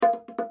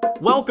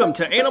Welcome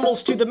to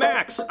Animals to the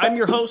Max. I'm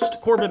your host,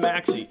 Corbin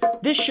Maxey.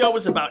 This show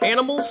is about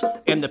animals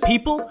and the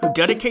people who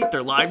dedicate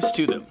their lives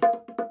to them.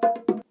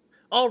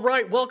 All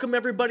right, welcome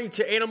everybody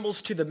to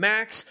Animals to the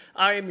Max.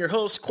 I am your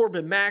host,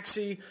 Corbin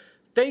Maxey.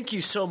 Thank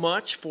you so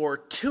much for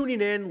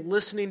tuning in,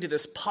 listening to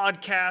this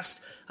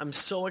podcast. I'm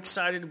so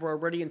excited. We're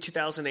already in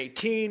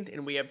 2018,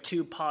 and we have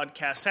 2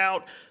 podcasts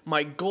out.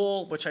 My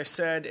goal, which I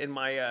said in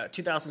my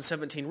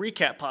 2017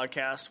 recap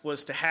podcast,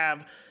 was to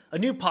have a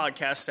new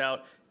podcast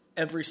out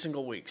every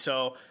single week.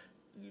 So,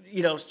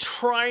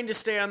 trying to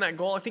stay on that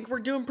goal. I think we're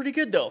doing pretty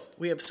good, though.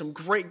 We have some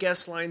great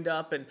guests lined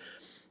up, and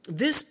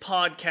this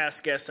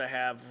podcast guest I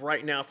have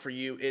right now for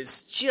you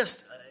is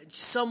just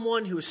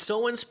someone who is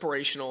so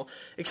inspirational,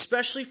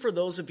 especially for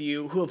those of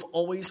you who have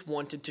always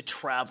wanted to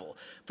travel.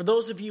 For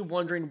those of you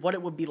wondering what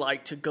it would be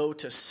like to go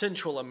to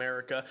Central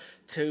America,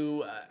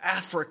 to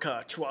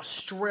Africa, to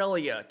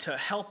Australia, to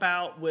help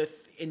out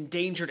with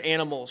endangered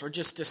animals, or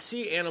just to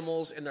see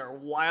animals in their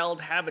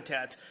wild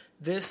habitats,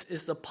 this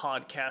is the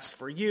podcast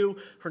for you.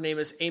 Her name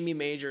is Amy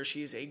Major.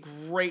 She's a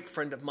great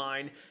friend of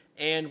mine.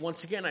 And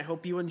once again, I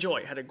hope you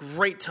enjoy. Had a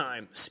great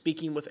time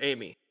speaking with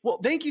Amy. Well,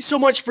 thank you so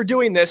much for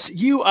doing this.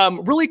 You,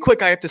 really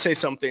quick, I have to say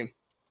something.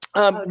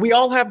 We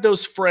all have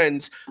those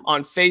friends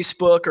on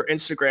Facebook or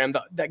Instagram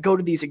that go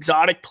to these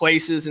exotic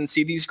places and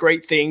see these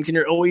great things, and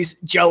you're always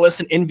jealous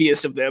and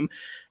envious of them.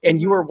 And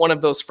you are one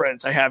of those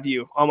friends. I have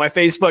you on my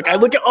Facebook. I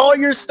look at all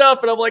your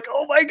stuff, and I'm like,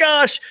 oh my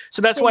gosh.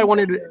 So that's why I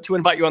wanted to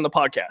invite you on the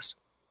podcast.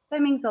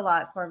 That means a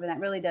lot, Corbin.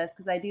 That really does,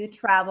 because I do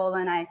travel,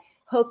 and I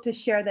hope to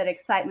share that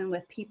excitement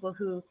with people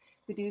who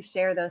do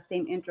share those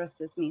same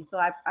interests as me. So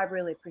I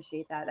really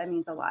appreciate that. That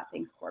means a lot.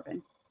 Thanks,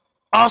 Corbin.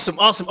 Awesome.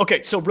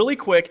 Okay, so really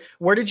quick,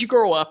 where did you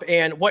grow up,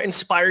 and what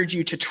inspired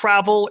you to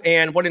travel,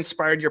 and what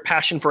inspired your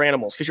passion for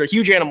animals? Because you're a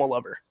huge animal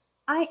lover.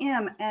 I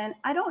am, and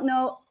I don't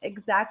know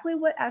exactly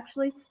what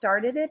actually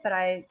started it, but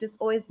I just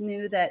always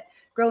knew that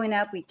growing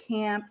up, we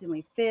camped and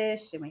we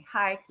fished and we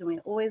hiked and we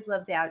always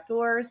loved the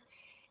outdoors.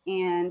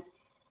 And,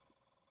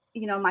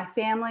 my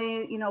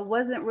family,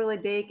 wasn't really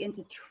big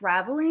into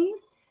traveling.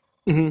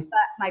 Mm-hmm.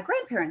 But my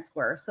grandparents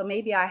were, so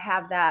maybe I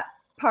have that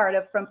part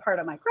of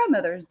my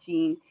grandmother's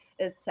gene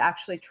is to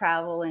actually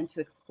travel and to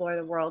explore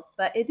the world.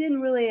 But it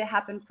didn't really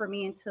happen for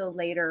me until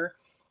later,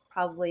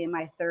 probably in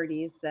my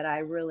 30s, that I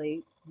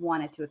really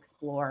wanted to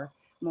explore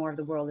more of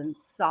the world and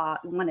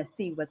want to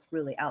see what's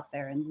really out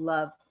there, and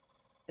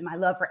my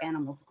love for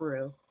animals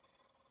grew.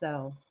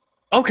 So.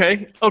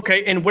 Okay.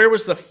 And where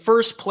was the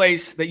first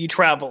place that you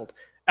traveled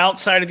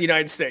outside of the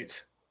United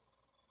States?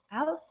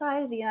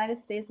 Outside of the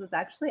United States was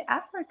actually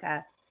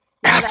Africa.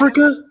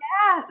 Africa?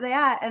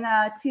 Yeah.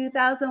 In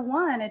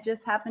 2001, it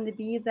just happened to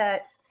be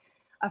that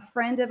a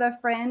friend of a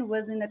friend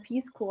was in the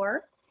Peace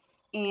Corps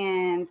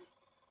and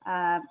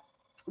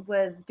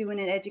was doing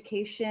an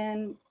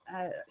education.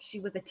 She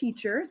was a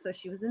teacher, so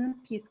she was in the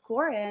Peace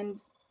Corps. And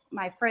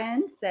my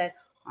friend said,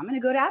 I'm going to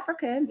go to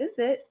Africa and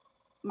visit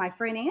my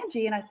friend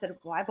Angie. And I said,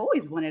 well, I've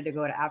always wanted to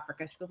go to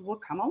Africa. She goes, well,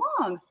 come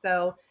along.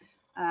 So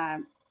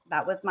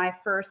that was my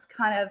first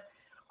kind of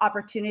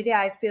opportunity.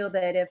 I feel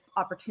that if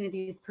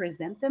opportunities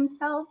present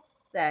themselves,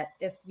 that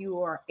if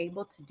you are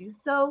able to do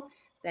so,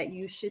 that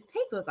you should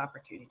take those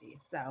opportunities.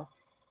 So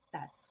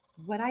that's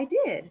what I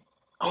did.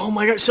 Oh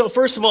my gosh. So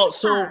first of all,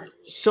 so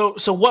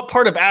what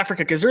part of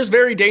Africa? Because there's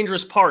very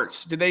dangerous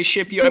parts. Do they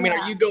ship you? I mean,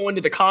 are you going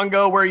to the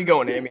Congo? Where are you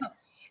going, Amy?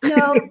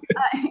 No,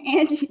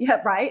 Angie,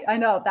 yeah, right. I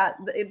know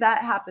that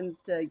happens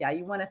to,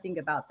 you want to think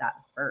about that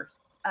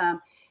first.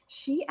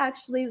 She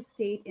actually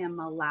stayed in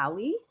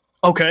Malawi.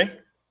 Okay.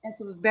 And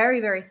so it was a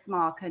very, very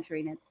small country,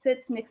 and it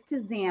sits next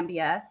to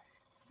Zambia.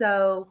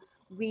 So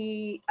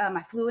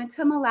I flew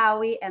into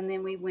Malawi, and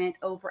then we went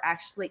over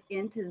actually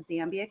into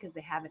Zambia because they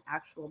have an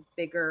actual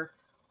bigger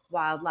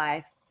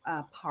wildlife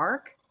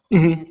park.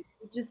 Mm-hmm. And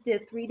we just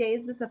did 3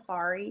 days of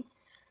safari.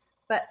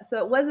 But so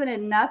it wasn't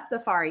enough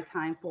safari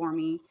time for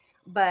me,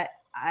 but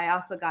I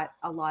also got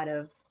a lot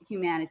of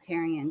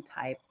humanitarian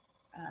type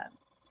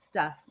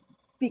stuff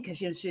because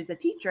she's a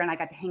teacher, and I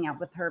got to hang out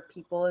with her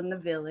people in the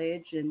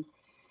village, and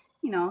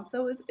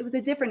so it was a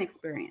different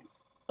experience.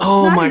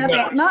 Oh my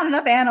God. Not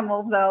enough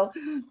animals though.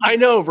 I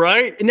know,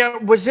 right? Now,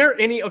 was there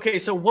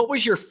so what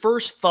was your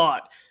first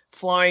thought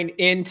flying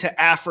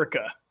into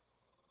Africa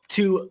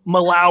to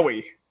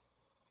Malawi?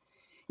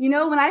 When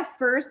my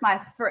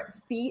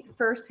feet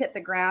first hit the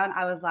ground,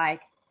 I was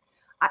like,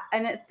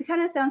 and it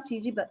kind of sounds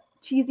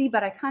cheesy,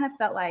 but I kind of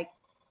felt like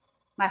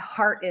my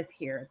heart is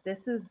here.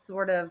 This is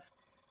sort of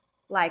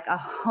like a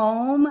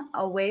home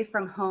away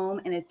from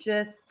home. And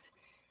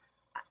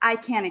I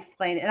can't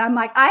explain it. And I'm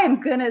like, I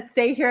am going to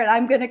stay here, and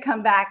I'm going to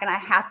come back, and I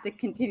have to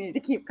continue to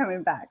keep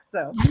coming back.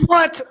 So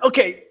what?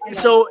 Okay.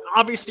 So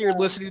obviously you're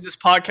listening to this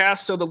podcast,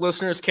 so the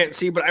listeners can't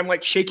see, but I'm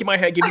like shaking my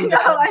head, giving you the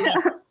I know.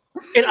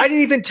 And I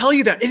didn't even tell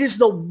you that. It is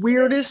the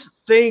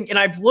weirdest thing. And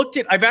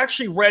I've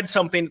actually read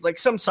something like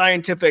some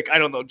scientific, I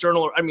don't know,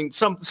 journal,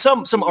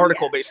 some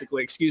article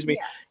basically, excuse me.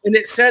 Yeah. And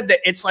it said that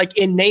it's like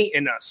innate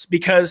in us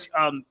because,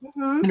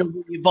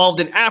 we evolved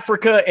in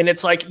Africa, and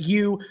it's like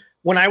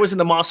when I was in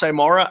the Masai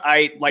Mara,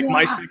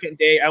 my second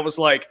day, I was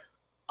like,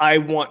 I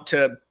want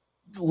to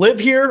live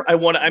here.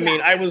 I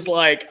mean, I was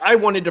like, I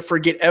wanted to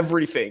forget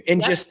everything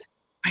and just,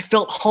 I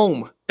felt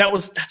home.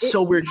 That's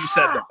so weird you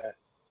said that.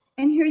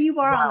 And here you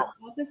are on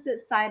the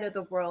opposite side of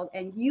the world,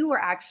 and you were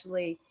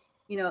actually,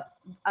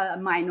 a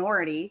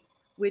minority,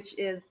 which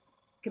is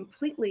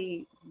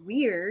completely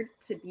weird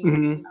to be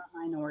a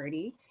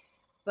minority.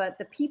 But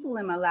the people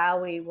in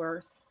Malawi were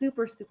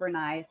super, super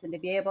nice. And to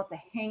be able to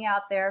hang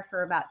out there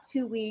for about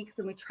 2 weeks,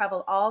 and we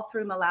traveled all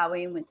through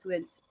Malawi and we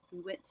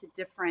went to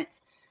different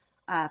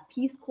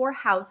Peace Corps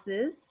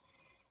houses.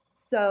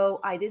 So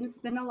I didn't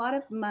spend a lot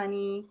of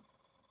money.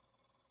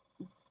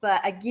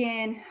 But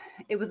again,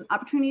 it was an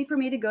opportunity for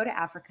me to go to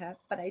Africa,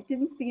 but I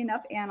didn't see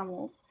enough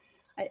animals.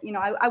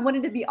 I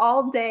wanted to be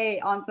all day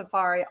on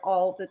safari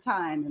all the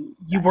time. And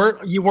you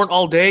weren't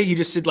all day. You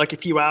just did like a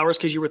few hours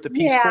because you were at the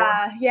Peace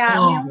Corps. Yeah.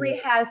 Oh, we only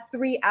had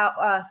 3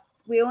 out.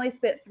 We only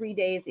spent 3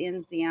 days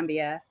in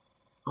Zambia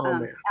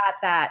at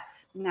that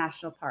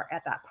national park,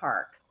 at that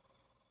park,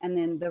 and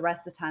then the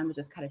rest of the time was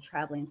just kind of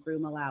traveling through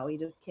Malawi,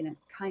 just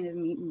kind of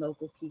meeting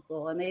local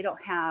people, and they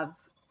don't have,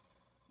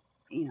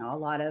 a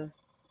lot of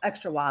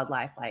extra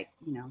wildlife like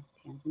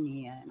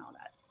Tanzania and all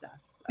that stuff.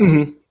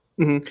 So.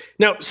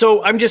 No,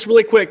 so I'm just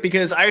really quick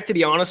because I have to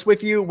be honest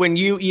with you. When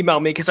you email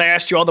me, because I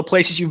asked you all the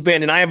places you've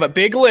been, and I have a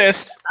big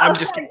list. I'm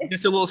just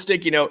a little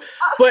sticky note,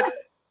 but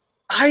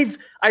I've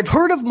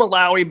heard of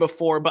Malawi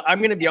before. But I'm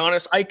going to be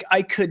honest, I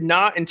could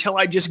not, until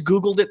I just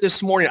Googled it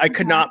this morning. I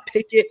could not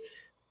pick it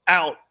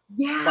out.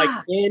 Like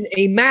in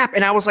a map,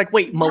 and I was like,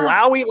 "Wait,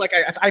 Malawi? Like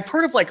I've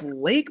heard of like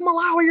Lake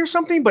Malawi or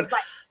something." But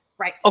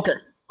right. Okay.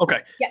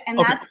 Yeah, and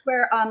that's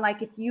where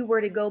like if you were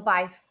to go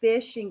buy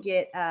fish and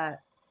get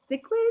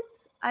cichlids,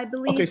 I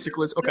believe. Okay,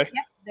 cichlids. Okay.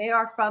 Yeah, they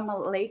are from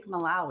Lake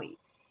Malawi.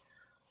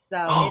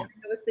 So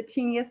it's the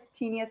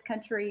teeniest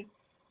country,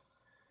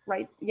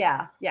 right?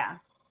 Yeah.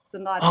 So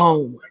not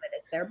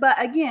it's there, but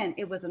again,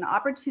 it was an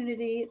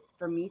opportunity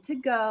for me to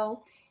go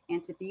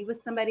and to be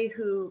with somebody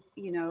who,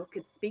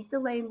 could speak the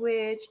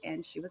language,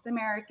 and she was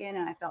American,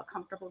 and I felt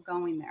comfortable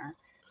going there.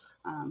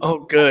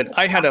 Good.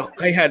 I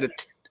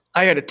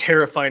had a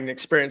terrifying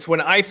experience when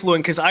I flew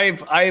in, because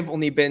I've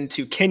only been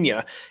to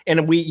Kenya,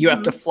 and you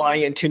have to fly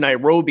into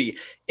Nairobi,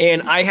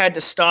 and I had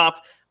to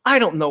stop. I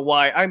don't know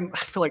why. I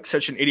feel like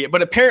such an idiot,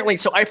 but apparently,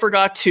 so I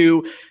forgot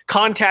to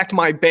contact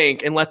my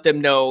bank and let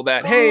them know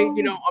that, hey,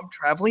 I'm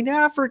traveling to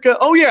Africa.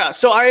 Oh yeah.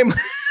 So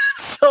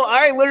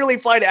I literally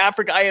fly to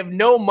Africa. I have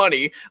no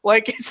money.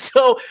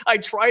 So I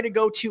try to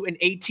go to an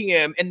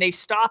ATM, and they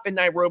stop in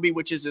Nairobi,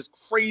 which is this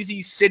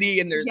crazy city,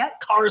 and there's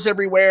cars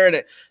everywhere, and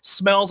it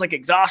smells like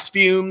exhaust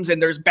fumes,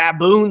 and there's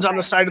baboons on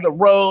the side of the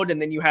road.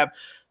 And then you have,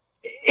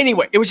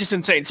 anyway, it was just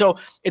insane. So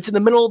it's in the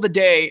middle of the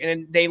day,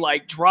 and they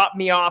drop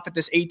me off at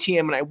this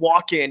ATM, and I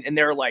walk in, and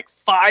there are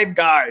 5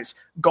 guys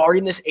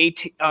guarding this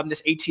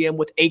ATM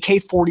with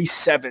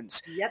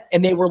AK-47s. Yep.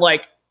 And they were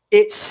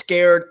it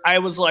scared. I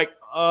was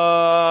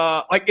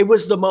it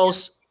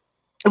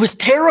was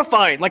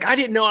terrifying. I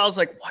didn't know. I was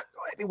like,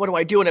 what do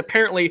I do? And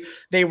apparently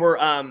they were,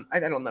 I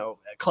don't know,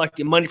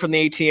 collecting money from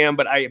the ATM,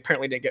 but I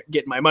apparently didn't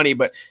get my money,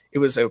 but it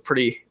was a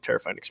pretty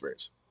terrifying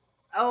experience.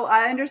 Oh,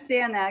 I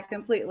understand that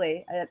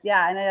completely. And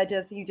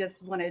you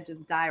just want to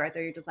just die right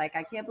there. You're just like,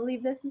 I can't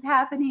believe this is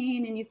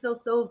happening. And you feel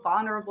so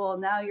vulnerable.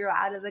 Now you're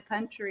out of the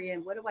country,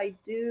 and what do I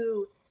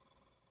do?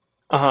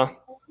 So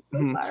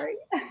sorry.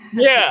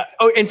 Yeah.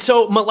 Oh, and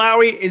so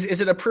Malawi,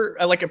 is it a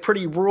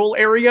pretty rural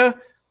area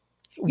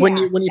when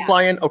you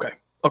fly in? Okay.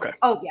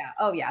 Oh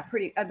yeah.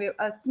 Pretty. I mean,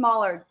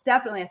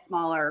 definitely a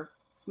smaller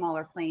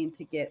plane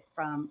to get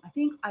from. I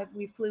think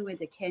we flew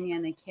into Kenya,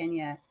 and then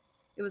Kenya,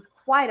 it was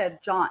quite a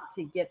jaunt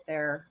to get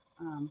there.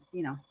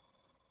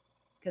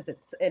 Because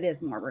it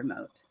is more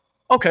remote.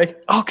 Okay.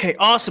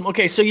 Awesome.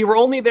 Okay. So you were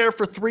only there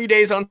for 3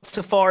 days on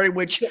safari,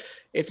 which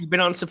if you've been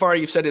on safari,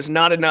 you've said is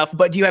not enough,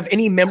 but do you have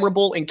any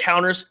memorable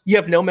encounters? You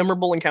have no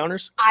memorable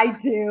encounters? I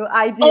do.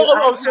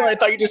 Oh, sorry. I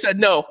thought you just said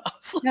no.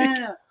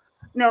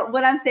 No.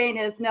 What I'm saying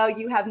is, no,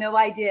 you have no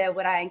idea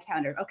what I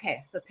encountered.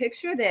 Okay. So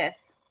picture this.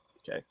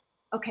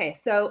 Okay.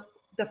 So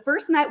the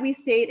first night we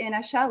stayed in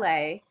a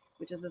chalet,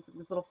 which is this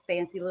little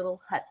fancy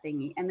little hut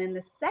thingy. And then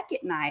the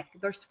second night,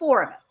 there's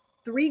 4 of us,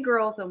 3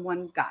 girls and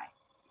 1 guy.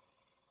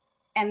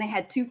 And they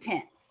had 2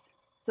 tents.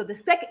 So the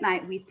second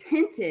night we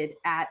tented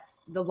at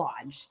the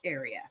lodge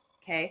area.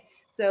 Okay.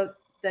 So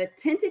the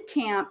tented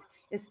camp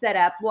is set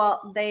up.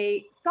 Well,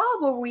 they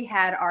saw where we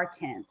had our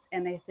tents,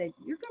 and they said,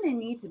 you're going to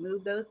need to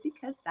move those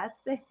because that's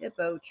the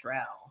hippo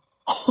trail.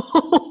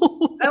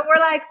 And we're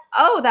like,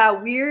 oh,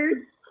 that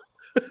weird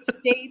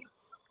shaped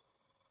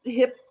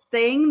hip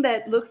thing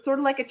that looks sort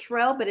of like a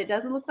trail, but it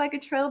doesn't look like a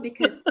trail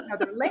because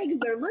their legs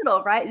are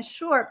little, right, and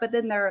short, but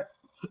then their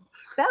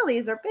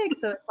bellies are big,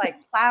 so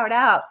it's plowed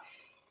out.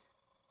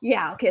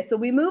 Yeah, okay, so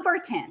we move our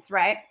tents,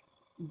 right?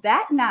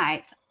 That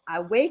night, I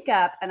wake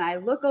up and I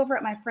look over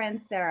at my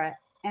friend Sarah,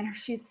 and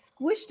she's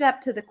squished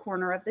up to the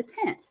corner of the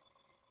tent.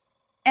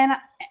 And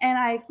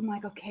I'm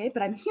like, okay,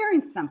 but I'm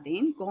hearing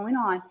something going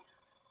on.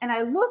 And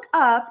I look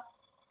up,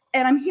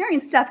 and I'm hearing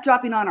stuff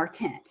dropping on our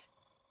tent.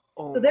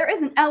 Oh So there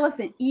is an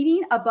elephant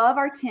eating above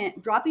our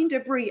tent, dropping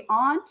debris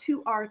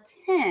onto our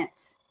tent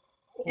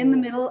in the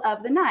middle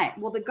of the night.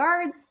 Well, the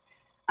guards,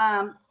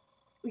 um,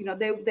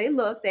 they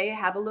look, they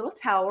have a little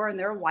tower and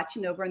they're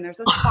watching over, and there's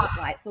a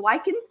spotlight. So I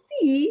can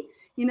see,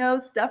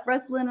 stuff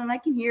wrestling, and I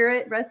can hear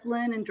it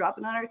wrestling and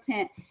dropping on our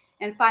tent.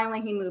 And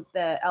finally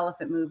the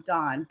elephant moved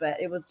on,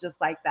 but it was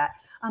just like that.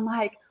 I'm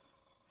like,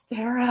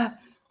 Sarah,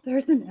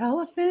 there's an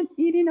elephant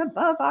eating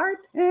above our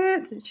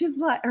tent. And she's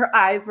like, her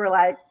eyes were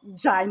like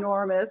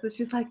ginormous. And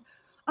she's like,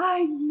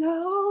 I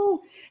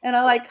know. And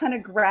I like kind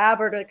of grab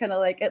her to kind of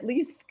like at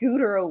least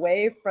scoot her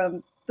away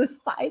from the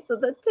sides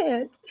of the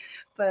tent.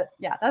 But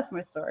yeah, that's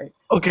my story.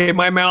 Okay,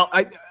 my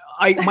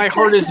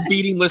heart is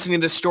beating listening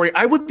to this story.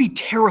 I would be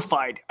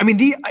terrified. I mean,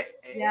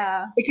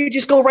 it could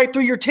just go right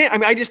through your tent. I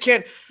mean, I just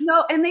can't.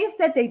 No, and they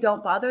said they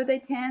don't bother the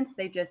tents.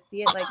 They just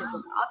see it like it's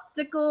an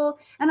obstacle.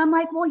 And I'm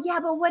like, well, yeah,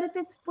 but what if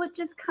his foot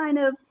just kind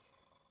of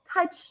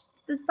touched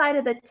the side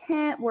of the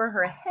tent where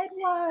her head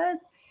was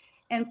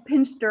and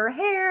pinched her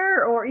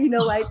hair, or he used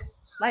to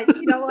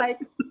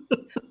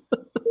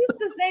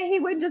say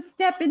he would just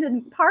step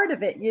into part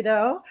of it,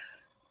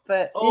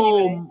 But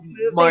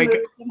anyway, they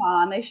moved him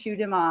on. They shoot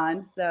him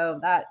on. So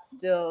that's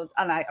still,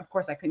 and of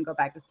course I couldn't go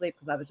back to sleep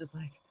because I was just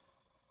like,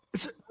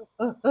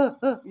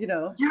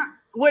 Yeah.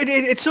 Well,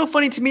 it's so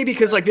funny to me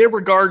because like there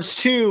were guards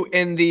too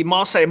in the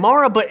Masai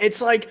Mara, but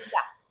it's like,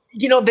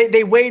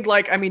 they weighed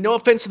like, I mean, no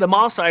offense to the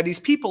Maasai, these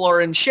people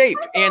are in shape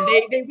and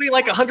they weigh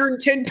like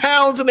 110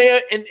 pounds and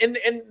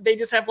they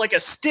just have like a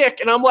stick.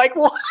 And I'm like,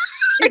 well,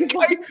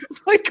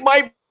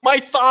 my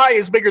thigh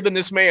is bigger than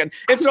this man.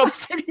 And so I'm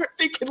sitting here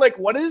thinking like,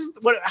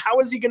 how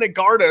is he going to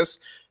guard us?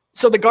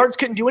 So the guards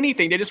couldn't do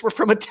anything. They just were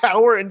from a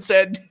tower and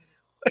said,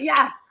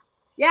 yeah.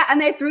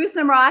 And they threw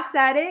some rocks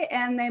at it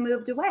and they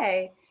moved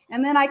away.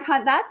 And then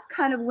that's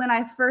kind of when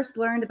I first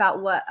learned about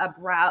what a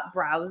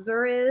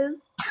browser is.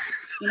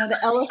 The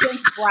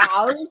elephants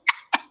browse.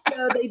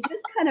 So they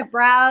just kind of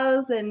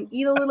browse and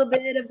eat a little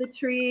bit of the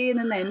tree and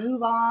then they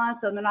move on.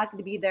 So they're not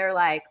going to be there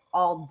like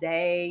all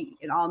day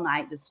and all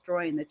night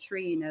destroying the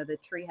tree. The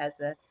tree has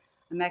a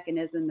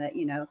mechanism that,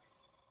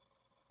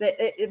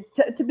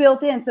 to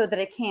built in so that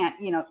it can't,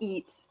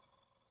 eat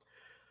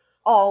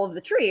all of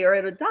the tree or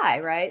it'll die.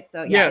 Right.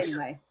 So yeah, yes.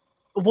 Anyway.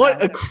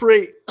 What a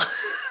great,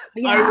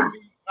 yeah.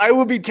 I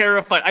would be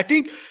terrified. I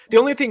think the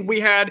only thing we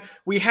had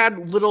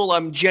little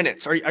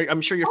jennets.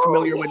 I'm sure you're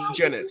familiar with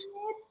jennets.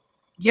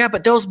 Yeah,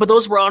 but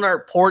those were on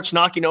our porch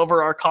knocking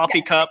over our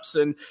coffee cups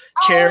and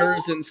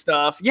chairs and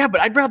stuff. Yeah, but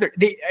I'd rather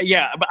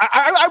but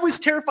I was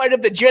terrified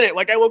of the jennet.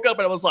 Like I woke up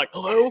and I was like,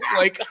 hello?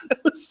 Like I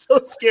was so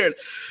scared.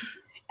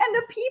 And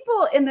the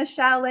people in the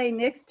chalet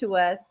next to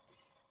us,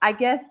 I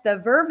guess the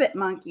vervet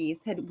monkeys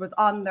was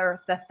on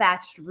the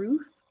thatched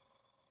roof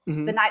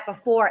the night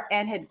before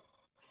and had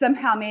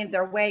somehow made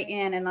their way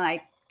in and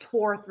like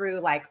tore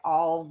through like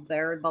all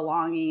their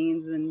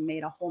belongings and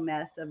made a whole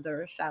mess of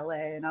their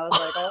chalet. And I was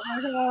like, oh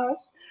my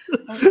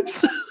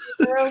gosh.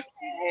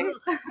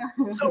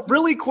 So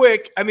really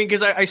quick, I mean,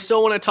 because I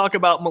still want to talk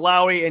about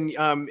Malawi and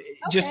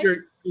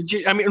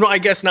I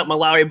guess not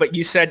Malawi, but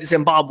you said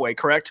Zimbabwe,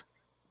 correct?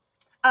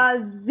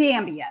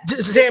 Zambia.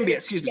 Zambia,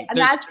 excuse me. And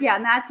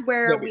that's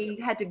where we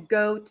had to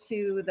go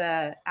to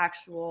the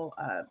actual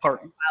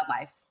park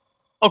wildlife.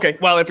 Okay,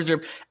 wildlife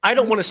reserve. I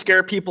don't want to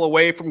scare people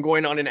away from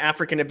going on an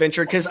African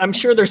adventure because I'm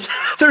sure there's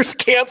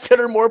camps that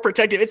are more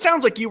protected. It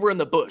sounds like you were in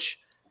the bush.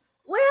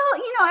 Well,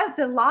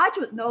 the lodge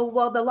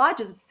the lodge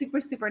is super,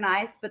 super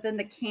nice, but then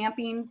the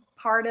camping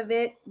part of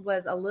it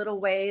was a little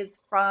ways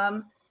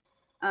from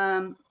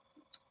the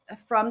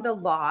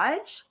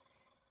lodge,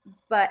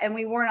 and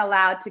we weren't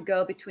allowed to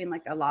go between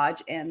like the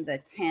lodge and the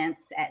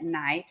tents at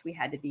night. We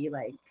had to be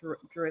like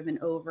driven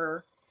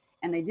over,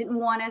 and they didn't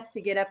want us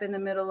to get up in the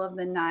middle of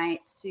the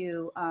night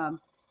to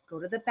go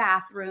to the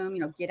bathroom,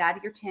 get out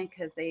of your tent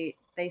because they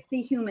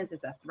see humans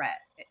as a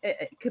threat.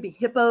 It could be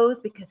hippos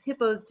because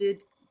hippos do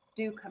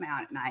come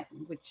out at night,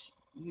 which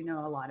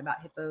a lot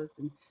about hippos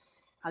and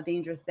how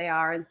dangerous they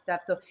are and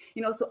stuff. So,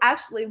 so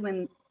actually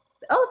when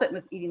the elephant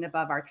was eating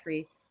above our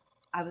tree,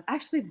 I was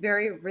actually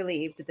very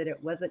relieved that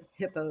it wasn't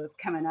hippos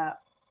coming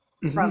up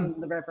from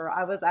the river.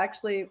 I was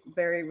actually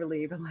very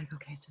relieved. I'm like,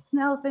 okay, it's just an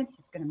elephant.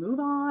 He's going to move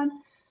on.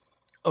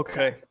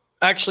 Okay.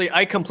 Actually,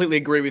 I completely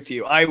agree with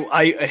you.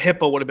 A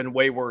hippo would have been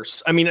way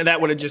worse. I mean,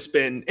 that would have just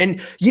been, and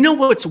you know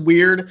what's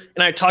weird?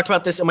 And I talked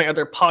about this in my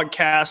other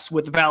podcast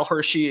with Val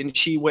Hershey, and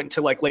she went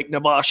to like Lake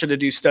Navasha to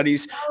do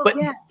studies.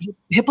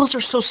 Hippos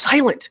are so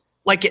silent,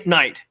 like at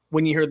night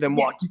when you hear them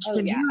walk. You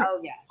can't hear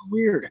it.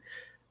 Weird.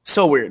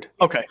 So weird.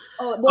 Okay.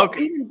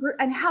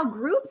 And how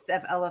groups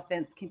of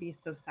elephants can be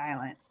so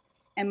silent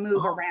and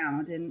move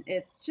around. And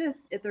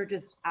they're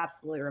just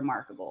absolutely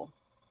remarkable.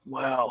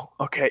 Wow.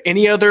 Okay.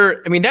 Any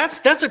other, I mean,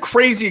 that's a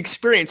crazy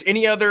experience.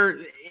 Any other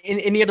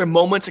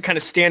moments that kind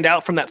of stand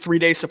out from that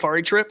 3-day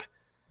safari trip?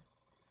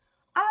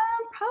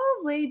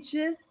 Probably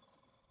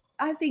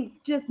I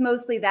think just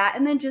mostly that.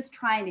 And then just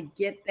trying to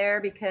get there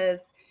because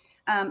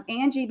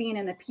Angie being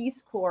in the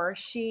Peace Corps,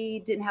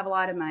 she didn't have a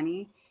lot of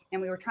money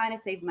and we were trying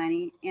to save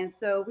money. And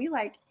so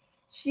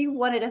she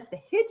wanted us to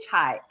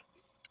hitchhike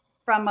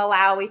from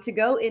Malawi to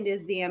go into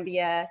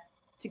Zambia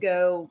to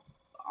go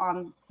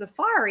on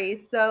safari.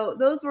 So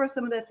those were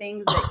some of the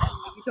things that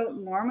you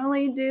don't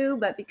normally do,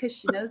 but because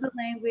she knows the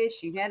language,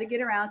 she had to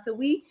get around. So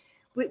we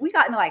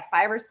got into like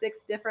 5 or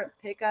 6 different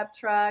pickup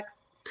trucks,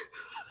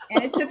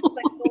 and it took us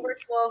like over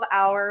 12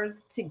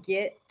 hours to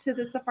get to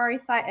the safari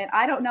site. And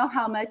I don't know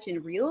how much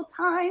in real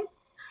time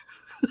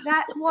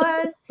that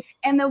was.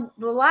 And the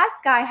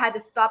last guy had to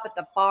stop at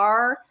the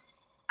bar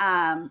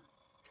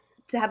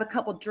to have a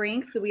couple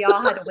drinks. So we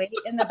all had to wait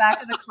in the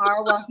back of the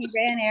car while he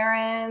ran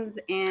errands.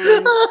 And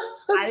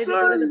I had to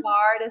go to the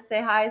bar to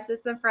say hi to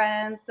some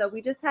friends. So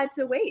we just had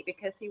to wait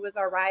because he was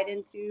our ride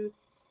into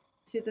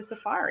the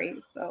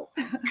safari. So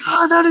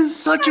God, that is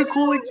such a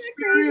cool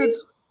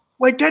experience.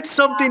 Like, that's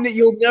something that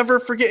you'll never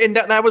forget. And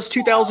that was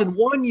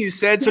 2001, you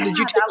said. So did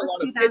you take a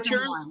lot of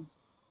pictures?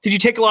 Did you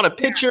take a lot of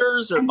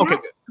pictures? Or okay,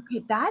 good.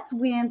 Okay, that's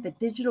when the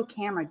digital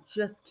camera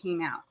just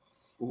came out.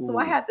 Ooh. So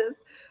I had this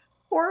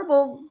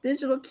horrible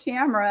digital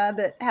camera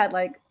that had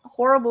like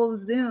horrible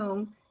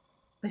zoom,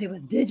 but it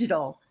was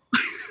digital.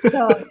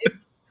 So it's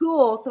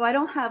cool. So I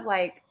don't have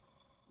like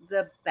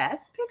the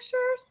best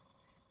pictures,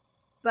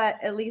 but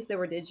at least they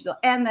were digital.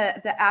 And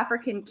the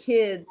African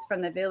kids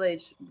from the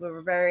village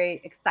were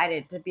very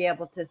excited to be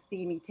able to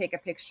see me take a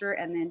picture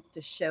and then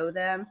to show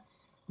them.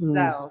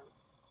 So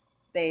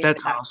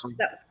that's awesome.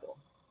 That was cool.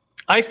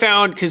 I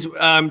found, because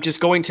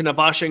just going to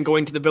Naivasha and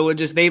going to the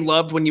villages, they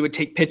loved when you would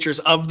take pictures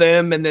of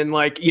them, and then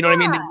like, you know what I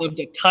mean? They loved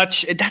to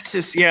touch. That's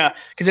just,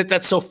 because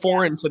that's so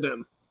foreign to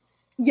them.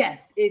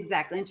 Yes,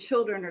 exactly. And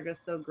children are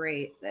just so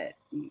great that,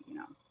 you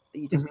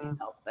just can't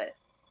help but.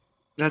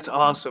 That's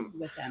awesome.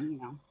 With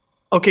them,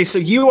 Okay, so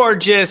you are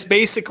just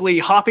basically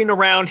hopping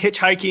around,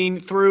 hitchhiking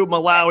through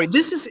Malawi.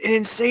 This is an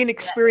insane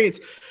experience.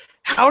 Yes.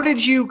 How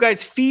did you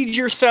guys feed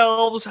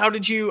yourselves? How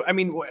did you,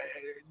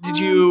 did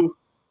you?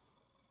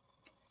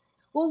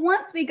 Well,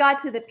 once we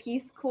got to the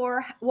Peace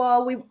Corps,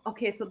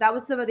 so that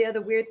was some of the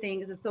other weird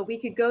things. And so we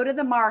could go to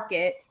the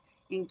market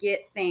and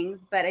get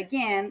things. But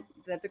again,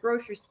 the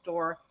grocery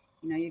store,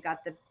 you got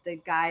the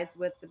guys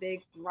with the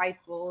big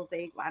rifles.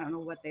 I don't know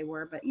what they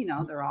were, but,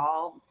 they're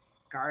all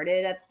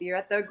guarded you're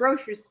at the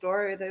grocery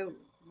store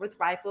with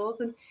rifles.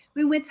 And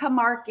we went to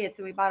markets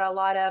and we bought a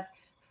lot of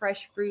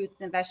fresh fruits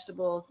and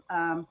vegetables.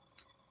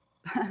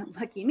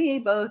 Lucky me,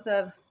 both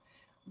of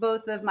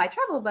my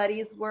travel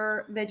buddies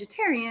were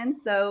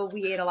vegetarians, so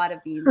we ate a lot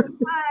of beans and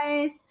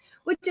rice,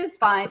 which is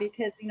fine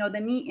because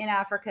the meat in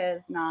Africa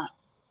is not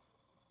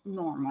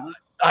normal.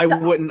 I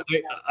wouldn't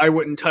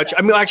touch.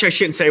 Actually, I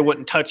shouldn't say I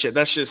wouldn't touch it.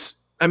 That's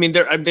just. I'm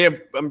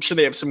sure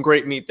they have some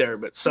great meat there,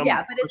 but some.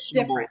 Yeah, but it's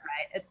different,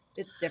 right?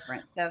 It's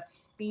different. So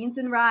beans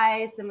and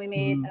rice, and we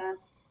made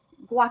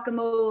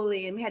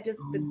guacamole, and we had just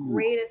the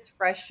greatest,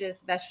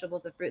 freshest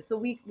vegetables and fruit. So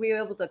we were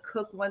able to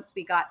cook once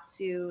we got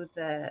to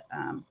the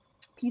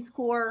Peace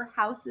Corps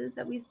houses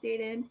that we stayed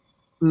in.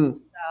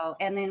 So,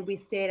 and then we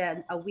stayed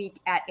a week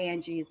at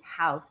Angie's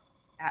house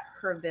at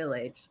her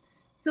village.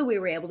 So we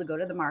were able to go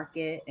to the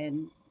market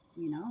and,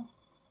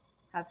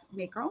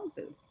 make our own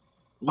food.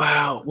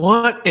 Wow.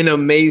 What an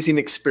amazing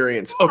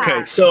experience. Yeah.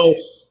 Okay. So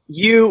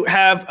you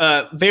have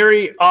a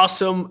very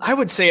awesome, I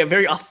would say a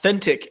very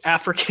authentic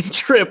African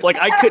trip.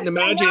 Like I couldn't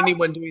imagine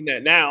anyone doing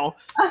that now.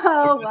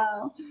 Oh,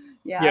 wow.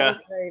 Yeah. It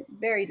was very,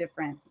 very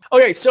different.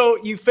 Okay.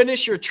 So you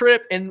finish your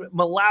trip in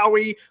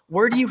Malawi.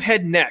 Where do you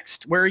head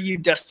next? Where are you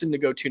destined to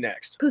go to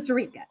next? Costa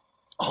Rica.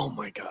 Oh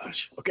my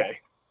gosh. Okay.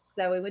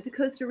 So we went to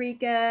Costa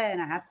Rica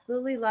and I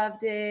absolutely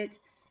loved it.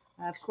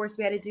 Of course,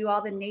 we had to do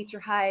all the nature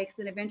hikes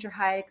and adventure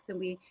hikes, and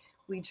we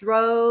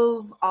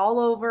drove all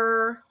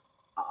over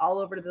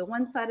to the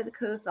one side of the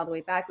coast, all the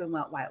way back. We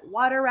went white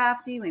water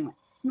rafting. We went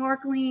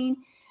snorkeling.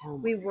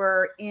 We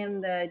were in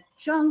the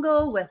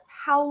jungle with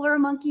howler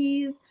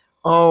monkeys.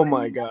 Oh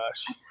my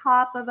gosh. On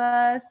top of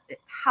us,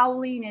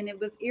 howling, and it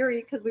was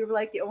eerie because we were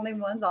like the only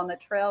ones on the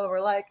trail.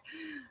 We're like,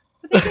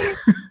 they're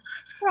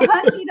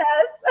hunting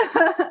us.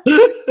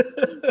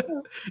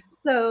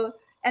 So,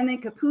 and then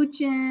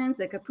capuchins.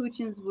 The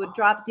capuchins would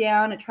drop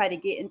down and try to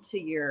get into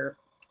your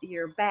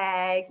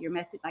bag, your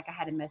message. Like I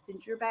had a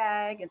messenger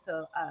bag, and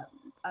so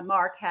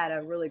Mark had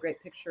a really great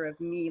picture of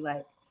me,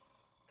 like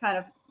kind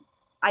of.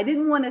 I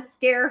didn't want to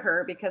scare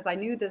her because I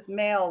knew this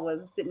male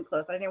was sitting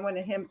close. I didn't want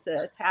him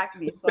to attack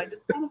me, so I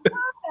just kind of stopped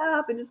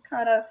up and just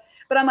kind of.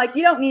 But I'm like,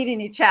 you don't need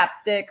any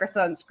chapstick or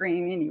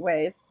sunscreen,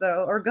 anyways,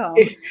 or gum.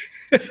 So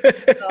I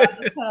just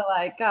kind of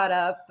like got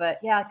up, but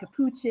yeah,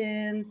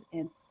 capuchins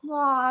and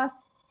sloths.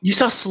 You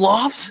saw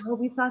sloths? Oh,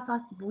 we saw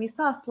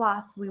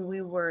sloths when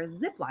we were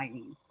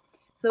ziplining.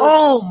 So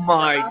oh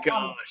my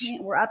gosh!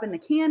 We're up in the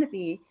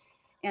canopy,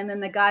 and then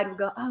the guide would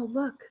go, "Oh,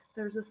 look,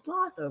 there's a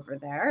sloth over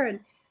there," and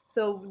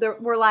so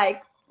we're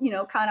like,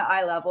 kind of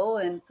eye level,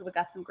 and so we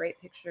got some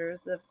great pictures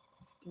of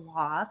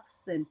sloths.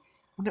 And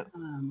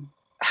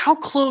how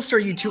close are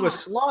you to a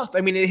sloth?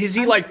 I mean, is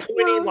he like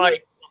pointing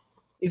like?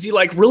 Is he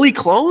like really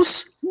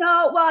close?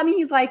 No, well, I mean,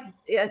 he's like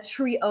a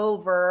tree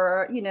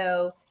over,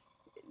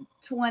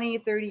 20,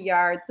 30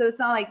 yards. So it's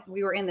not like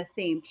we were in the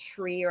same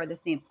tree or the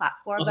same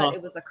platform, but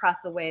it was across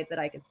the way that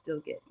I could still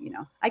get,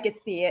 I could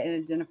see it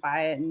and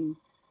identify it and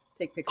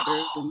take pictures.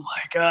 Oh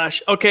my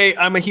gosh. Okay.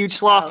 I'm a huge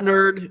sloth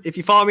nerd. If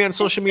you follow me on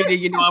social media,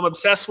 you know I'm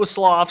obsessed with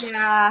sloths.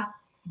 Yeah.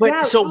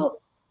 But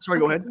sorry,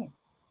 go ahead.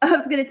 I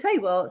was going to tell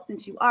you, well,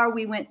 since you are,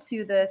 we went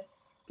to the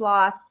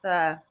sloth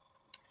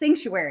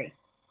sanctuary.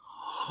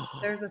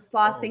 There's a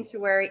sloth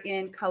sanctuary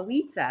in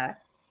Coweta,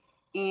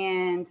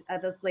 and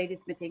this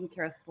lady's been taking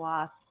care of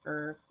sloths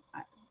for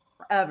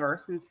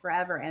since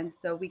forever. And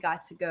so we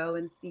got to go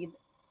and see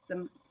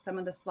some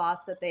of the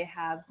sloths that they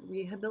have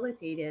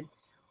rehabilitated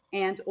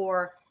and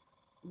or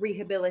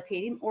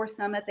rehabilitating, or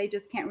some that they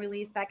just can't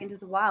release back into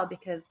the wild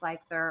because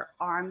like their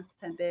arms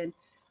have been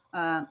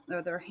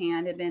or their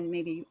hand had been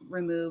maybe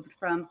removed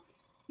from,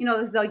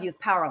 they'll use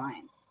power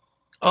lines.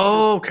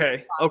 Oh,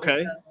 okay.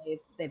 Okay. So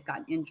they've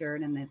gotten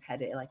injured and they've had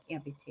to like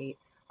amputate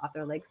off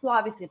their legs. So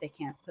obviously they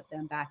can't put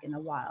them back in the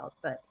wild,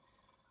 but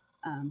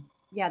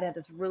they have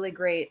this really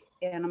great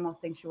animal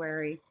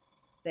sanctuary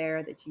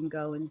there that you can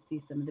go and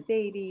see some of the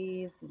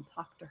babies and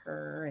talk to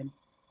her. And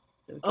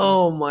so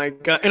oh my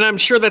God. And I'm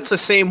sure that's the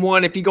same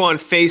one. If you go on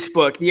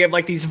Facebook, you have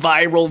like these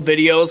viral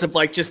videos of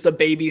like just the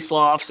baby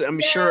sloths. I'm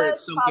sure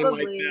it's something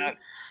probably like that.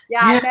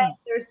 Yeah.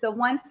 There's the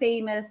one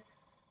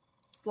famous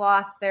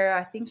sloth there.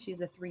 I think she's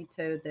a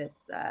 3-toed.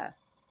 That's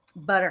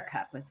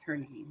Buttercup was her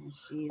name.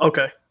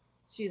 And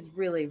she's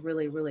really,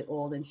 really, really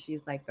old, and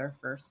she's like their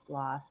first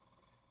sloth.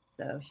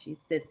 So she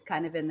sits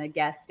kind of in the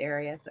guest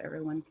area so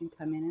everyone can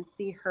come in and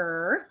see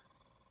her.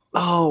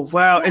 Oh,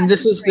 wow. And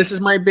this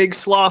is my big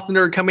sloth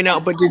nerd coming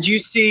out. But did you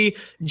see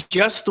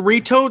just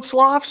 3-toed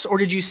sloths, or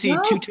did you see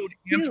 2-toed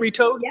and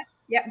 3-toed?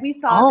 Yeah. We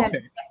saw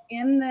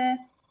them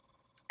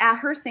at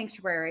her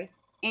sanctuary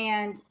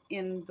and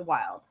in the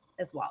wild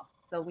as well.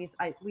 So we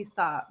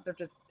saw they're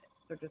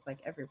just like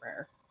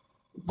everywhere.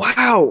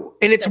 Wow.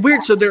 And it's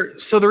weird. So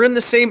they're in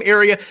the same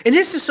area. And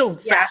this is so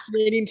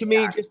fascinating to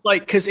me, just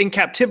like, because in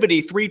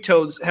captivity,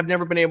 3-toads have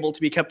never been able to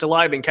be kept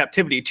alive in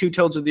captivity.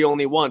 2-toads are the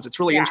only ones. It's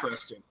really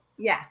interesting.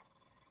 Yeah.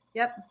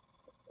 Yep.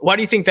 Why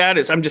do you think that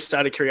is? I'm just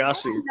out of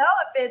curiosity. I don't know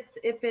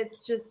if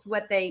it's just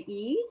what they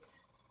eat,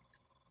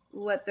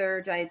 what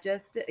they're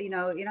digested,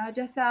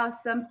 just how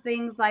some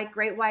things like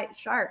great white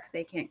sharks,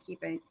 they can't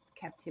keep in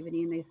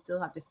captivity and they still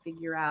have to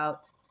figure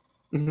out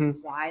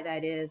why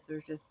that is.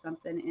 There's just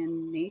something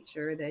in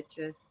nature that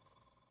just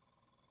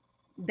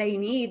they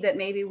need that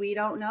maybe we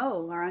don't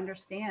know or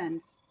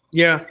understand.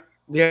 Yeah.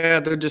 Yeah,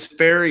 they're just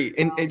very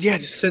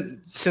just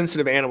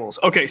sensitive animals.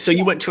 Okay, so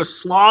you went to a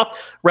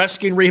sloth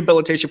rescue and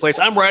rehabilitation place.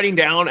 I'm writing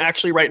down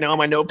actually right now on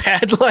my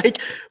notepad like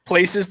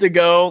places to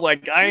go.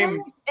 Like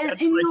and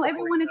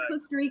everyone in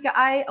Costa Rica,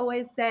 I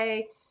always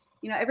say,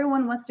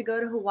 everyone wants to go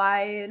to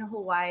Hawaii, and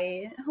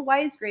Hawaii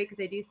is great because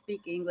they do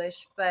speak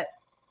English, but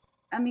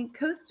I mean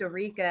Costa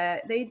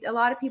Rica, a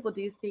lot of people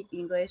do speak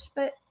English,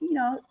 but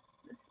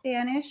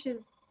Spanish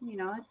is,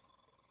 it's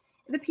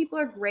the people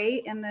are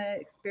great, and the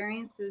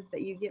experiences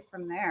that you get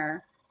from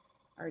there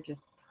are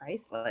just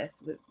priceless,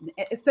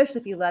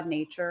 especially if you love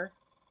nature.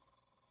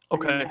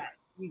 Okay.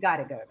 You got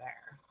to go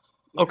there.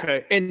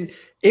 Okay. And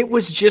it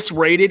was just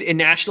rated in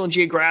National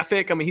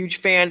Geographic. I'm a huge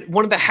fan.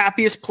 One of the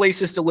happiest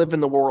places to live in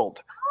the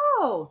world.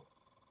 Oh.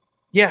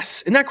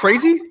 Yes. Isn't that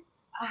crazy?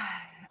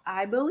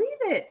 I believe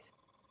it.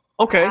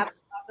 Okay.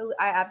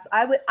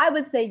 I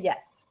would say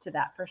yes to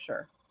that for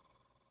sure.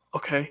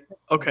 Okay.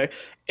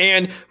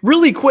 And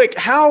really quick,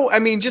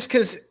 just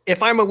because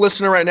if I'm a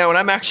listener right now and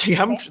I'm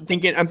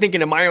thinking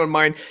in my own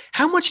mind,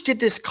 how much did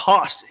this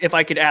cost, if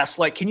I could ask?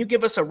 Like, can you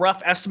give us a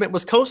rough estimate?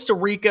 Was Costa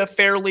Rica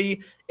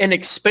fairly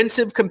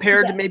inexpensive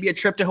compared to maybe a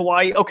trip to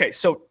Hawaii? Okay.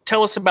 So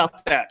tell us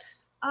about that.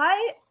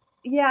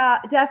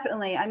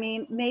 Definitely. I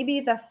mean,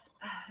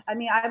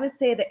 I would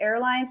say the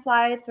airline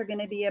flights are going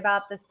to be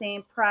about the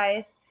same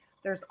price.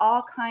 There's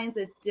all kinds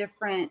of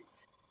different,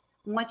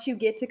 once you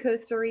get to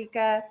Costa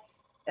Rica,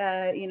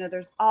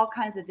 there's all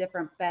kinds of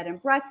different bed and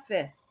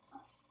breakfasts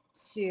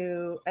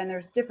and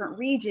there's different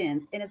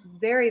regions, and it's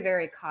very,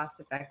 very cost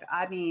effective.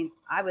 I mean,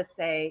 I would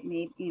say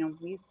maybe,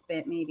 we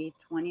spent maybe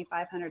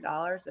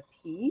 $2,500 a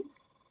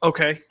piece.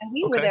 Okay. And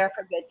we were there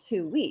for a good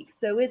 2 weeks.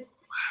 So it's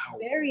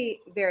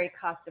very, very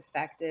cost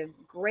effective,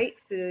 great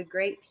food,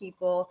 great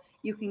people.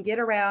 You can get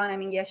around. I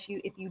mean, yes,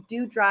 if you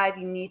do drive,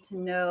 you need to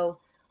know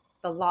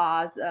the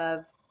laws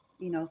of,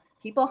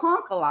 people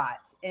honk a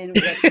lot. And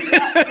what does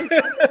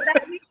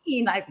that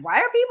mean? Like, why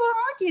are people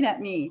honking at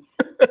me?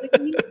 So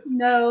you need to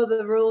know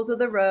the rules of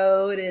the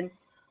road, and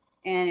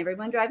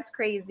everyone drives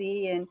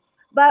crazy.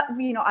 But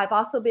I've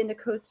also been to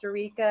Costa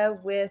Rica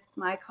with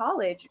my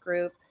college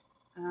group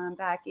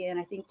back in,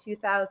 I think,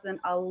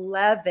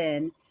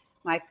 2011.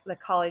 The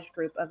college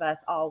group of us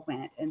all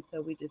went. And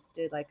so we just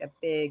did like a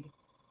big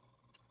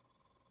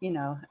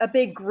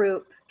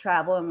group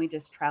travel, and we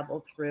just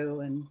traveled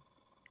through and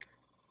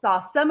saw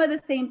some of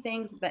the same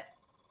things, but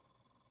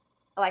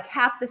like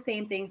half the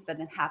same things, but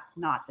then half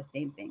not the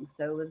same things.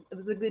 So it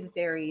was a good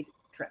varied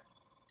trip.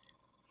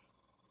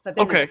 So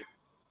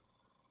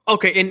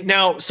Okay, and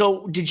now,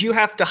 so did you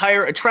have to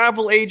hire a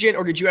travel agent,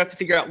 or did you have to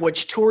figure out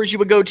which tours you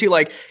would go to?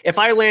 Like, if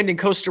I land in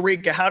Costa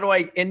Rica, how do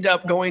I end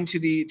up going to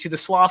the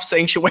sloth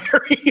sanctuary?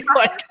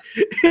 like,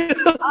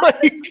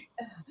 like,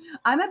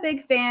 I'm a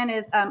big fan.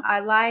 Is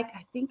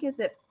I think is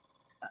it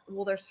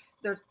well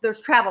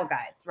there's travel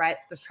guides, right?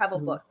 So there's travel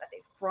books. I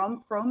think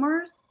from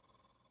Frommer's,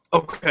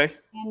 okay,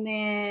 and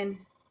then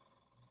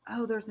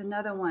there's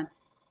another one,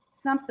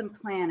 something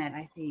Planet.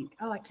 I think.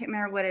 Oh, I can't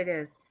remember what it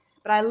is,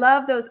 but I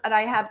love those. And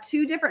I have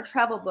two different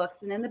travel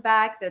books, and in the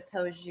back that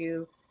tells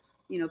you,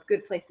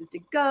 good places to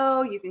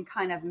go. You can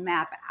kind of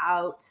map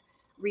out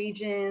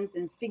regions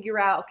and figure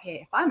out,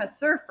 okay, if I'm a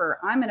surfer,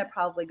 I'm going to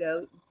probably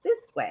go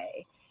this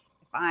way.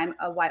 If I'm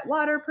a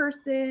whitewater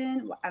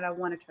person and I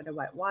want to try to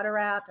whitewater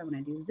raft, I want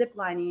to do zip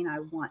lining, I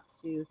want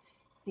to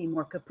see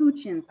more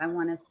capuchins, I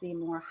want to see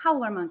more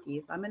howler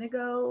monkeys, I'm going to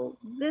go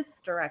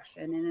this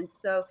direction. And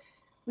so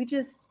we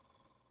just,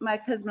 my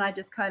ex-husband and I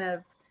just kind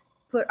of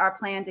put our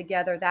plan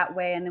together that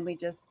way. And then we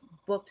just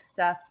booked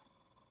stuff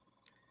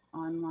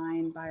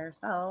online by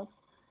ourselves.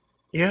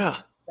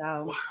 yeah,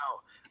 So wow.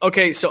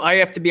 Okay, so I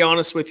have to be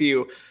honest with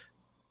you.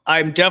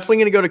 I'm definitely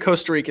going to go to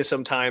Costa Rica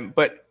sometime,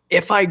 but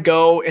if I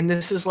go, and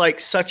this is like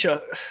such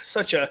a,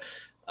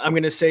 I'm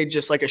going to say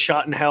just like a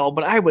shot in hell,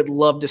 but I would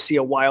love to see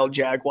a wild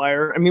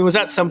jaguar. I mean, was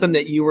that something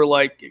that you were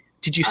like,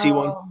 did you see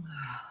one?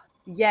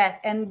 Yes,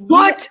 and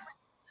What?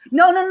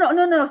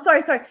 no.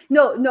 Sorry.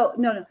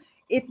 No.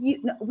 If you,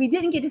 no, we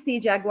didn't get to see a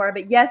jaguar,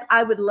 but yes,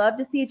 I would love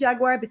to see a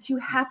jaguar. But you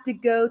have to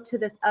go to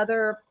this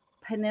other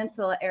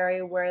peninsula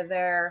area where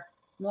they're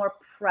more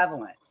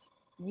prevalent.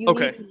 You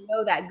Okay. need to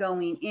know that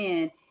going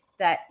in,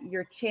 that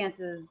your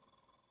chances,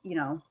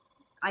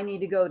 I need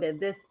to go to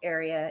this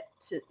area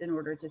in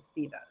order to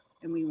see those,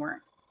 and we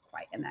weren't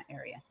quite in that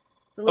area.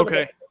 It's a little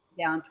Okay. bit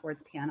down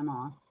towards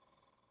Panama.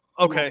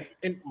 Okay.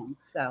 And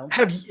so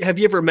have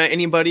you ever met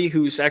anybody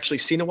who's actually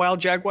seen a wild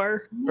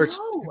jaguar, or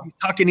no,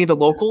 talked to any of the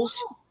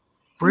locals?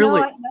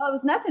 Really? no, it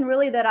was nothing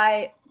really that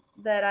I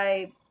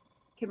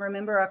can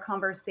remember a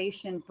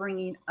conversation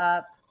bringing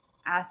up,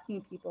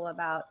 asking people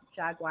about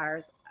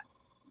jaguars,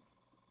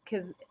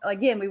 because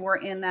again, we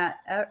weren't in that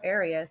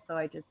area, so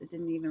it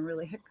didn't even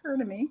really occur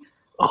to me.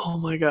 Oh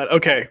my God.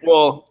 Okay.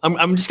 Well,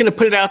 I'm just gonna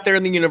put it out there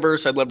in the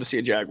universe. I'd love to see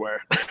a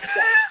jaguar.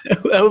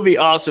 That would be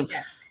awesome.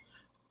 Yeah.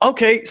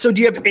 Okay. So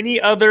do you have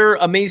any other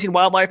amazing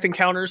wildlife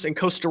encounters in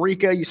Costa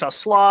Rica? You saw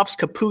sloths,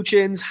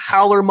 capuchins,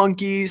 howler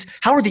monkeys.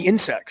 How are the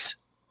insects?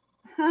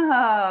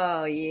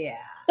 Oh yeah,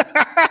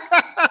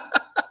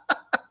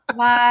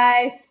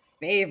 my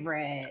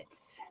favorite.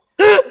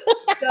 So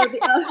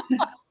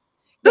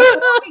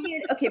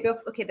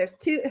okay. There's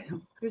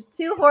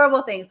two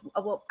horrible things.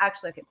 Well,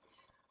 actually, okay.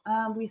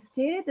 We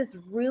stayed at this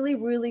really,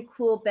 really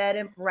cool bed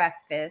and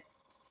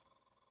breakfast.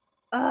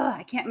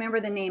 I can't remember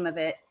the name of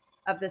it,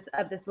 of this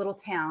little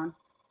town.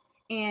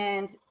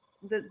 And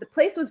the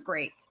place was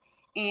great.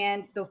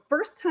 And the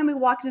first time we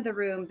walked into the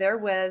room, there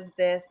was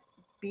this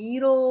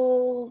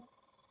beetle,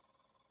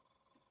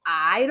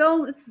 I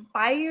don't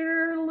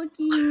spider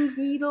looking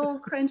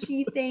beetle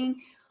crunchy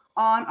thing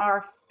on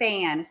our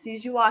fan. As soon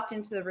as you walked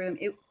into the room,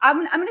 I'm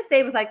going to say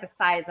it was like the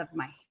size of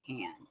my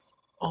hand.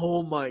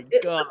 Oh my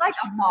It God. was like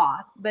a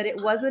moth, but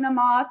it wasn't a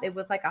moth. It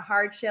was like a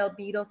hard shell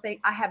beetle thing.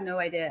 I have no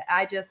idea.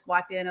 I just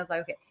walked in. I was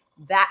like, okay,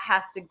 that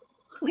has to,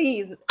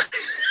 please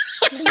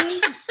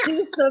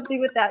do something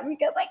with that,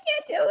 because I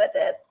can't deal with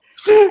this.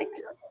 I can't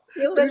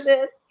deal with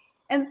this.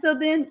 And so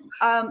then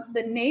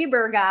the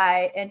neighbor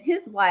guy and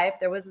his wife,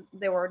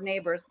 there were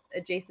neighbors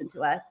adjacent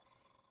to us.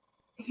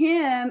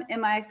 Him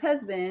and my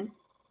ex-husband,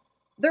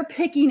 they're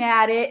picking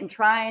at it and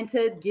trying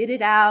to get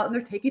it out, and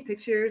they're taking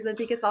pictures and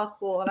think it's all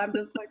cool. And I'm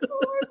just like, oh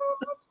my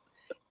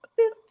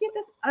God, get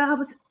this.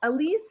 And at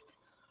least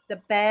the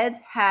beds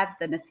had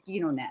the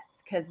mosquito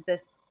nets, because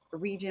this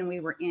region we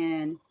were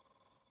in,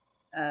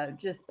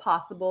 just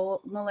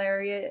possible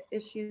malaria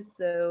issues.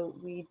 So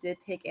we did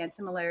take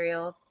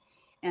antimalarials,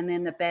 and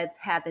then the beds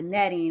had the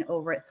netting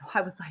over it. So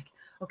I was like,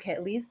 okay,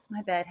 at least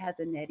my bed has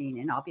a netting,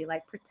 and I'll be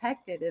like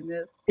protected in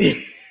this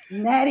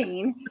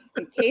netting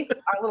in case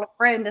our little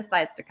friend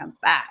decides to come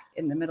back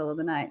in the middle of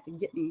the night to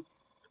get me.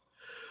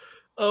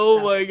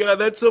 Oh my God,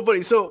 that's so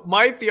funny. So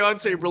my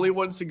fiance really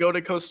wants to go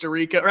to Costa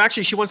Rica, or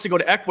actually she wants to go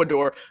to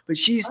Ecuador, but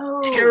she's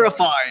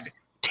terrified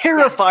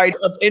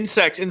of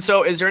insects. And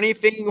so is there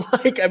anything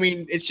like, I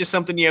mean, it's just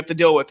something you have to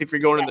deal with if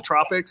you're going in the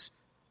tropics?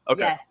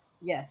 Okay.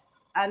 Yes.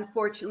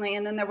 Unfortunately.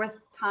 And then there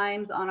was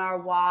times on our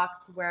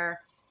walks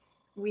where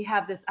I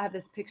have this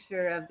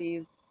picture of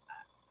these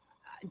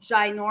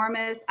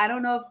ginormous, I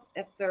don't know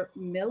if they're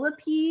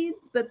millipedes,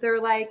 but they're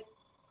like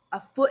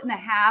 1.5 foot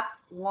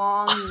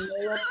long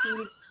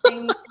millipede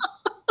things.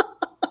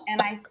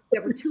 And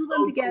there were two of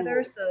them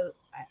together. Cool. So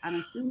I'm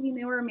assuming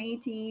they were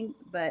mating,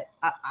 but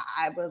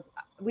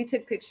we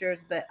took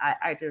pictures, but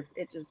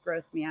it just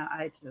grossed me out.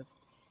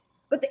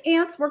 But the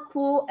ants were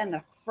cool, and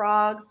the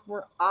frogs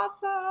were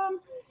awesome.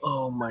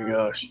 Oh my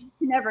gosh.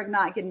 You never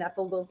not get enough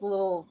of those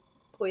little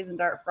poison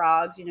dart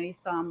frogs. You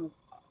saw them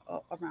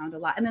around a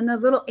lot. And then the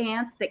little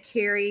ants that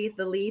carry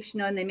the leaves,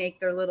 and they make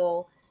their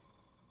little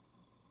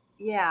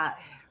Yeah.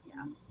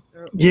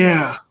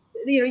 Yeah.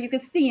 You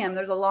can see them.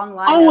 There's a long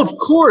line. Oh, of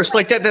course.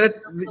 Like that.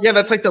 Yeah,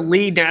 that's like the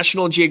lead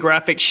National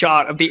Geographic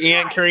shot of the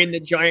ant carrying the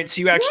giant.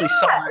 So you actually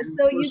saw it in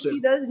So person. you see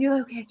those, you're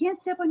like, okay, I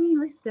can't step on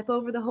you. Like, step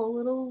over the whole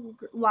little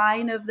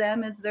line of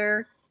them as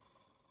they're,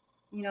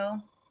 going to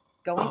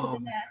the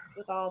nest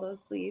with all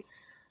those leaves.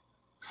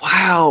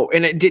 Wow.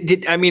 And it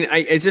did I mean,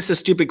 is this a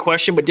stupid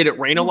question, but did it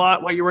rain a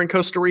lot while you were in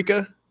Costa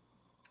Rica?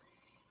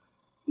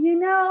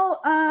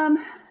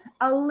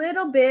 A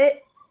little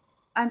bit.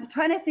 I'm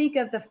trying to think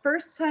of the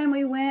first time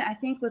we went, I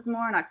think was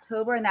more in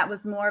October, and that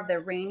was more of the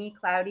rainy,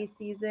 cloudy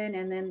season.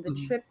 And then the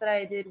trip that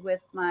I did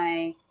with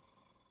my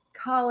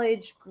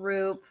college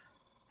group,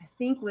 I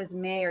think was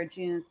May or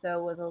June, so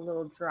it was a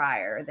little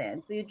drier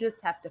then. So you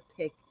just have to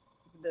pick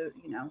the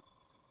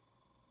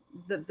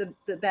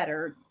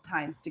better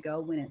times to go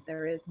when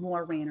there is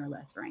more rain or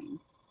less rain.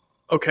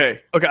 Okay.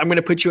 I'm going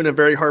to put you in a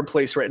very hard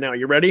place right now.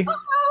 You ready?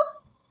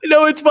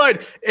 No, it's fine.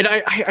 And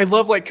I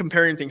love like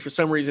comparing things. For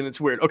some reason,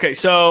 it's weird. Okay,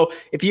 so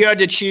if you had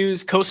to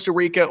choose Costa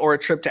Rica or a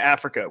trip to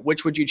Africa,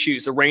 which would you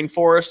choose? A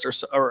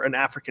rainforest or an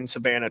African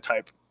savanna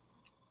type?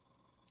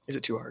 Is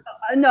it too hard?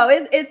 No,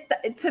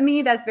 it to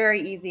me that's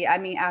very easy. I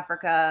mean,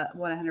 Africa,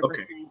 100%.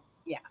 Okay.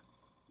 Yeah.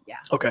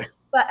 Okay.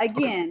 But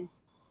again,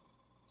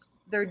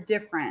 they're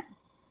different.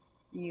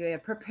 You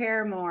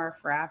prepare more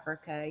for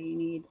Africa. You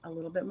need a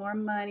little bit more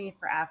money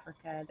for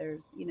Africa.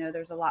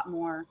 There's a lot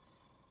more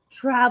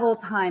travel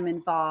time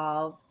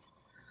involved.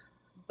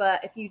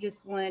 But if you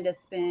just wanted to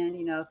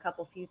spend, a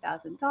couple few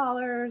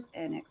 $1,000s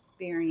and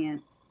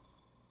experience,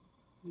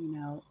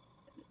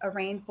 a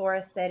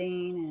rainforest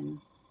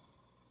setting,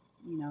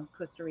 and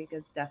Costa Rica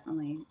is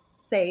definitely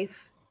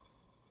safe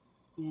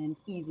and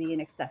easy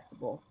and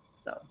accessible.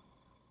 So.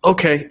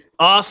 Okay.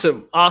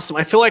 Awesome.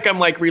 I feel like I'm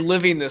like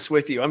reliving this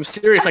with you. I'm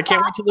serious. I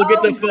can't wait to look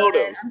at the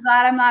photos. I'm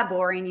glad I'm not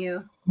boring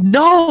you.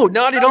 No,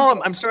 not at all.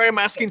 I'm sorry I'm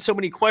asking so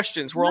many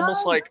questions. We're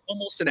almost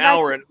an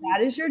hour.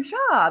 That is your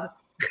job.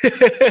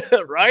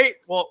 Right?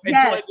 Well,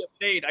 until I get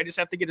paid, I just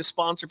have to get a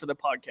sponsor for the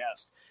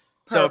podcast.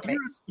 So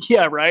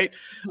right.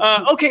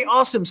 Okay,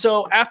 awesome.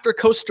 So after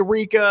Costa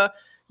Rica,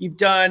 you've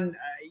done,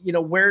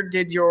 where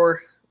did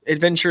your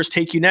adventures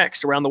take you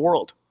next around the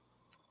world?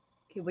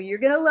 Okay, well, you're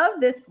going to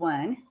love this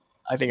one.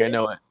 I think I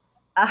know it.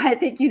 I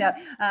think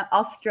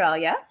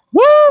Australia.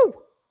 Woo!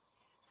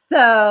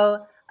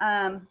 So,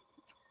 and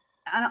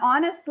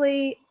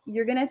honestly,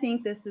 you're going to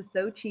think this is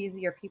so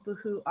cheesy, or people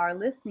who are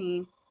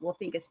listening will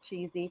think it's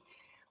cheesy.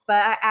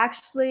 But I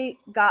actually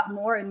got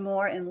more and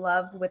more in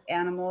love with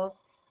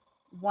animals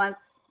once,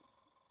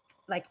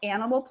 like,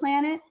 Animal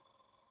Planet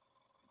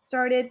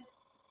started,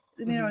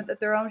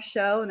 their own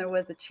show, and there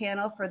was a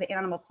channel for the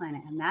Animal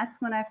Planet. And that's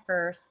when I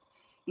first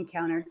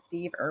encountered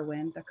Steve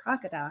Irwin, the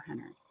crocodile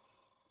hunter.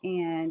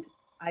 And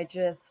I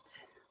just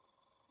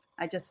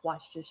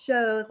watched his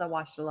shows. I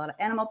watched a lot of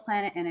Animal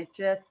Planet, and it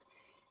just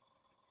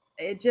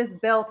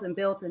built and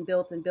built and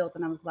built and built.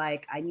 And I was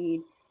like, I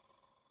need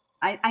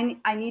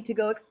to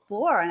go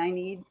explore, and I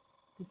need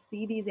to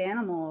see these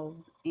animals,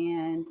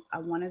 and I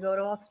want to go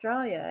to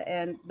Australia.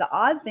 And the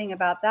odd thing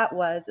about that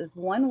is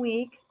 1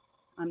 week,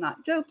 I'm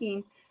not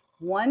joking,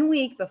 1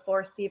 week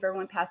before Steve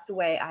Irwin passed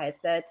away, I had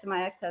said to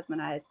my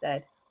ex-husband,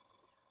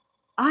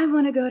 I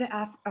want to go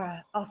to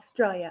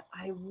Australia.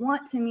 I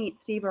want to meet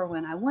Steve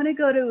Irwin. I want to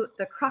go to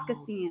the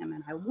Crocoseum,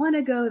 and I want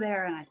to go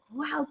there. And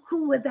how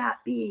cool would that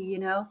be,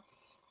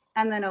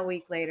 And then a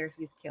week later,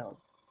 he's killed.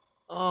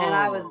 And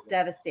I was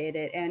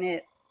devastated. And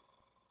it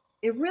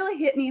really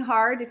hit me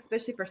hard,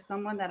 especially for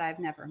someone that I've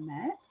never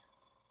met.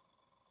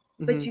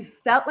 Mm-hmm. But you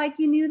felt like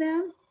you knew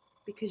them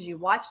because you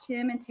watched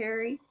him and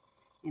Terry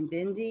and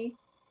Bindi,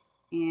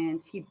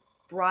 and he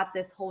brought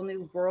this whole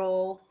new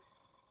world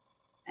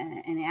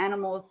and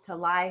animals to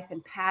life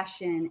and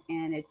passion,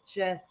 and it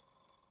just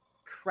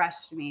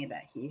crushed me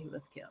that he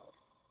was killed.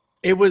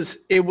 It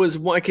was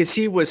one, because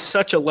he was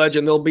such a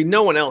legend. There'll be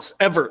no one else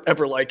ever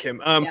like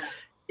him.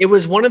 It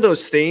was one of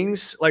those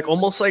things, like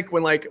almost like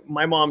when like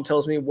my mom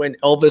tells me when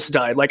Elvis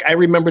died. Like I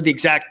remember the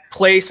exact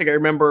place. Like I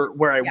remember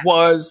where I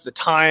was, the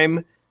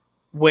time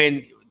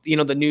when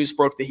the news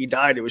broke that he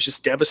died. It was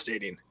just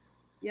devastating.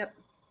 Yep.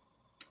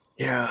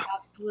 Yeah.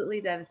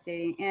 Absolutely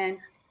devastating. And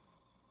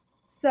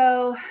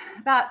so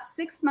about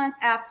 6 months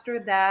after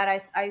that,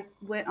 I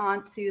went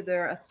on to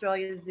their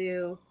Australia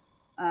Zoo,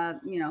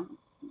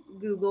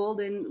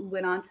 Googled and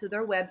went on to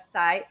their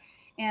website,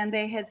 and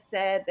they had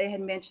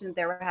mentioned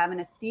they were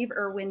having a Steve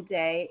Irwin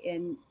Day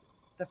in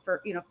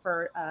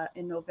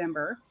in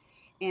November,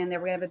 and they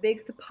were gonna have a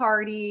big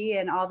party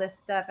and all this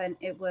stuff. And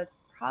it was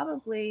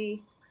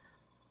probably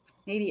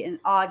maybe in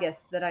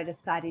August that I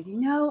decided,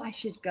 I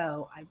should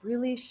go. I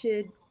really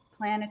should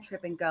plan a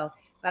trip and go.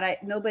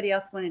 But nobody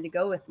else wanted to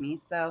go with me,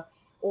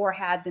 or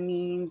had the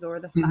means or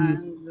the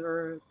funds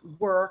or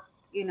work,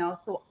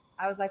 So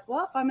I was like,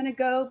 well, if I'm going to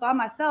go by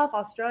myself,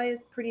 Australia is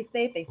pretty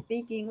safe. They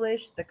speak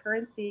English. The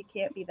currency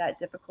can't be that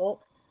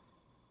difficult.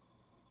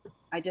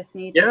 I just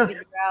need to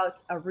figure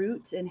out a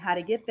route and how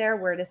to get there,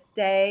 where to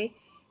stay.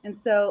 And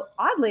so,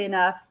 oddly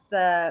enough,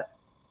 the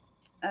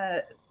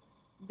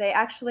they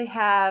actually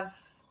have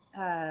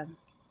a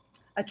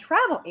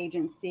travel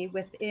agency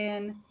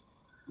within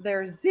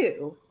their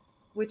zoo,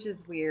 which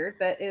is weird,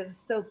 but it was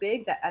so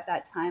big that at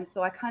that time.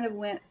 So I kind of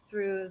went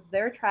through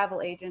their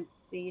travel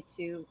agency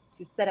to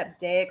set up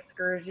day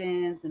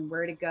excursions and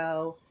where to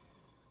go.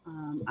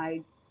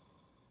 I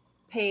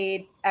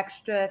paid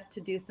extra to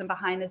do some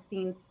behind the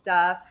scenes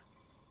stuff,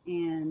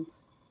 and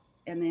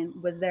then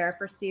was there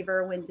for Steve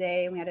Irwin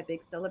Day. We had a big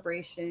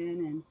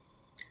celebration. And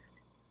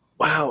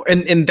wow.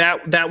 And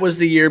that was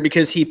the year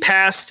because he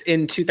passed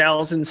in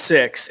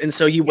 2006. And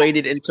so you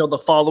waited until the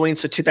following.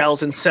 So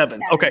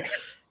 2007. Okay.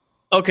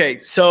 Okay.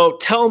 So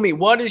tell me,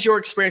 what is your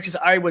experience?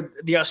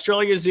 The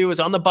Australia Zoo is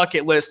on the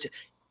bucket list.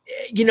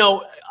 You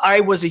know,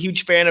 I was a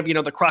huge fan of,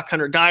 the Croc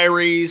Hunter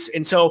Diaries.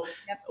 And so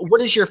what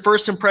is your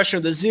first impression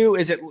of the zoo?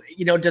 Is it,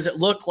 does it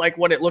look like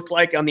what it looked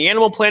like on the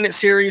Animal Planet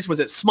series? Was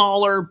it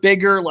smaller,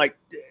 bigger? Like,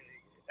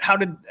 how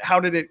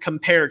did it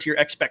compare to your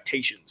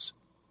expectations?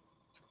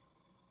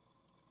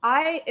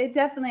 It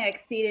definitely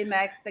exceeded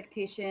my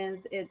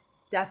expectations.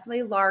 It's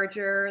definitely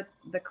larger.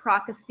 The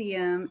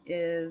Crocoseum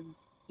is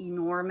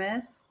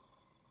enormous.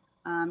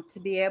 To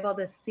be able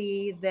to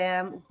see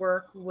them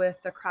work with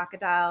the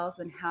crocodiles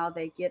and how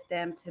they get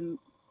them to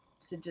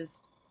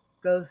just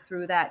go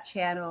through that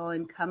channel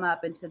and come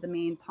up into the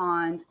main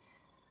pond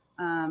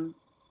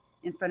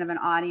in front of an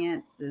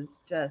audience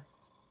is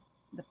just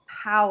the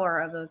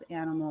power of those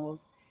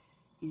animals.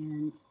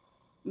 And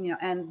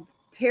and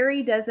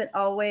Terry doesn't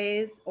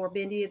always, or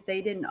Bindi,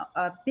 they didn't.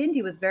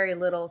 Bindi was very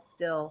little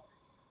still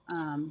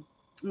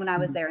when I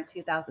was there in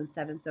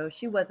 2007, so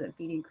she wasn't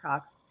feeding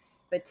crocs.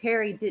 But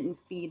Terry didn't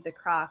feed the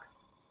crocs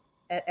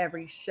at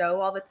every show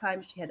all the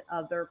time. She had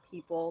other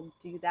people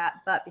do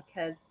that. But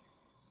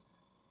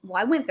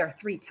I went there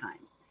 3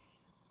 times.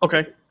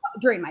 Okay.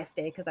 During my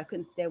stay because I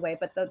couldn't stay away.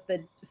 But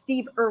the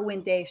Steve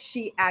Irwin Day,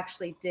 she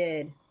actually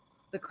did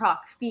the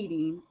croc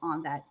feeding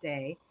on that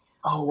day.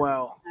 Oh,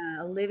 wow.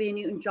 Olivia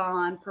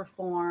Newton-John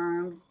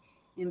performed,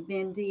 and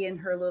Bindi and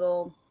her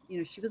little,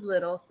 she was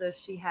little, so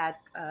she had,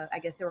 I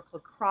guess they were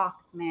called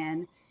Croc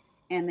Men,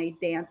 and they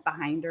danced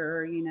behind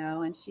her,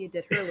 and she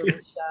did her little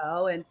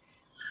show. And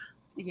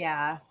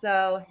yeah,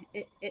 so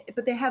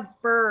but they have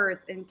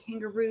birds and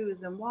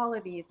kangaroos and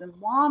wallabies and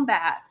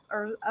wombats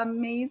are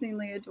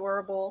amazingly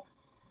adorable.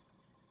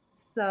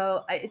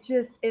 So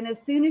and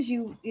as soon as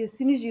you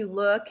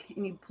look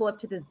and you pull up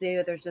to the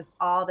zoo, there's just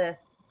all this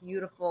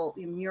beautiful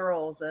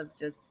murals of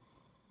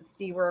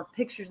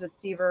pictures of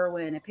Steve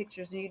Irwin and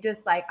pictures, and you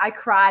just I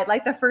cried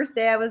like the first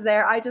day I was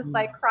there. I just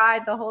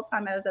cried the whole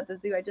time I was at the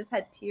zoo. I just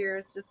had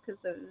tears just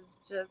because it was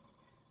just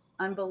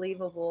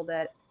unbelievable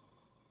that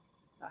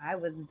I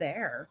was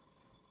there.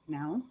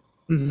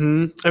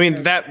 Mm-hmm. I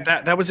mean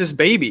that was his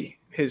baby,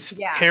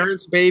 his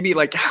parents' baby.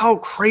 Like, how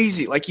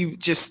crazy! Like, you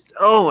just,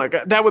 oh my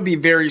God, that would be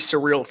very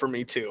surreal for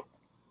me too.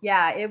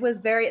 Yeah, it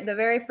was the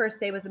very first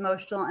day was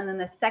emotional, and then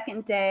the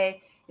second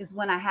day is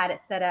when I had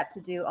it set up to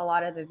do a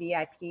lot of the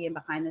VIP and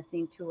behind the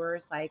scene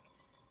tours, like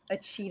a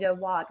cheetah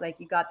walk. Like,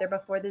 you got there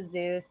before the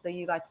zoo, so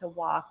you got to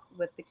walk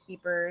with the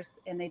keepers,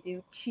 and they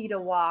do cheetah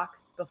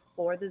walks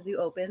before the zoo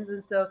opens.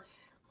 And so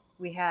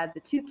we had the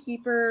 2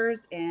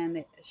 keepers, and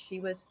the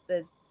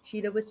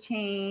cheetah was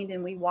chained,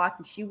 and we walked,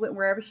 and she went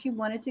wherever she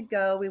wanted to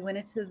go. We went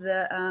into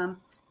the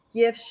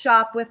gift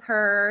shop with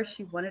her.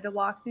 She wanted to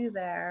walk through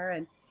there,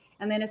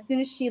 and then as soon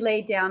as she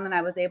laid down, then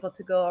I was able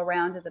to go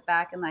around to the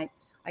back and I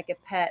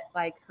could pet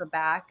her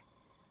back.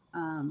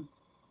 And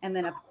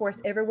then of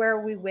course, everywhere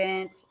we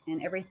went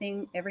and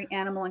every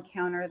animal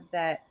encounter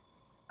that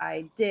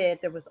I did,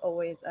 there was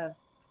always a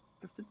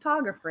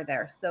photographer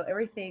there. So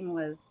everything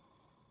was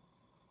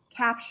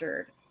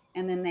captured.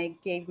 And then they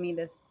gave me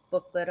this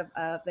booklet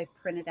they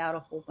printed out a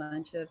whole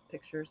bunch of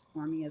pictures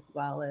for me as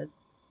well as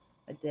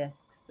a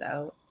disc.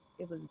 So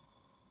it was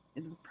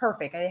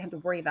perfect. I didn't have to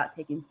worry about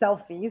taking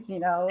selfies,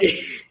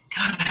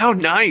 God, how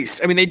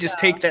nice. I mean, they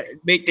just make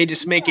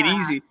it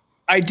easy.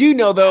 I do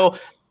know though,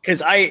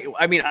 because I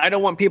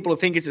don't want people to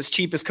think it's as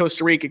cheap as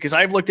Costa Rica, because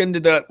I've looked into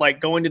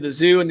going to the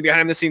zoo and the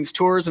behind the scenes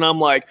tours, and I'm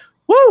like,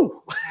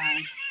 woo.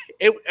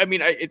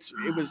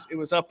 It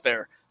was up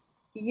there.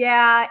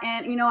 Yeah,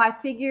 and I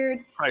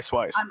figured price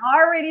wise, I'm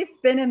already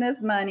spending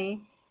this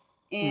money,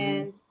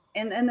 and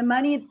the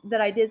money that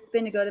I did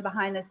spend to go to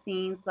behind the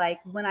scenes, like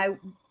when I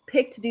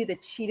picked to do the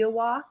cheetah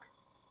walk,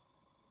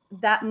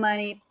 that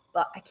money,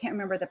 I can't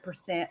remember the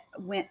percent,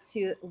 went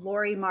to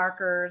Lori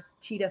Marker's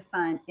Cheetah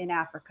Fund in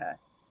Africa.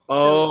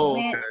 Oh,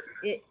 so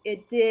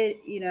it did,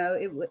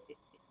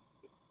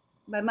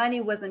 my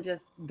money wasn't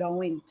just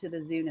going to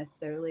the zoo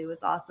necessarily. It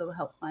was also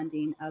help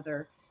funding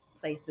other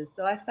places.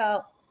 So I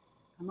felt,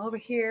 I'm over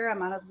here, I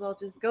might as well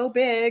just go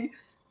big.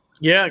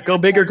 Yeah, go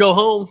big or go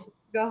home.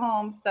 Go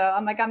home. So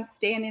I'm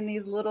staying in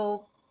these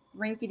little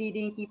rinky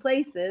dinky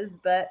places,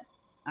 but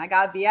I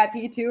got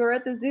VIP tour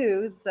at the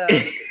zoo. So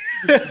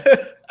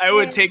I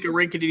would take a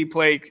rinkety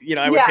play.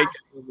 I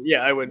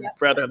would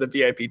rather have the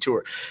VIP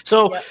tour.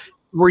 So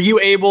were you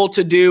able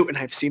to do, and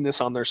I've seen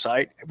this on their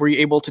site, were you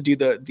able to do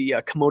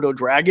the Komodo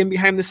dragon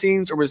behind the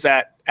scenes, or was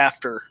that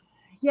after?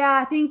 Yeah,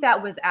 I think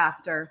that was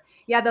after.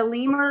 Yeah, the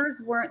lemurs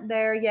weren't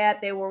there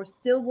yet. They were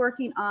still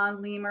working on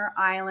Lemur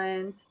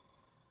Island.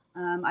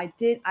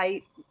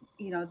 I,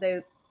 you know,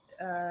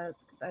 I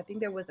think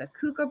there was a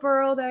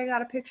kookaburra that I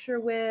got a picture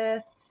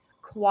with,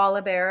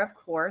 koala bear, of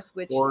course,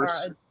 which are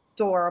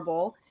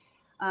adorable.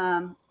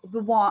 A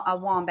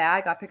wombat.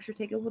 I got a picture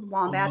taken with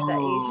wombat, the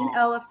Asian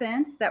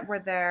elephants that were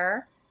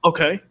there.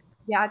 Okay.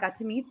 Yeah, I got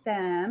to meet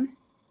them,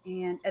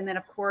 and then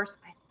of course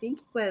I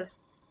think it was.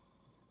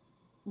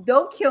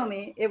 Don't kill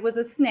me. It was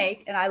a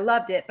snake, and I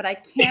loved it, but I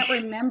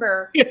can't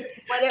remember what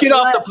it Get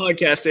was. off the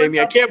podcast, Amy.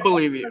 I can't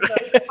believe you.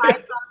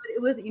 It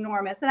was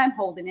enormous, and I'm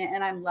holding it,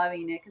 and I'm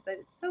loving it because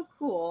it's so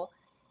cool.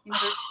 You know,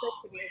 they're such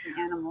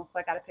amazing animals. So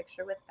I got a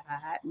picture with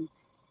that, and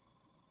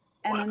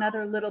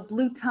another little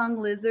blue tongue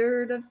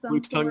lizard of some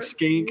blue tongue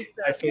skink.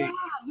 So, I think.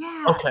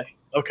 Yeah.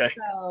 Okay.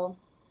 So,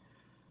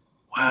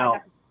 wow. Yeah, I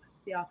got to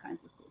see all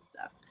kinds of cool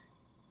stuff.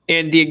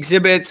 And the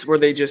exhibits, were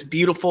they just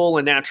beautiful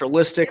and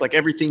naturalistic, like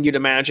everything you'd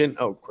imagine?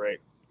 Oh, great.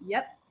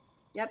 Yep.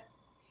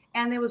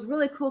 And it was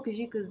really cool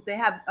because they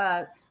have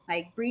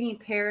like breeding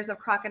pairs of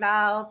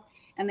crocodiles,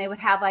 and they would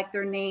have like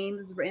their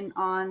names written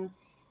on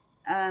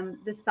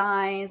the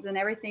signs and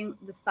everything.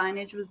 The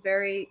signage was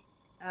very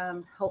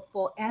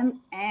helpful,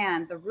 and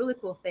the really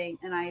cool thing,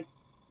 and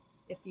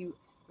if you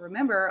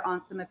remember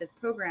on some of his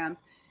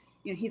programs,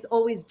 you know, he's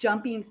always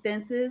jumping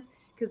fences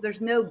because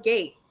there's no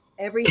gates.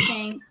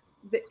 Everything.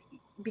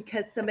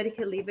 Because somebody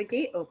could leave a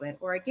gate open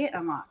or a gate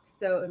unlocked.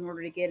 So in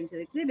order to get into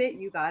the exhibit,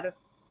 you got to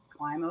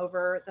climb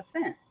over the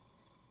fence.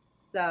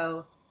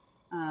 So,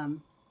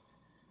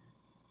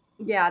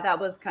 yeah, that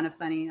was kind of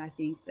funny. I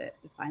think that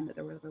to find that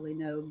there were really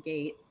no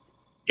gates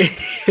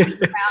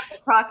around the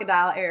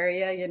crocodile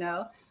area, you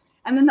know.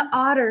 And then the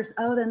otters.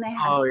 Oh, then they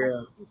had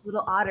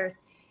little otters.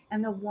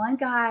 And the one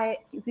guy,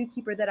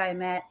 zookeeper that I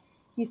met,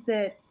 he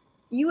said,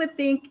 you would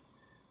think,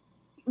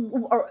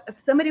 or if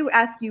somebody would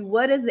ask you,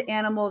 what is the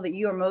animal that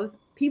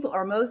people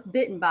are most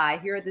bitten by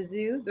here at the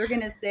zoo, they're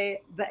going to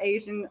say the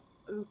Asian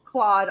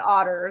clawed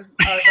otters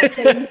are the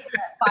things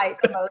that fight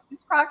the most. These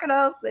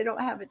crocodiles, they don't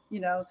have it,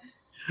 you know,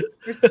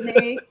 or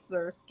snakes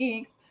or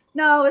skinks.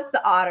 No, it's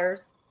the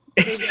otters.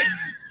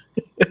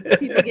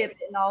 People get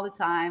bitten all the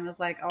time. It's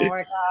like, oh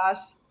my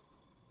gosh.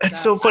 That's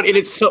so funny. And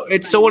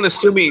it's so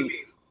unassuming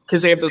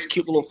because they have those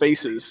cute little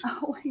faces.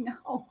 Oh, I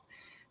know.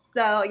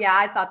 So yeah,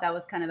 I thought that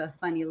was kind of a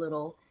funny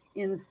little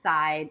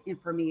inside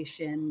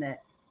information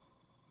that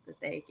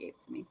they gave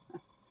to me.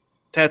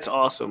 That's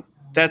awesome.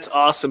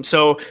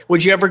 So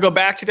would you ever go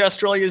back to the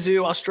Australia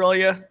Zoo?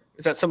 Australia?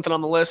 Is that something on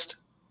the list?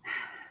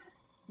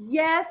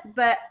 Yes,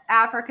 but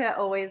Africa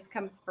always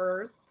comes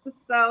first.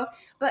 So,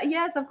 but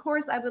yes, of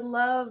course, I would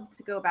love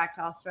to go back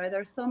to Australia.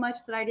 There's so much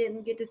that I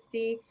didn't get to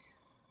see.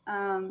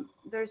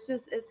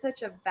 It's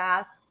such a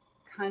vast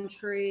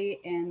country,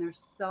 and there's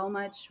so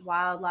much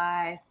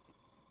wildlife.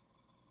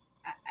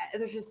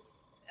 You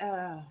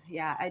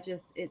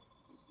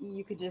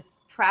could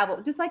just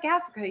travel, just like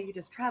Africa. You could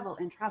just travel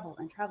and travel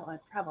and travel and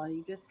travel, and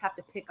you just have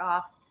to pick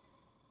off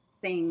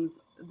things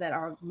that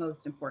are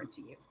most important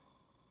to you.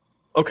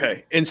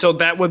 Okay. And so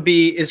that would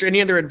be, is there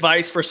any other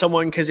advice for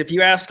someone? Because if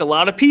you ask a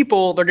lot of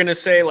people, they're going to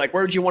say, like,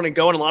 where would you want to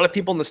go? And a lot of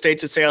people in the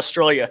States would say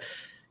Australia.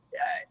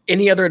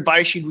 Any other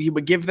advice you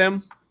would give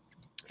them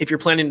if you're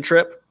planning a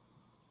trip?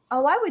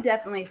 Oh, I would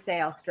definitely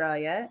say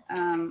Australia.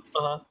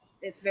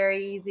 It's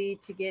very easy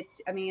to get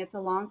to. I mean, it's a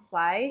long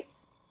flight,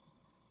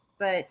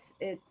 but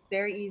it's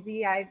very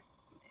easy. I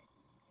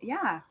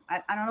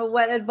don't know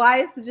what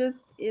advice.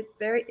 Just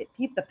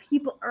the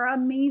people are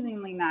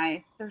amazingly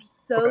nice. They're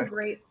so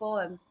grateful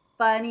and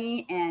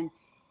funny and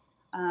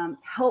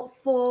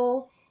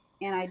helpful,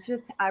 and I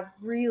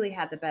really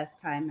had the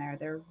best time there.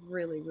 They're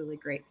really, really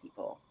great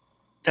people.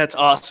 That's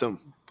awesome.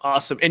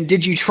 And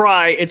did you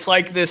try? It's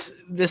like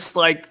this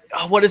like,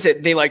 what is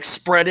it? They like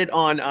spread it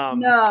on.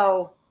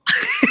 No.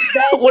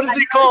 What is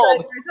it called?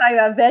 We're talking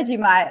about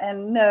Vegemite,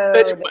 and no.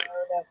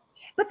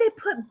 But they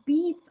put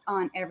beets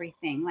on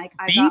everything. Like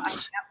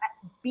beets,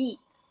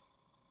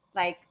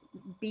 like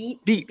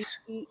beets,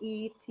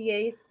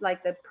 beets,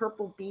 like the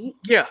purple beets.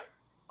 Yeah.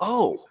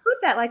 Oh. They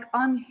put that like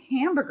on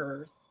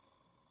hamburgers,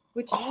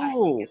 which I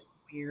think is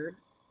weird.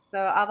 So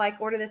I like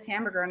order this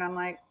hamburger, and I'm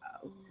like,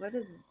 what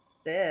is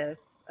this?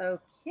 Okay.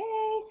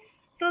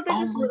 So they're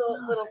just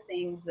little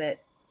things that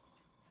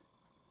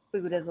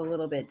food is a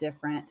little bit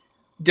different.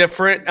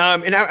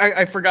 And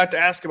I forgot to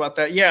ask about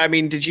that. Yeah. I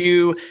mean, did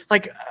you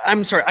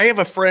I'm sorry. I have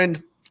a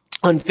friend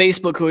on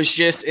Facebook who was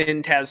just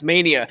in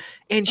Tasmania,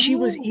 and she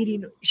was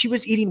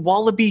eating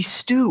wallaby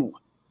stew.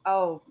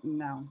 Oh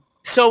no.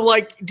 So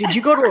like, did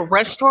you go to a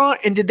restaurant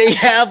and did they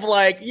have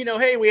like, you know,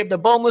 hey, we have the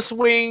boneless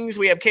wings,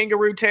 we have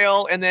kangaroo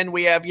tail, and then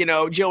we have, you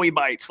know, Joey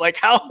bites. Like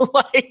how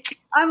like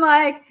I'm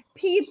like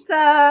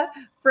pizza,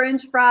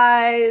 French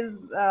fries,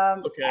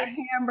 a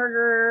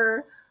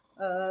hamburger,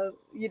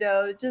 you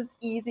know, just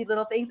easy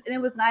little things. And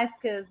it was nice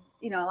because,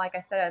 you know, like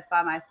I said, I was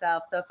by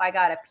myself. So if I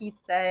got a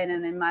pizza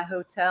and in my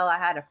hotel I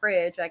had a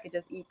fridge, I could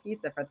just eat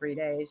pizza for 3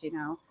 days, you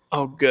know.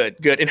 Oh,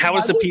 good. And how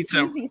was the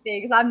pizza?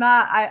 Things.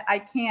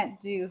 I can't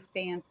do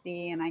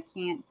fancy, and I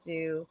can't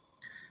do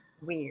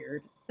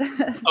weird.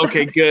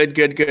 Okay, good.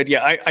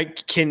 Yeah, I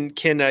can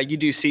you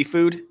do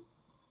seafood?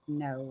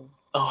 No.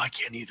 Oh, I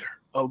can't either.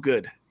 Oh,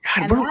 good.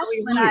 God, And we're that's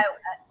really when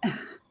alike.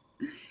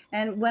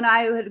 and when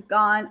I had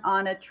gone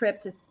on a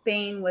trip to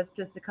Spain with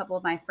just a couple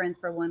of my friends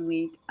for 1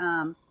 week,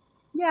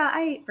 yeah,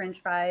 I ate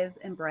French fries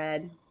and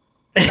bread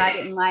because I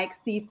didn't like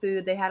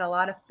seafood. They had a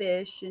lot of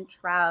fish and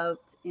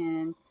trout,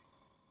 and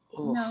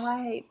no,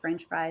 I ate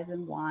French fries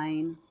and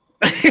wine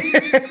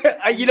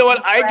You know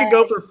what? I could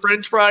go bread. for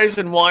French fries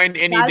and wine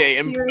any That's day,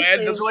 and bread.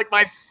 Those seriously are like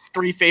my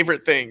three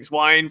favorite things: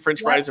 wine,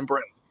 French what. fries, and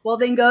bread. Well,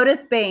 then go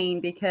to Spain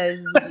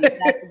because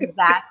that's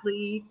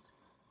exactly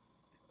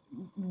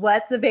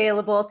what's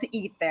available to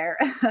eat there.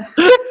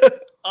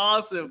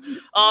 Awesome.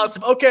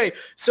 Okay,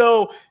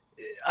 so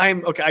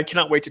I'm okay. I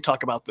cannot wait to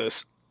talk about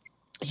this.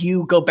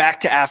 You go back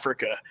to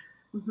Africa,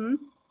 Hmm.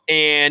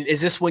 and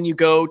is this when you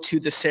go to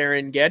the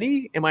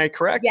Serengeti? Am I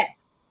correct? Yes.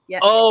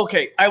 Yep. Oh,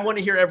 okay. I want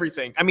to hear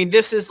everything. I mean,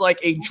 this is like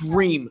a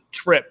dream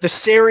trip. The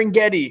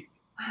Serengeti.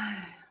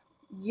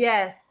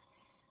 Yes.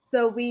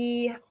 So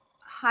we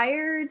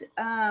hired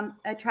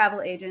a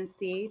travel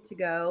agency to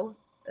go.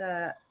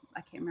 I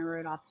can't remember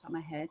it off the top of my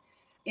head.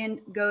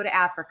 And go to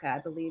Africa, I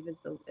believe is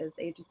the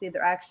agency.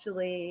 They're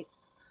actually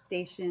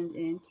stationed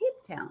in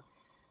Cape Town.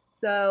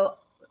 So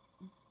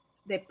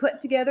they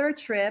put together a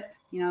trip.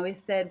 We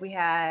said we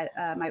had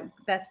my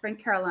best friend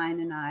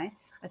Caroline and I.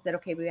 I said,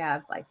 okay, we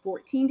have like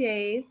 14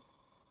 days.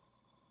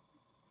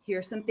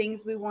 Here's some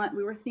things we want.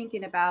 We were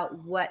thinking about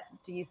what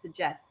do you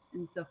suggest?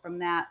 And so from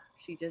that,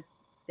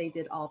 they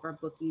did all of our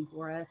booking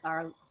for us,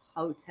 our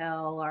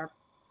hotel, our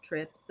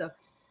trips. So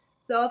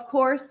of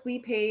course we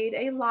paid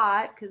a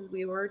lot because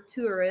we were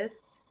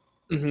tourists,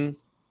 Mm-hmm.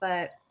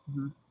 but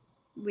Mm-hmm.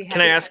 we had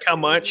Can I to ask how take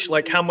it much?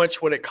 Like, easy. how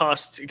much would it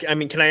cost? I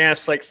mean, can I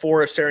ask like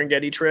for a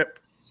Serengeti trip?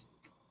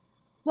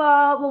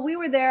 Well, we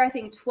were there, I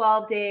think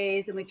 12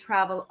 days, and we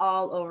traveled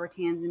all over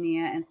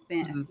Tanzania and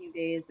spent a Mm-hmm. few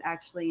days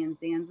actually in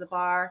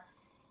Zanzibar.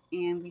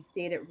 And we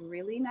stayed at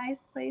really nice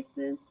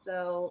places.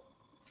 So,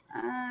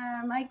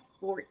 like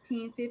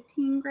 14,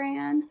 15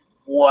 grand.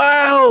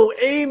 Wow,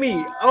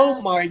 Amy. Oh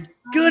Uh, my I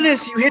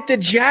goodness, you hit the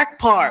know.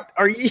 jackpot.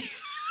 Are you?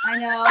 I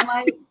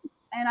know.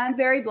 And I'm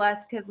very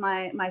blessed because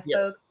my Yes.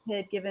 folks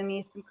had given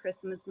me some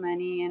Christmas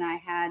money and I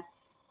had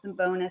some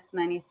bonus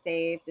money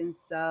saved. And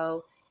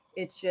so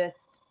it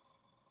just,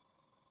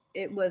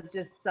 it was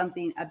just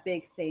something, a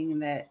big thing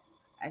that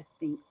I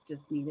think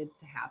just needed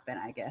to happen,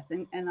 I guess.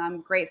 And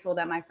I'm grateful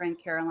that my friend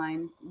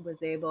Caroline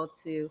was able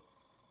to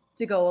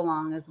go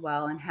along as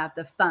well and have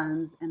the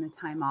funds and the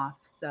time off.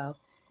 So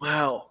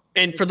Wow.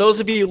 And for those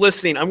of you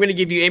listening, I'm going to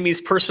give you Amy's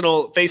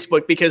personal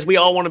Facebook because we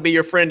all want to be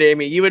your friend,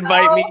 Amy. You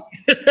invite me.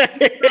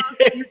 oh,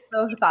 you're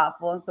so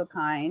thoughtful and so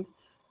kind.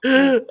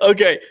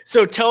 Okay.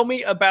 So tell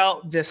me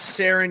about the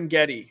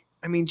Serengeti.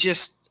 I mean,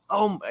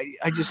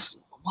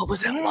 what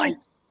was that Yes. like?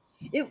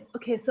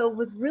 Okay, so it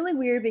was really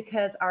weird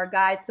because our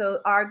guide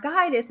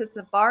is a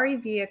safari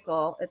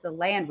vehicle. It's a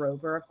Land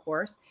Rover, of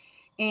course,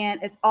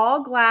 and it's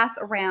all glass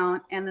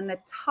around, and then the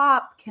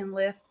top can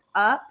lift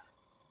up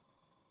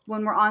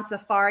when we're on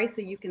safari,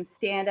 so you can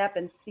stand up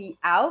and see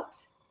out,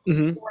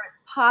 Mm-hmm. or it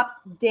pops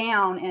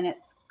down and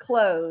it's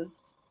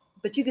closed,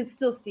 but you can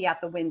still see out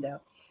the window.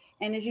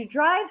 And as you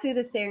drive through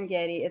the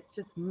Serengeti, it's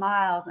just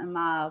miles and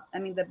miles. I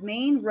mean, the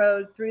main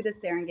road through the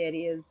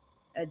Serengeti is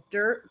a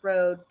dirt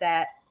road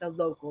that the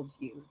locals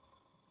use.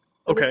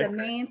 So it's a Okay.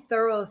 main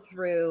thorough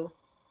through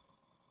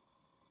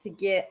to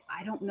get,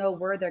 I don't know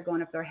where they're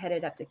going, if they're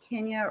headed up to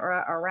Kenya or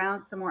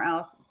around somewhere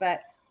else,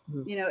 but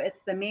Mhm. it's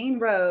the main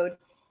road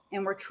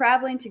and we're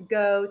traveling to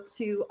go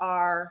to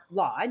our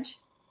lodge.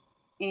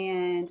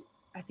 And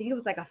I think it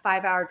was like a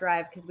 5 hour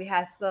drive because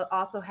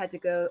also had to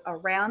go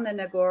around the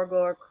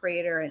Ngorongoro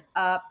crater and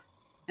up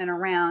and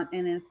around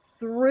and then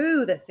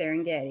through the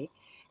Serengeti.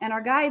 And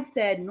our guide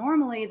said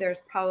normally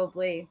there's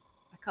probably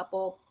a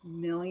couple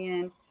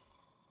million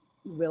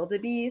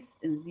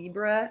wildebeest and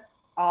zebra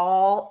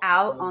all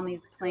out Oh on my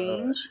these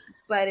plains,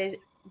 gosh.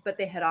 but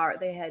they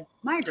had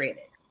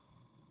migrated.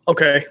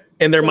 Okay.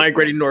 And they're So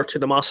migrating north to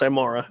the Masai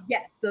Mara.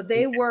 yes, so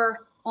they were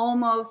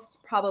almost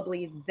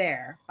probably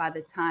there by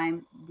the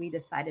time we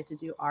decided to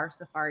do our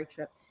safari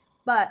trip,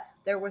 but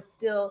there were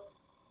still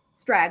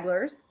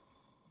stragglers.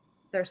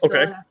 There's still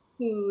Okay. enough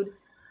food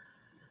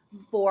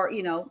for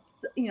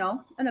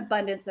an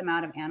abundance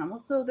amount of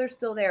animals, so they're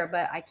still there.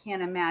 But I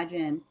can't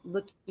imagine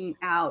looking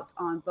out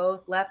on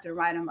both left and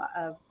right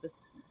of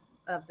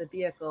the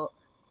vehicle,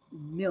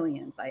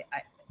 millions. It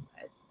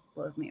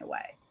blows me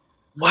away.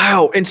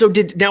 Wow. And so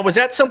was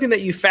that something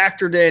that you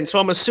factored in? So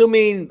I'm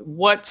assuming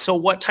what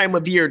time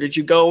of year did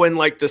you go in,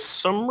 like the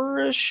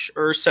summerish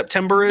or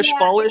September-ish, Yeah,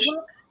 fallish?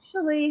 well,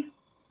 actually,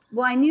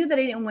 well, I knew that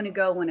I didn't want to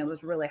go when it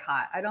was really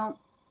hot. I don't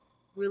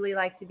really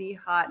like to be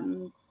hot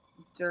and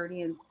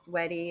dirty and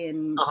sweaty,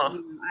 and Uh-huh.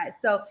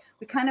 so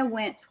we kind of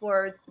went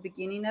towards the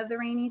beginning of the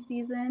rainy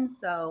season.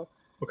 So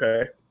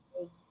Okay. it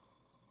was,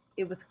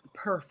 it was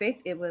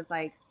perfect. It was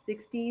like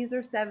 60s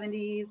or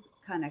 70s,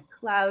 kind of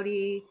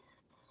cloudy,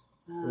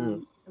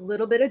 Mm. a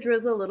little bit of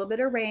drizzle, a little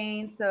bit of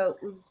rain. So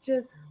it was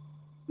just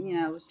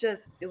it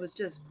was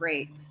just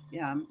great.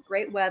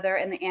 Great weather,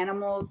 and the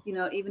animals,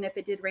 even if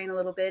it did rain a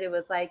little bit, it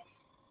was like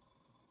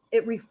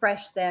it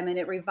refreshed them and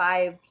it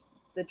revived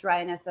the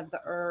dryness of the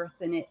earth,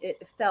 and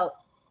it felt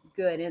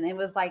good, and it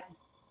was like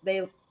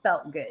they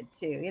felt good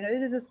too.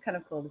 It was just kind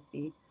of cool to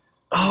see.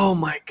 Oh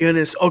my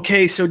goodness.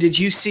 Okay, so did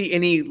you see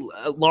any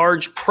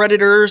large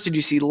predators? Did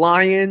you see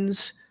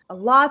lions?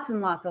 Lots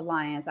and lots of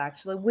lions,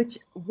 actually, which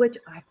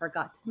I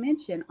forgot to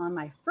mention on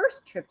my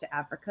first trip to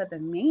Africa. The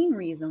main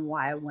reason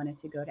why I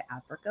wanted to go to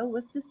Africa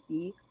was to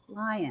see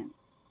lions.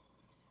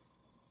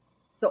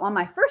 So on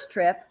my first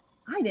trip,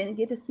 I didn't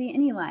get to see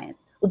any lions.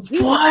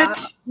 What?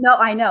 No,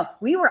 I know.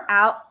 We were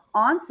out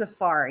on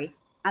safari,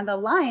 and the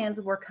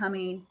lions were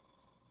coming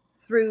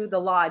through the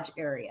lodge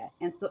area,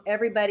 and so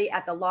everybody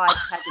at the lodge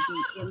had to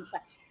be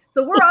inside.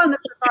 So we're on the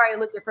safari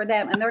looking for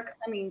them, and they're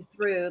coming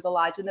through the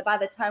lodge. And then by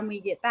the time we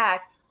get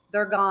back,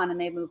 they're gone and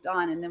they moved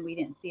on, and then we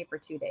didn't see it for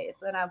 2 days,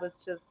 and I was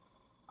just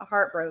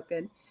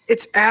heartbroken.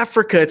 It's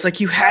Africa. It's like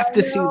you have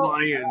to see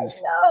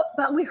lions. No,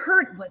 but we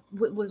heard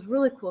what was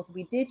really cool. So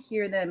we did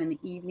hear them in the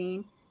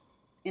evening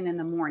and in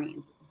the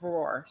mornings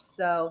roar.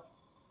 So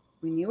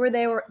we knew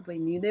they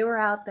were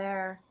out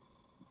there,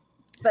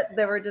 but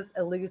they were just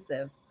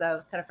elusive. So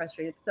it's kind of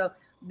frustrating. So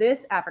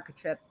this Africa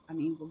trip, I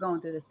mean, we're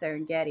going through the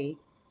Serengeti,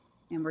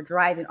 and we're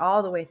driving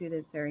all the way through the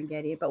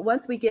Serengeti. But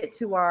once we get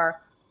to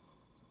our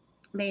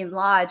main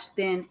lodge,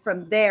 then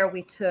from there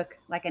we took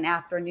like an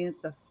afternoon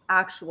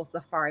actual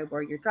safari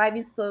where you're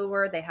driving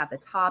slower. They have the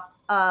tops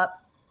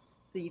up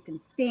so you can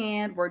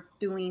stand. We're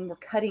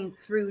cutting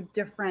through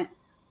different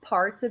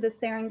parts of the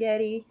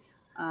Serengeti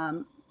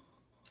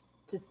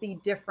to see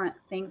different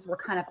things. We're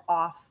kind of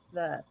off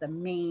the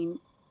main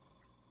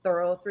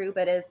thoroughfare,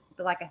 but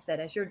like I said,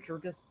 as you're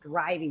just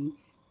driving,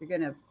 you're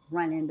gonna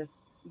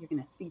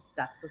see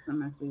stuff. So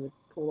sometimes we would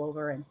pull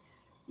over and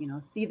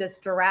see this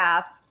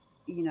giraffe,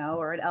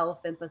 or an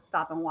elephant. Let's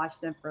stop and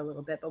watch them for a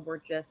little bit, but we're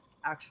just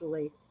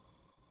actually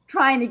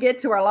trying to get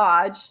to our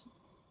lodge.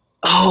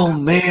 Oh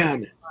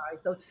man.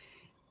 So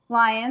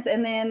lions.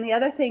 And then the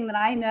other thing that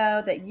I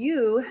know that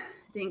you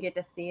didn't get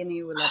to see, and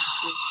you would love to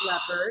see,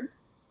 leopard.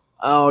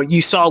 Oh,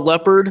 you saw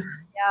leopard?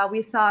 Yeah,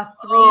 we saw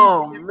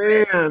 3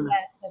 man.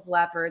 sets of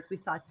leopards. We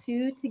saw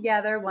 2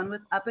 together. One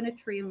was up in a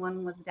tree and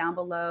one was down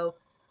below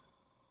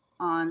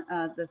on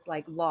this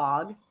like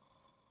log.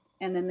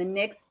 And then the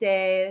next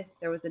day,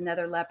 there was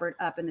another leopard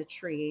up in the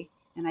tree.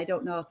 And I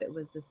don't know if it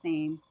was the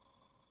same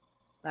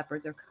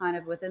leopards. They're kind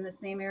of within the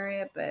same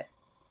area, but.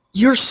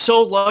 You're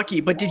so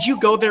lucky. But did you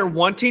go there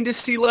wanting to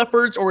see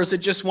leopards, or is it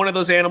just one of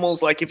those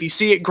animals, like if you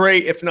see it,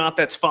 great. If not,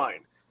 that's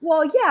fine?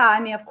 Well, yeah. I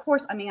mean, of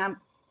course. I mean,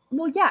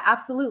 yeah,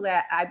 absolutely.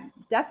 I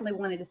definitely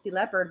wanted to see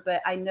leopard,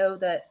 but I know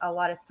that a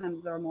lot of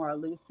times they're more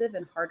elusive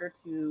and harder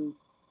to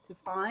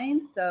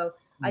find. So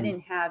I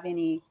didn't have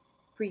any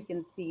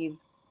preconceived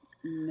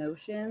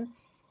notion.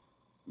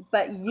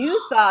 But you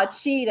saw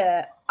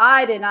cheetah.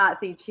 I did not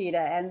see cheetah,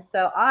 and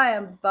so I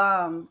am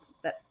bummed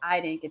that I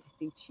didn't get to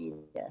see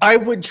cheetah. I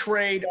would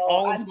trade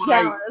all of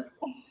my.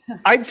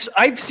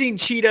 I've seen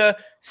cheetah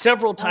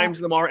several times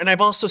in the Mara, and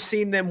I've also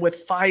seen them with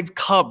 5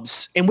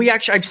 cubs. And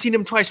I've seen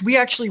them twice. We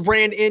actually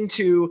ran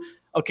into.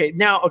 Okay,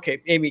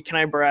 Amy, can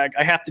I brag?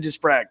 I have to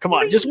just brag. Come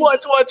on, just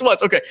once.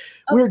 Okay,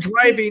 we were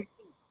driving.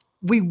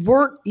 We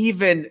weren't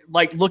even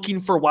like looking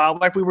for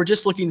wildlife. We were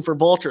just looking for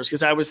vultures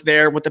because I was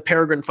there with the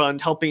Peregrine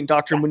Fund helping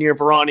Dr. Munir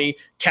Varani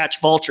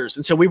catch vultures.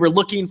 And so we were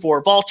looking for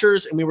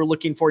vultures and we were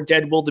looking for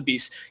dead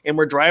wildebeest. And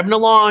we're driving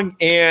along.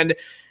 And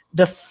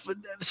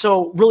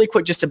so really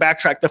quick, just to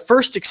backtrack, the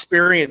first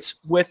experience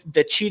with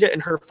the cheetah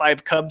and her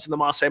 5 cubs in the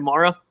Masai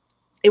Mara,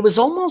 it was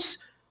almost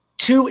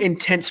too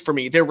intense for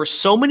me. There were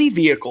so many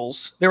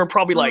vehicles. There were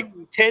probably like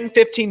 10,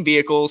 15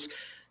 vehicles.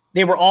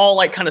 They were all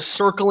like kind of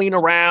circling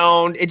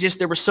around.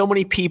 There were so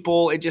many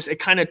people. It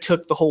kind of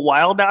took the whole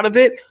wild out of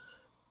it.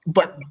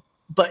 But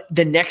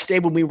the next day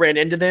when we ran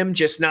into them,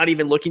 just not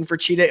even looking for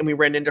cheetah, and we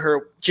ran into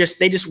her,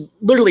 they just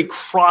literally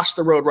crossed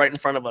the road right in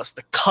front of us.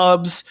 The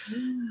cubs.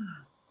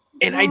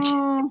 And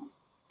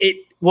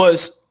it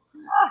was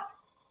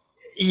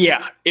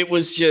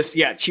just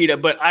cheetah.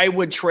 But I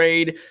would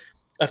trade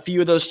a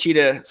few of those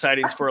cheetah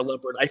sightings for a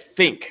leopard, I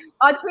think.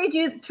 I'll trade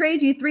you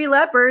 3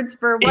 leopards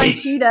for 1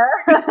 cheetah.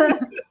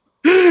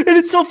 And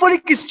it's so funny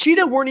because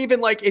cheetah weren't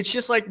even like, it's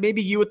just like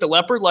maybe you with the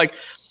leopard. Like,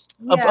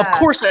 of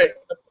course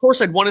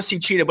I'd want to see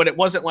cheetah, but it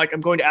wasn't like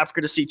I'm going to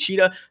Africa to see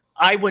cheetah.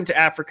 I went to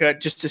Africa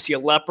just to see a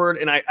leopard,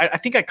 and I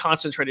think I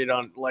concentrated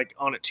on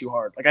it too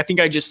hard. Like I think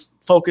I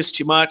just focused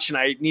too much, and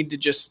I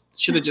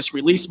should have just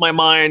released my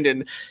mind,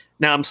 and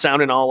now I'm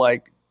sounding all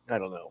like, I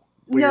don't know.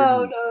 Weird.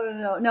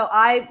 No.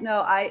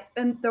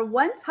 And the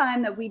one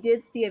time that we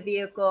did see a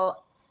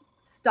vehicle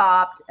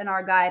stopped, and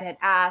our guide had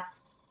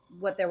asked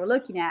what they were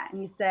looking at,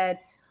 and he said,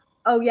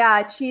 "Oh yeah,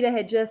 a cheetah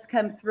had just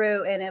come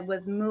through, and it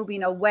was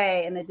moving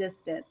away in the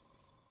distance.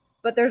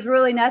 But there's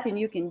really nothing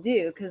you can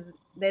do because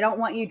they don't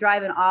want you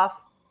driving off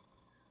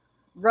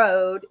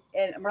road,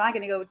 and we're not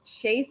going to go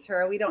chase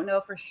her. We don't know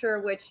for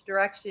sure which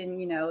direction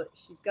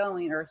she's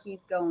going or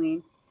he's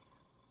going."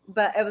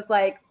 But it was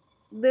like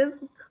this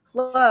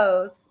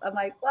close. I'm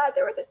like, what?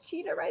 There was a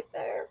cheetah right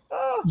there.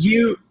 Oh.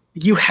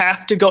 You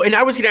have to go. And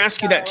I was going to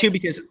ask you that So, too,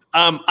 because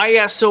I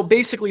asked, so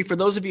basically for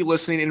those of you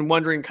listening and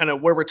wondering kind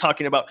of where we're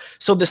talking about,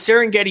 so the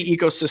Serengeti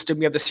ecosystem,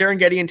 you have the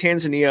Serengeti in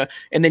Tanzania,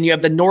 and then you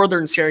have the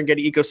northern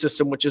Serengeti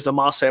ecosystem, which is the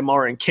Masai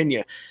Mara in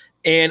Kenya.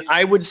 And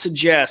I would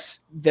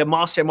suggest the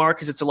Masai Mara,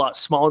 because it's a lot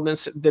smaller than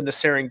the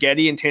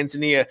Serengeti in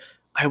Tanzania,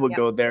 I would yep.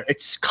 go there.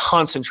 It's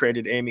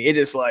concentrated, Amy. It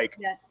is like,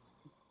 Yes.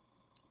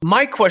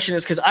 my question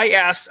is, because I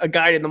asked a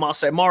guide in the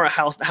Masai Mara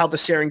how the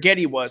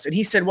Serengeti was, and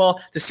he said, well,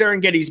 the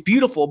Serengeti is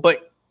beautiful, but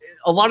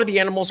a lot of the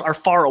animals are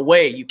far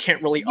away. You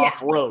can't really Yeah.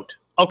 off-road.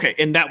 Okay,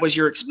 and that was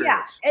your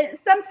experience. Yeah,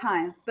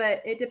 sometimes,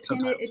 but it depended.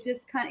 Sometimes. It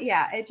just kind of,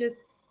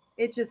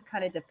 it just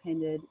kind of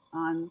depended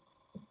on,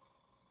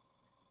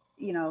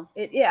 no,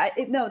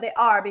 they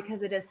are,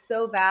 because it is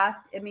so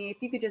vast. I mean, if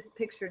you could just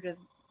picture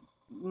just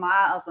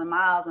miles and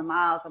miles and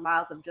miles and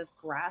miles of just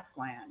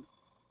grassland,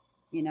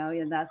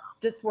 and that's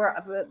just where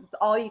it's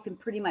all you can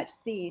pretty much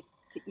see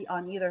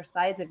on either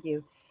sides of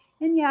you.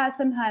 And yeah,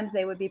 sometimes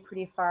they would be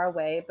pretty far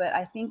away, but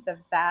I think the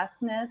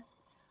vastness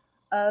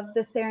of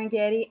the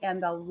Serengeti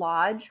and the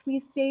lodge we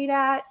stayed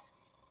at,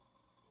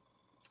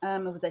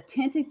 it was a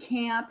tented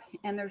camp,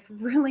 and there's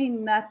really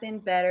nothing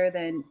better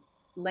than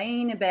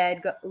laying in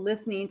bed,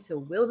 listening to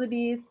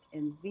wildebeest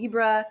and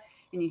zebra,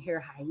 and you hear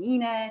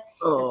hyena.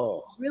 Oh,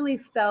 it really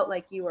felt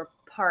like you were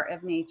part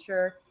of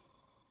nature,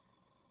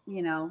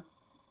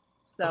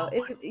 So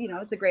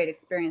it's a great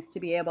experience to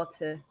be able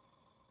to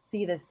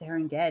see the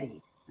Serengeti.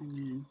 I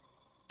mean,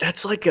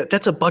 that's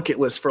a bucket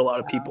list for a lot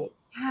of people.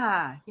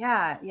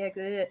 Yeah.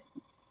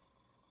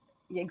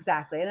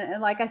 Exactly.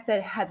 And like I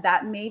said, had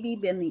that maybe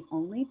been the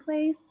only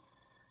place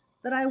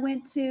that I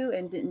went to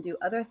and didn't do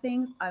other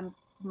things, I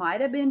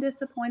might have been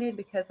disappointed,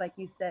 because like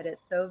you said,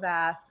 it's so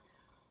vast.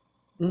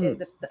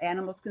 The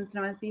animals can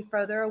sometimes be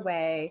further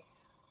away,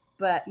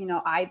 but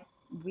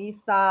we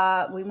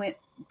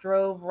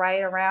drove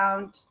right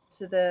around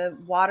to the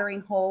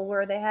watering hole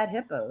where they had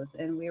hippos,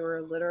 and we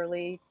were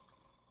literally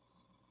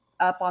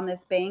up on this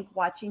bank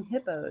watching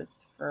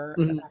hippos for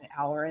about an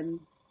hour,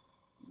 and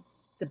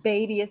the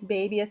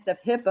babiest of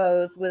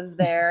hippos was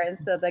there. And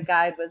so the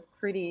guide was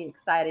pretty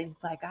excited. He's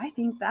like, I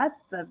think that's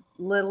the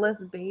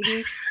littlest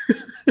baby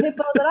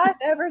hippo that I've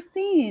ever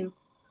seen.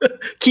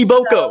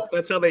 Kiboko.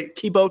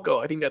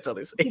 Kiboko. I think that's how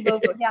they say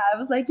Kiboko. it. Yeah, I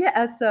was like,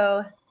 yeah.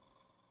 So,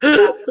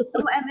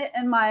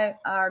 and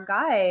our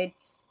guide,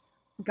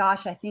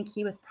 gosh, I think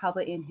he was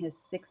probably in his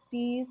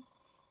 60s,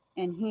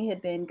 and he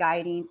had been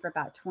guiding for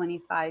about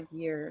 25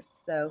 years.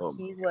 So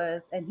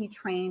he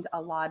trained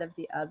a lot of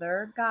the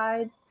other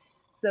guides.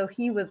 So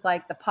he was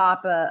like the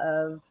papa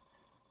of,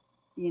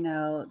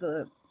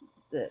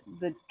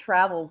 the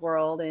travel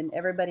world, and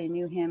everybody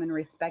knew him and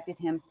respected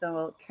him.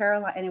 So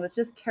Caroline, and it was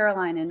just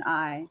Caroline and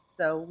I.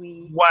 So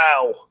in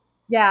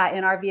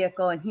our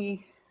vehicle, and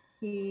he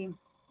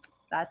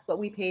that's what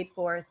we paid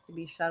for, is to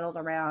be shuttled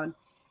around,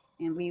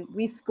 and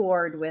we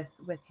scored with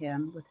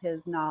him, with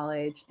his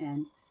knowledge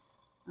and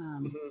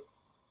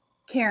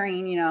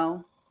caring. He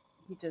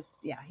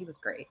was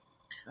great.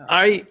 So.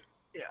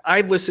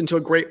 I listened to a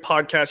great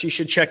podcast. You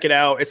should check it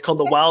out. It's called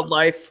the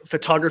Wildlife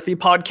Photography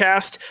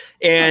Podcast.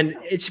 And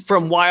it's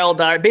from Wild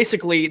Eye.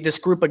 Basically, this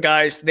group of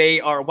guys, they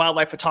are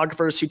wildlife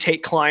photographers who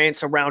take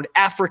clients around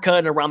Africa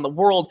and around the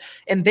world.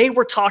 And they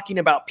were talking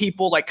about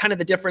people, like kind of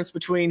the difference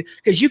between,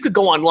 because you could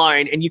go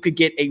online and you could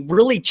get a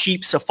really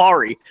cheap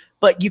safari,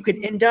 but you could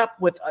end up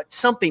with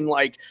something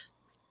like,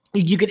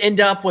 you could end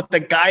up with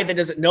the guy that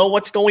doesn't know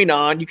what's going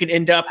on. You could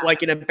end up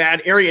like in a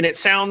bad area. And it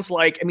sounds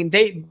like, I mean,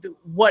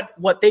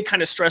 what they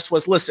kind of stressed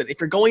was, listen, if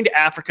you're going to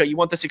Africa, you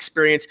want this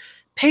experience,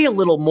 pay a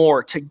little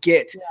more to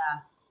get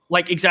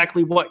like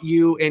exactly what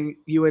you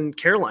and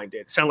Caroline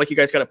did. It sounded like you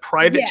guys got a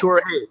private tour.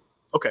 Hey,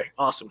 okay,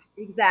 awesome.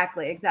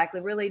 Exactly.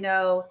 Really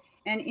know.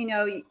 And,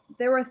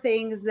 there were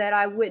things that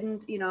I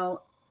wouldn't,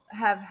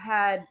 have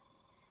had.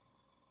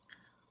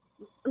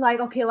 Like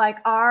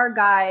our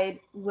guide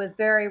was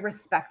very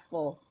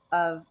respectful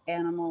of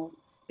animal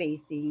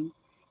spacing,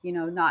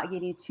 not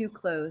getting too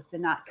close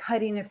and not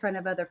cutting in front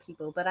of other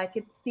people. But I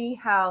could see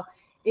how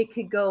it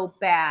could go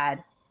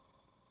bad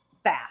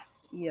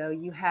fast.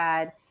 We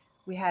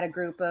had a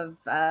group of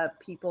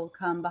people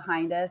come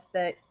behind us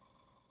that,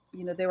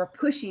 they were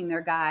pushing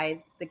their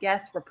guide. The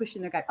guests were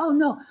pushing their guide. Oh,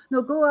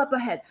 no, go up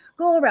ahead,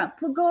 go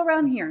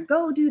around here,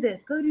 go do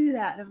this, go do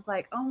that. And I was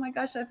like, oh my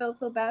gosh, I felt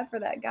so bad for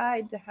that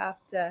guide to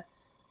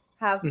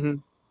have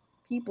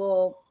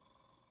people,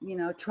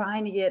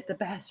 trying to get the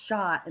best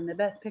shot and the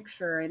best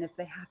picture. And if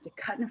they have to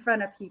cut in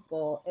front of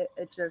people,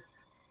 it just,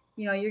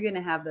 you're going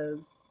to have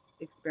those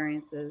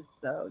experiences.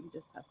 So you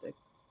just have to,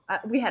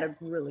 we had a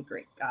really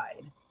great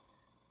guide.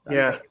 So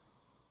yeah.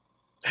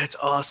 That's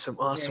awesome.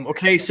 Awesome.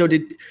 Okay. So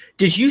did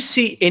you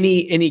see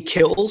any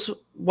kills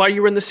while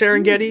you were in the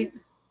Serengeti?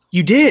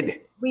 You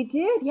did. We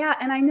did, yeah.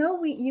 And I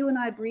know you and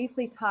I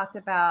briefly talked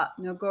about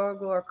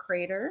Ngorongoro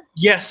Crater.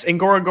 Yes,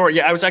 Ngorongoro.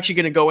 Yeah, I was actually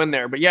going to go in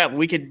there, but yeah,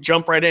 we could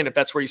jump right in if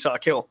that's where you saw a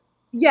kill.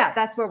 Yeah,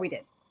 that's where we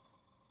did.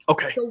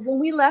 Okay. So when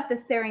we left the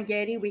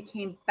Serengeti, we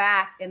came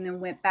back and then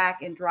went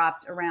back and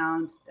dropped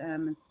around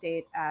and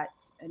stayed at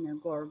an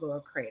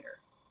Ngorongoro crater.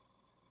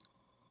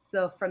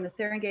 So from the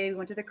Serengeti, we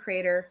went to the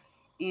crater,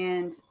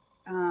 and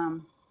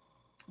um,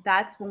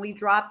 that's when we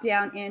dropped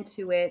down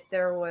into it.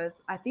 There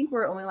was, I think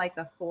we're only like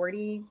the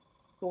 40th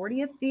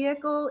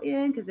vehicle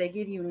in, because they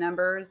give you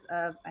numbers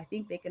of, I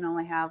think they can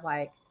only have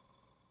like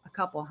a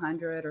couple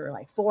hundred, or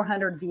like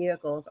 400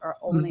 vehicles are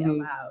only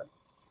Hmm. allowed,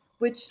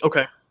 which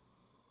Okay.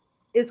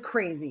 is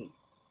crazy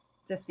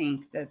to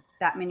think that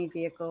that many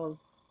vehicles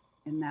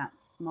in that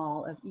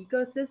small of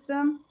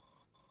ecosystem.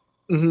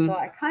 So Hmm.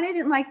 I kind of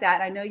didn't like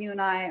that. I know you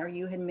and I, or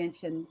you had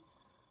mentioned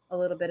a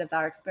little bit of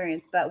our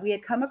experience, but we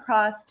had come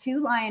across two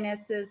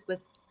lionesses with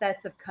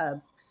sets of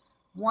cubs.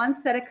 One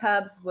set of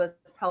cubs was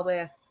probably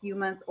a few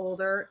months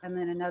older, and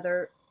then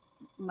another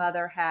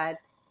mother had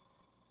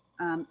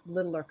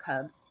littler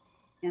cubs.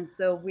 And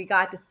so we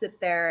got to sit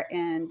there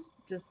and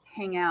just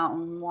hang out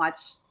and watch,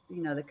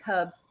 the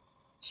cubs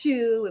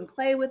chew and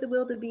play with the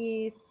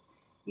wildebeest.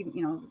 It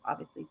was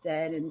obviously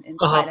dead, and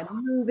try Uh-huh. to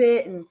move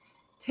it and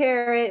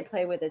tear it,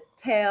 play with its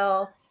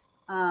tail.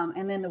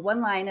 And then the one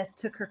lioness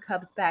took her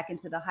cubs back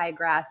into the high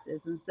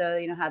grasses, and so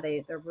you know how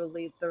they're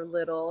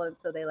little, and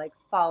so they like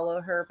follow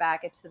her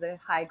back into the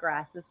high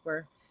grasses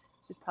where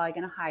she's probably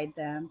going to hide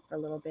them for a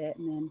little bit,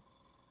 and then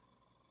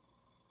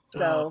Oh,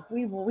 so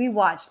we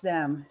watched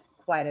them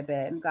quite a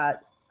bit,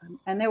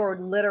 and they were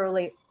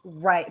literally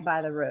right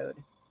by the road.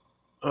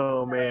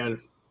 oh So,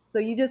 man. so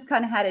you just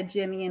kind of had a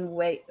jimmy and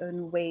wait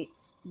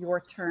your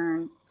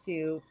turn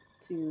to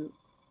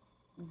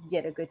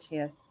get a good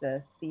chance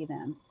to see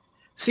them.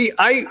 See,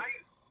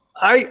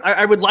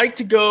 I would like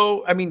to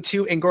go, I mean,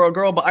 to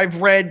Ngorongoro, but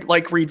I've read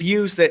like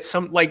reviews that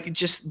some like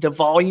just the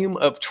volume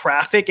of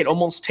traffic, it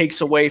almost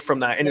takes away from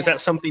that. And is Yeah. that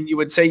something you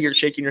would say? You're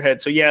shaking your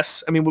head. So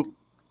yes, I mean,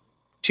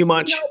 too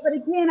much. But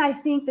again, I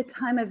think the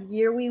time of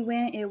year we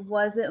went, it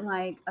wasn't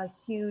like a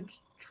huge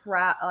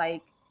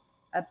like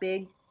a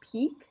big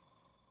peak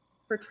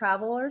for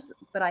travelers,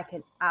 but I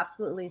could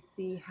absolutely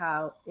see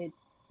how it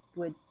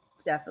would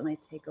definitely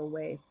take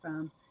away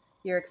from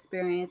your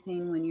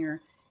experiencing when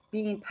you're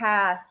being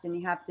passed and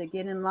you have to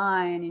get in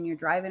line and you're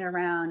driving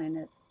around, and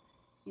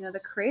the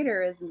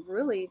crater isn't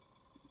really,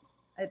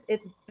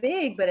 it's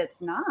big, but it's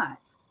not,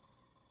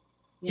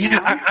 you Yeah,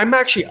 know? I'm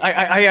actually,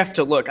 I have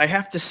to look. I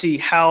have to see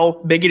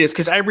how big it is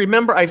because I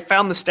remember I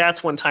found the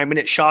stats one time and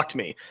it shocked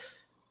me.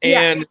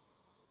 Yeah. And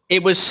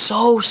it was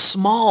so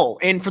small.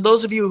 And for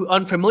those of you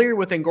unfamiliar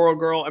with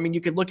Ngorongoro, I mean, you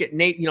could look at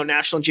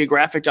National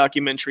Geographic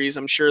documentaries.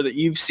 I'm sure that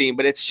you've seen,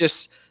 but it's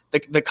just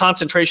the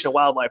concentration of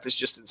wildlife is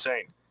just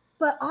insane.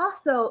 But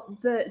also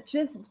the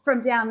just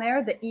from down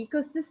there, the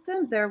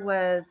ecosystem, there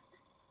was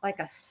like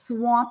a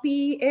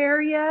swampy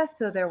area.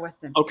 So there was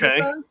some Okay.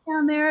 hippos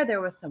down there. There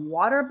was some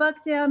water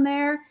buck down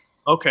there.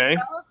 Okay.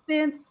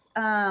 Elephants,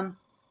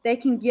 they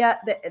can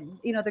get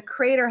the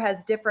crater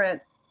has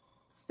different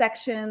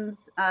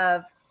sections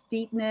of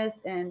steepness,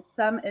 and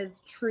some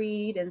is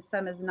treed and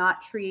some is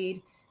not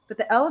treed. But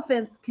the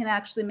elephants can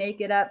actually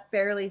make it up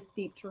fairly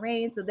steep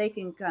terrain, so they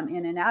can come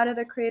in and out of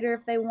the crater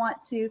if they want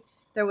to.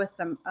 There was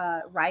some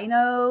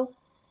rhino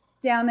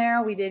down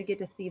there. We did get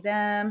to see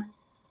them.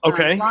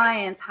 Okay.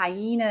 Lions,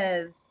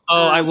 hyenas,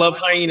 Oh, I love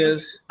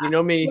hyenas. You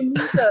know me.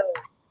 flamingos,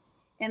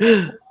 and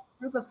this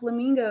group of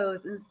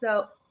flamingos. And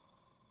so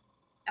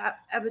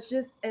I was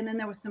just, and then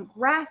there was some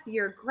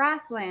grassier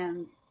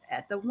grasslands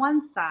at the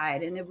one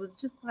side, and it was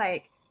just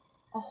like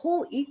a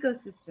whole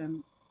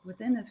ecosystem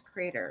within this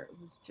crater. It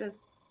was just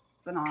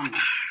phenomenal.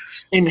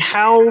 And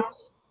how,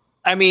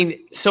 I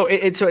mean, so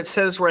it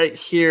says right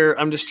here.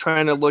 I'm just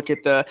trying to look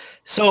at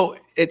so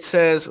it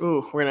says,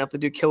 ooh, we're gonna have to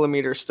do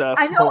kilometer I stuff.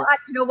 know.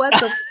 You know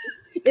what?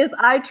 Is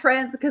I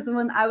trans because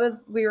when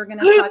we were going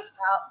to talk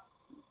about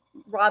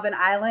Robin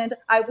Island,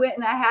 I went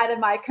and I had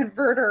my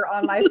converter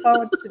on my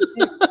phone to do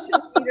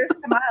kilometers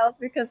to miles,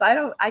 because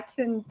I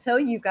can tell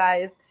you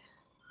guys.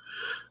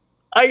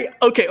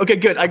 Okay,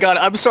 good. I got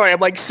it. I'm sorry. I'm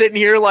like sitting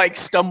here like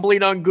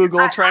stumbling on Google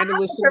I trying to have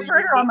listen a to you.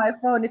 converter on my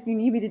phone if you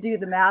need me to do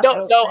the math.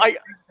 No,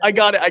 I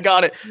got it. I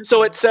got it.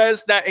 So it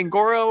says that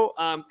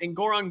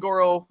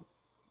Ngorongoro,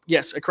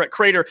 yes, a correct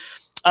crater,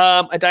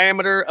 a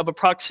diameter of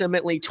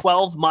approximately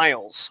 12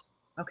 miles,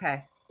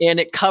 Okay. and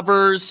it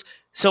covers.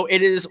 So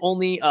it is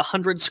only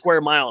 100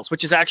 square miles,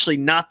 which is actually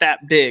not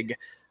that big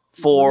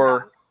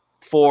for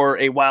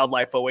a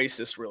wildlife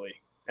oasis, really,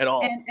 at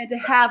all. And to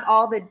have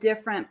all the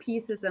different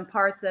pieces and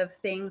parts of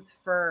things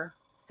for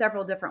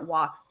several different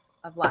walks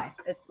of life.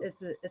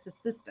 It's a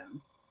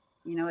system.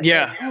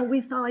 Yeah. Oh,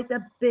 we saw like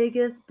the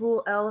biggest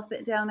bull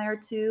elephant down there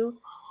too.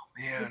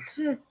 Man. It's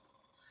just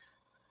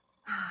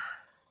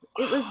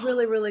it was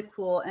really, really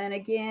cool. And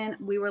again,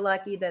 we were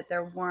lucky that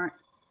there weren't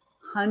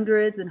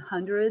hundreds and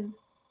hundreds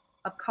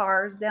of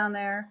cars down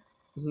there,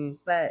 Mm-hmm.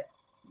 but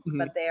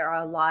Mm-hmm. they are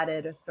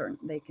allotted a certain,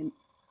 it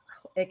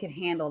can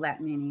handle that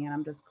many, and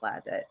I'm just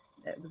glad that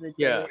it was a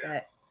day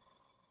that.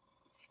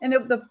 And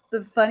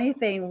the funny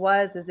thing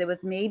is it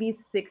was maybe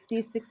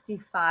 60,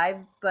 65,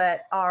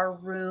 but our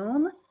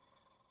room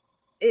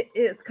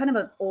it's kind of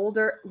an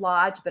older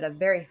lodge, but a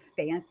very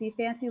fancy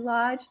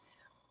lodge.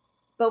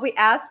 But we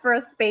asked for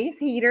a space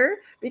heater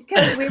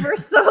because we were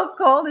so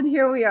cold, and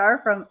here we are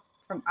from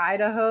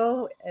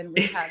Idaho, and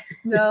we had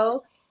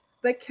snow.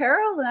 But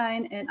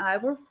Caroline and I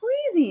were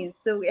freezing,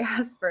 so we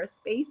asked for a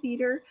space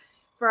heater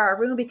for our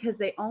room because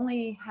they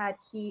only had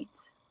heat.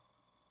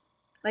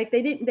 Like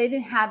they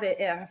didn't have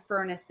a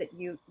furnace that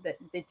you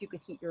could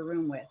heat your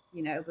room with.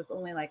 It was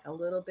only like a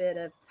little bit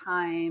of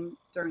time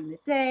during the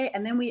day,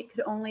 and then we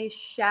could only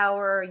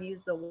shower,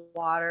 use the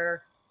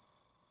water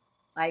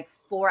like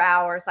 4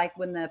 hours, like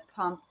when the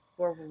pumps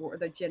were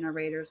the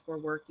generators were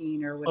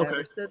working or whatever.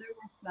 Okay. So there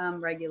were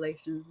some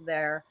regulations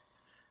there,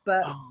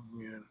 but Oh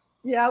man.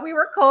 yeah, we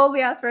were cold.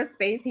 We asked for a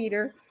space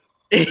heater.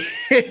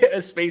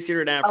 A space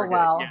here in Africa. Oh,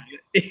 wow.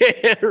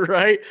 Yeah,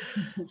 right.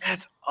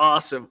 That's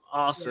awesome.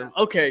 Yeah.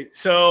 Okay,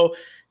 so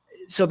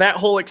that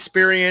whole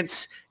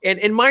experience,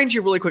 and mind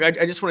you, really quick,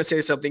 I just want to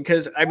say something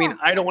because I mean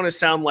I don't want to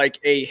sound like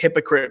a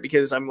hypocrite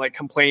because I'm like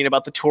complaining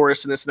about the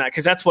tourists and this and that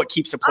because that's what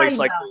keeps a place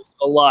like this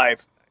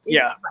alive.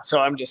 Yeah,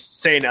 so I'm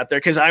just saying out there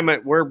because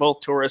we're both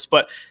tourists,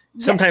 but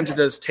sometimes it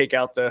does take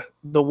out the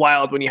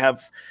wild when you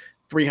have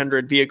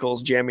 300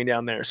 vehicles jamming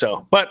down there.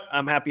 So, but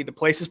I'm happy the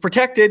place is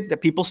protected,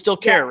 that people still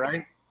care,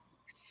 right?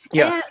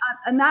 Yeah.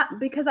 And that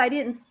because I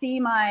didn't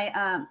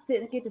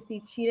get to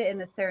see cheetah in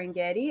the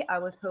Serengeti. I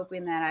was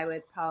hoping that I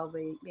would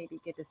probably maybe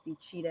get to see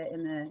cheetah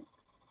in the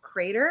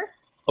crater.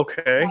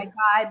 Okay.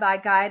 My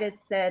guide had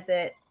said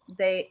that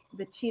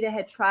the cheetah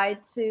had tried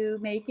to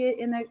make it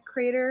in the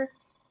crater,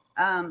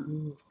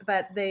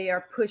 but they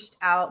are pushed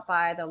out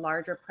by the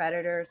larger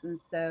predators, and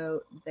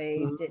so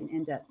they didn't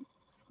end up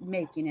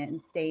making it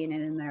and staying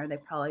in there. They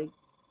probably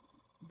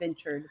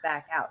ventured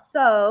back out.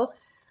 So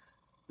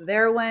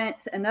there went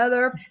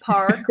another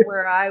park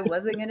where I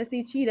wasn't going to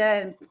see cheetah,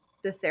 and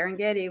the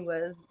Serengeti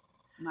was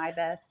my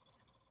best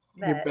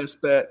bet. Your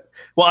best bet.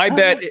 Well, I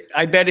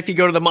bet if you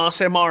go to the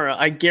Masai Mara,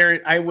 I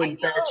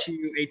would bet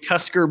you a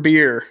Tusker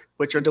beer,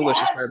 which are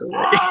delicious, by the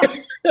way.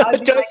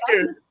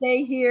 Tusker.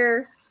 Stay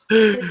here.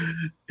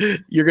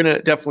 You're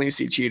gonna definitely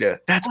see cheetah.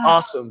 That's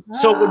awesome.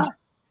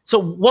 So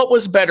what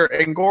was better,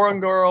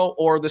 Ngorongoro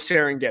or the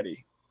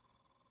Serengeti?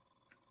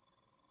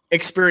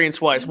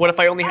 Experience-wise, what if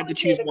I only had to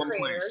choose one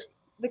place?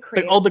 The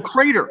crater. The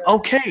crater.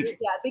 Okay.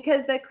 Yeah,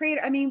 because the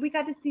crater, I mean, we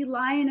got to see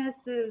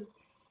lionesses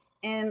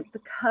and the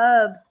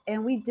cubs,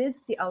 and we did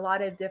see a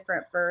lot of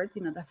different birds,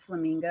 the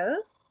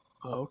flamingos.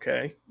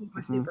 Okay.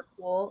 Were super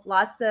cool.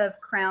 Lots of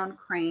crowned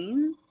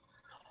cranes.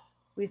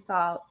 We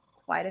saw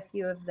quite a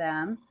few of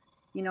them.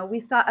 We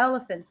saw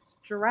elephants,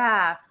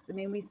 giraffes. I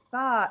mean,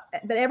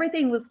 but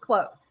everything was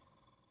close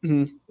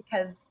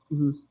because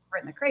we're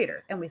in the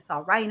crater, and we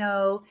saw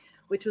rhino,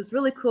 which was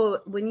really cool.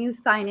 When you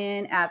sign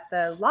in at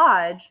the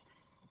lodge,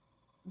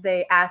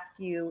 they ask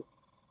you,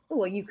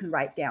 well, you can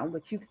write down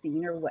what you've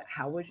seen or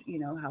how was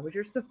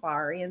your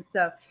safari? And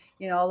so,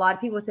 a lot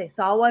of people would say,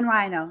 saw one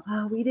rhino.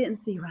 Oh, we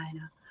didn't see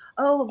rhino.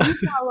 Oh, we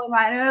saw one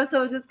rhino. So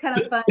it was just kind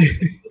of fun to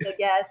see the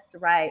guest,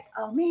 right?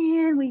 Oh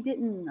man, we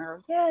didn't,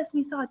 or yes,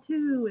 we saw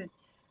two. And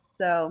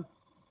so.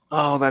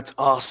 Oh, that's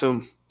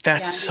awesome.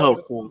 That's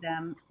so cool.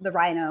 The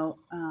rhino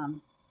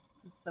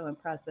is so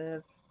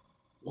impressive.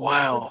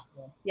 Wow.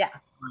 Yeah.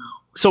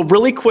 So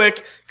really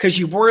quick, because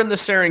you were in the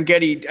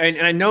Serengeti, and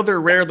I know they're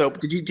rare though.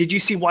 But did you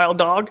see wild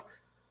dog?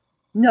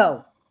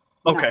 No.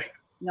 Okay.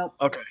 Nope.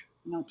 Okay.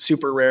 Nope.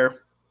 Super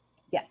rare.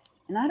 Yes,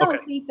 and I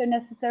don't think they're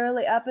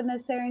necessarily up in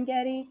the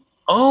Serengeti.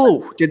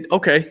 Oh,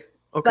 okay.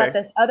 But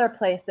this other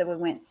place that we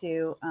went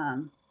to,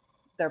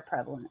 they're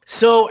prevalent.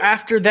 So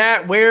after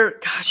that,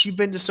 gosh, you've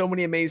been to so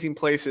many amazing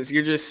places.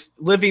 You're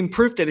just living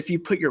proof that if you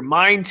put your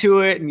mind to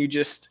it and you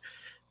just,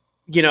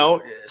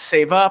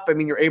 save up, I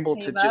mean, you're able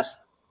to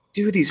just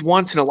do these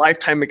once in a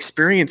lifetime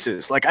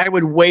experiences. Like I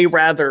would way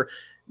rather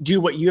do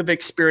what you have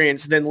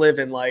experienced than live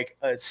in like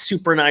a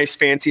super nice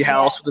fancy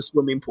house with a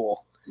swimming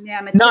pool.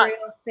 Yeah, material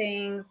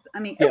things. I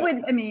mean, it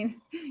would. I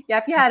mean,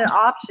 if you had an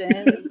option.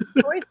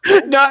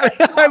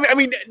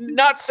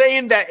 Not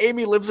saying that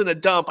Amy lives in a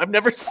dump. I've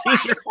never seen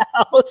her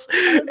house.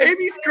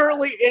 Amy's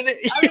currently in it.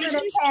 I live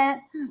in a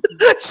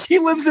tent. She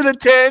lives in a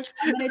tent.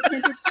 I'm in a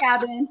tented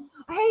cabin.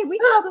 Hey, we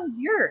call those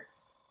yurts.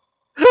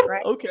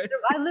 Right? Okay.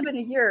 I live in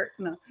a yurt.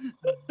 No.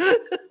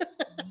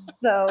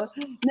 So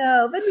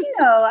no, but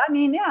I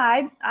mean,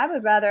 yeah, I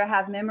would rather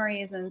have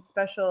memories and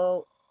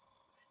special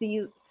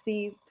see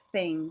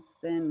things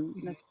than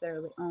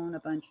necessarily own a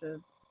bunch of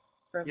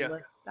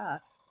frivolous stuff.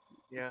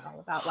 Yeah. It's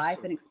all about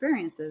life and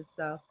experiences.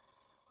 So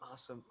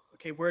awesome.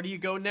 Okay, where do you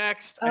go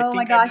next? Oh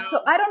my gosh.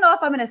 So I don't know if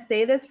I'm going to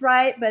say this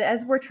right, but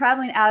as we're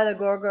traveling out of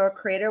the Ngorongoro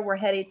crater, we're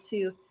headed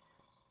to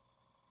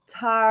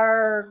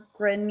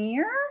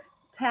Tagranier.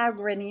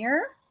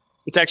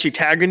 It's actually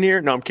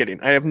Tagranier. No, I'm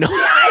kidding. I have no.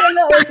 I don't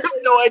know. I have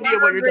no idea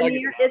what you're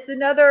talking about.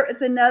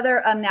 It's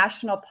another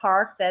national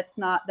park that's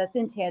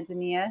in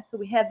Tanzania. So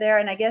we head there,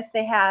 and I guess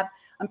they have.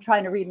 I'm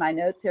trying to read my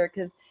notes here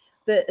because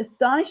the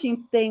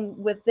astonishing thing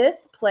with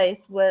this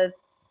place was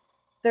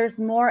there's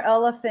more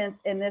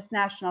elephants in this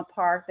national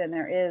park than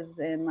there is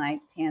in like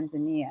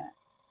Tanzania.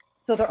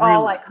 So they're all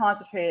Really? like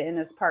concentrated in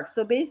this park.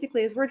 So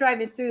basically, as we're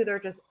driving through, there are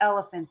just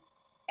elephants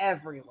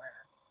everywhere.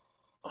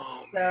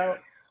 Oh man. So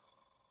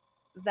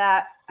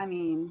that,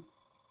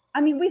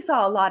 we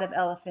saw a lot of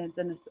elephants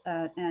in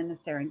the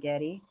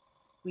Serengeti.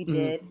 We Hmm.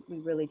 did, we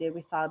really did.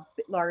 We saw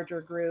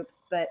larger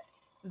groups, but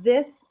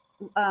this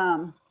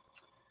um,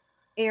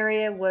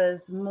 area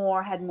was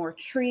more had more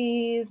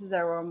trees.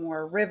 There were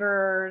more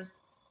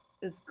rivers.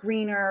 It was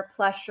greener,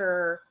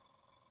 plusher.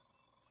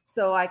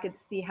 So I could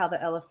see how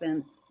the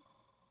elephants,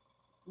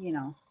 you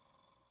know,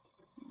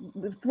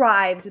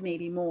 thrived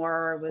maybe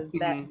more, or was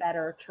Hmm.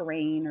 better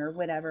terrain or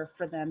whatever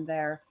for them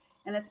there.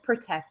 And it's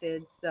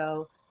protected.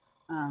 So,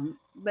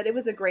 but it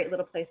was a great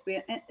little place.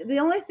 The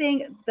only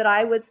thing that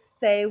I would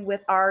say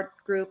with our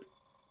group,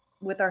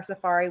 with our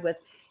safari was,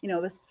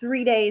 it was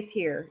 3 days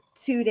here,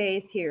 2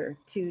 days here,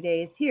 2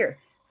 days here,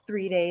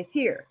 3 days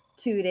here,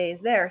 2 days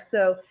there.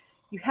 So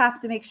you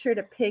have to make sure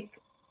to pick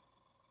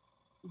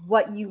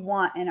what you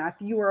want and if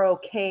you are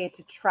okay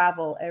to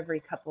travel every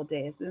couple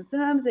days. And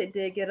sometimes it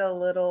did get a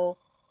little,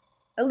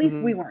 at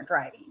least we Hmm. weren't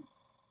driving.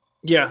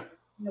 Yeah.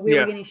 We were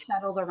Yeah. getting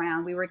shuttled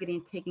around, we were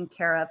getting taken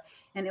care of,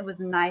 and it was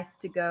nice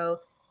to go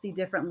see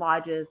different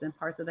lodges and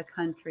parts of the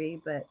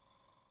country. But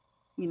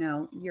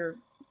you're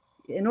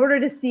in order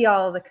to see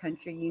all of the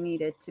country, you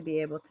needed to be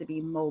able to be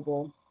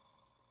mobile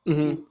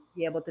and Hmm.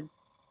 be able to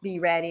be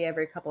ready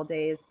every couple of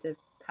days to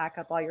pack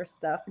up all your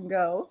stuff and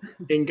go.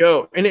 And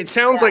go. And it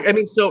sounds Yeah. like, I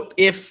mean, so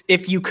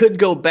if you could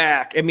go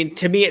back, I mean,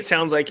 to me it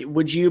sounds like,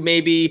 would you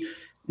maybe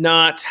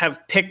not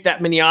have picked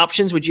that many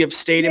options? Would you have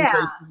stayed in Yeah.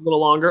 place a little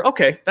longer?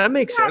 Okay, that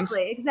makes sense.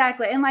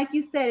 Exactly. And like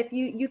you said, if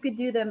you could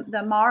do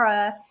the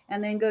Mara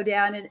and then go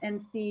down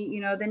and see,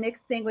 the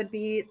next thing would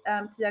be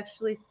to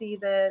actually see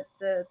the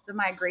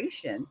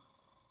migration.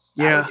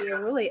 That would Yeah. be a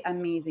really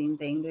amazing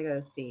thing to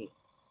go see.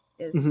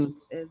 Is Hmm.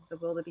 is the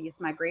wildebeest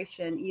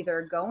migration,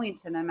 either going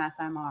to the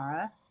Masai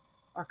Mara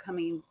or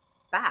coming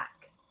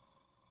back.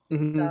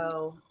 Hmm.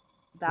 So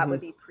that Hmm.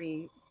 would be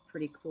pretty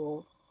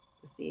cool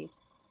to see.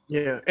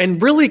 Yeah.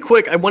 And really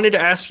quick, I wanted to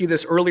ask you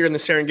this earlier in the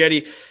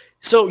Serengeti.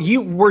 So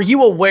were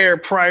you aware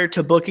prior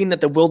to booking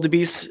that the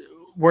wildebeest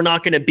were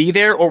not going to be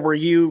there, or were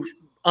you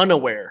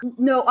unaware?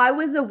 No, I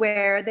was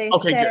aware. They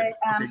Okay, good. said,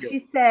 Okay, good.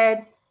 she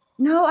said,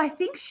 no, I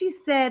think she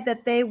said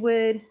that they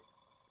would,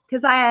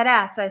 because I had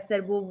asked, I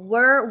said, well,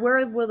 where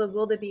will the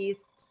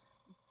wildebeest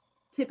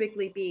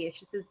typically be?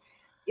 She says,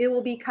 it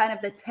will be kind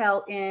of the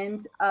tail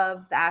end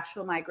of the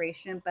actual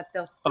migration, but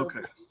they'll still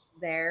Okay. be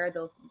there.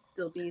 There'll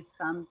still be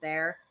some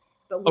there,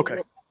 but we Okay.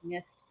 will have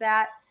missed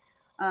that.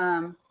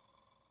 Um,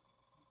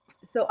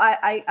 so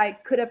I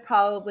could have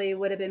probably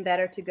would have been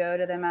better to go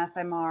to the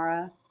Masai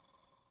Mara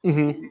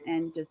Hmm.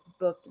 and just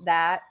booked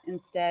that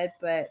instead.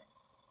 But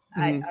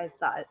Hmm. I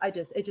thought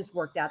it just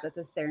worked out that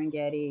the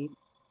Serengeti,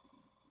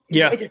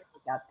 Yeah. it just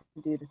worked out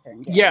to do the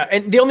Yeah,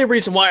 Serengeti. and the only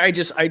reason why I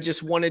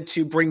just wanted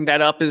to bring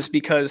that up is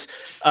because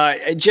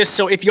just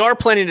so if you are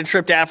planning a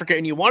trip to Africa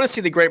and you want to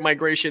see the Great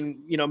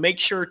Migration, make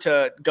sure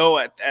to go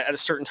at a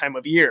certain time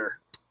of year.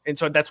 And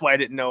so that's why I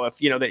didn't know if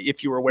that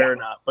if you were Yeah, aware or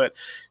not. But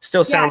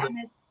still yeah, sounds like,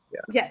 and this,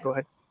 yeah. yes, Go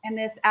ahead. and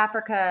this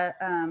Africa,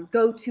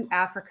 go to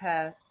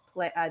Africa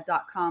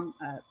 .com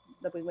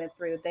that we went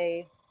through.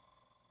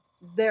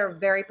 They're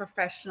very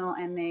professional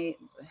and they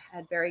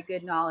had very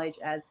good knowledge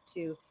as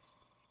to,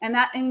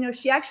 and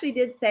she actually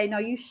did say, no,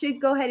 you should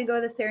go ahead and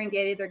go to the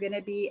Serengeti. They're going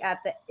to be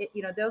at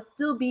they'll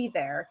still be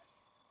there.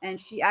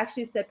 And she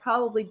actually said,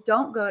 probably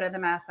don't go to the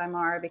Masai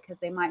Mara because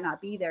they might not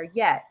be there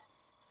yet.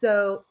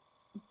 So,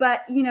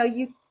 but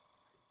you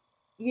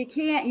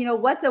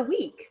can't, what's a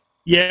week?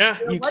 Yeah,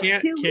 you What's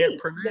can't two can't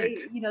weeks?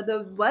 predict.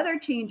 The weather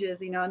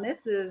changes, and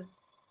this is,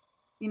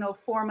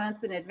 4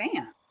 months in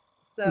advance.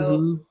 So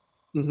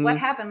Hmm. what Hmm.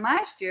 happened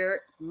last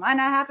year might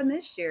not happen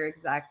this year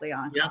exactly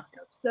on Yeah. top.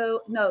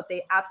 So no,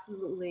 they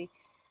absolutely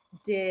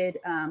did.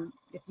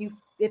 If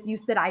you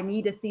said I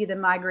need to see the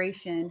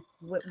migration,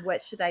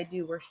 what should I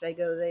do? Where should I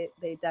go? They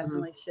Hmm.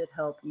 definitely should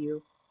help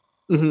you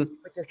Hmm.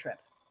 with your trip.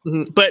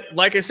 But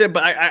like I said,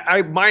 but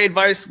my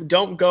advice: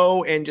 don't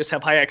go and just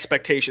have high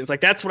expectations.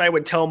 Like that's what I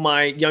would tell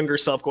my younger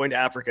self going to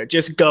Africa.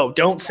 Just go.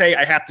 Don't say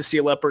I have to see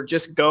a leopard.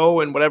 Just go,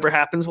 and whatever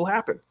happens will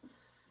happen.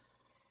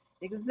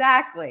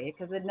 Exactly,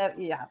 because yeah,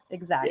 Yeah.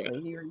 exactly.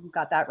 You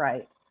got that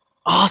right.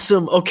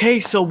 Awesome. Okay,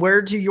 so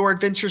where do your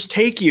adventures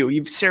take you?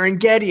 You've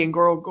Serengeti and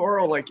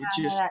Ngorongoro. Like it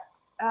just.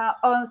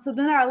 So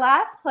then our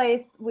last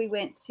place we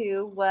went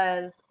to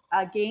was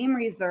a game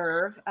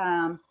reserve.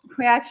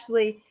 We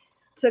actually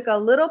took a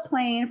little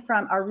plane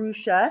from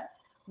Arusha,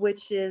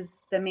 which is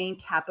the main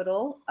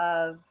capital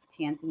of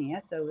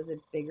Tanzania. So it was a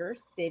bigger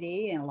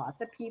city and lots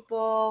of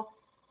people.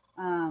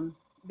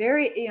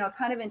 Very,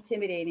 kind of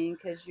intimidating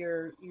because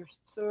you're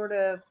sort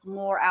of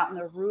more out in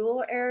the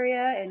rural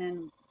area and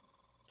in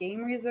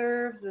game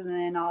reserves, and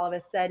then all of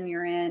a sudden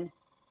you're in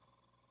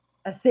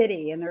a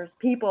city and there's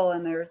people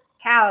and there's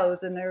cows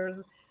and there's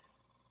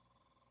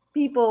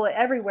people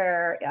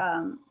everywhere.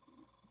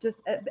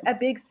 Just a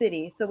big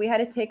city. So we had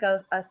to take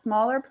a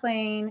smaller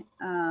plane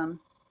to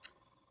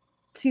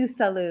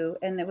Salou,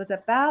 and it was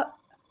about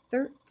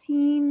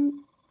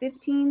 13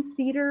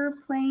 15-seater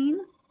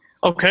plane.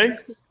 Okay.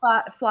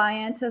 Fly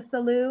into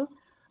Salou.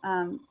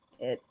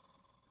 It's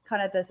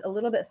kind of a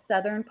little bit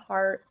southern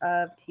part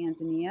of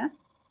Tanzania.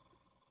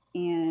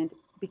 And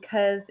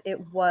because it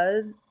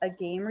was a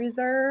game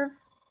reserve,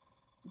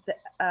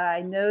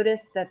 I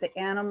noticed that the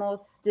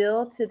animals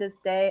still to this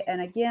day,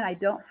 and again, I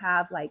don't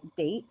have like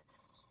dates.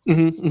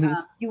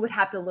 You would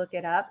have to look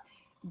it up,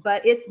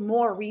 but it's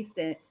more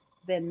recent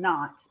than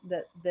not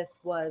that this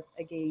was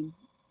a game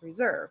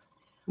reserve.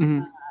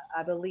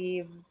 I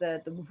believe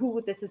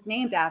who this is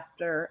named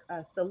after,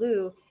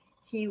 Salou,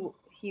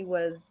 he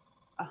was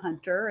a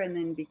hunter and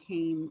then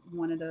became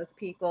one of those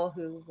people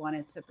who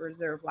wanted to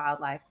preserve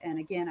wildlife. And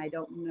again, I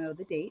don't know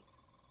the dates.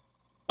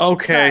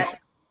 Okay.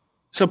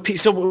 So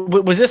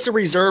was this a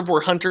reserve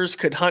where hunters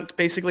could hunt,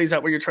 basically? Is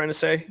that what you're trying to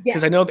say?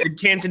 Because I know that in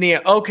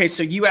Tanzania, okay,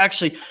 so you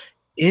actually,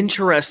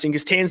 interesting,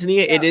 because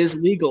Tanzania, it is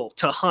legal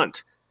to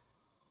hunt.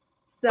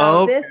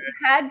 So this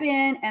had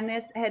been, and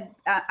this had,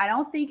 I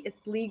don't think it's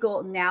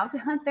legal now to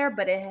hunt there,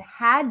 but it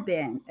had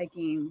been a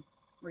game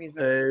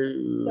reserve.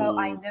 So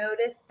I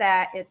noticed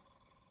that it's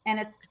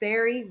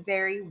very,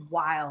 very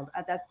wild.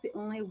 That's the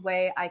only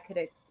way I could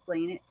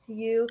explain it to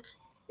you.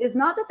 It's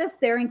not that the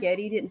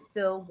Serengeti didn't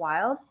feel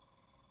wild,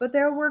 but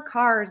there were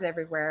cars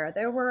everywhere.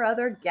 There were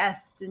other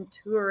guests and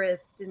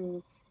tourists,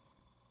 and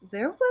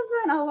there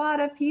wasn't a lot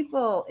of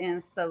people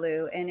in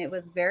Salou, and it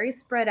was very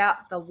spread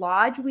out. The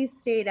lodge we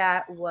stayed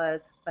at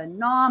was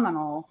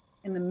phenomenal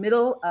in the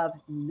middle of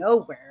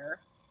nowhere.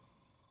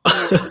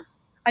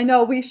 I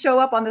know we show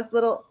up on this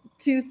little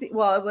it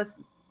was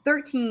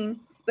 13,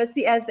 but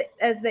see, as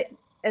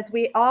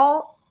we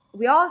all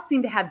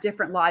seem to have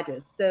different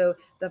lodges. So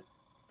the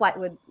flight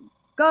would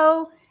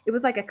go, it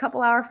was like a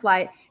couple hour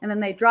flight, and then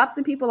they drop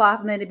some people off,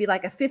 and then it'd be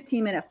like a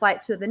 15-minute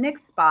flight to the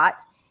next spot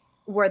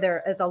where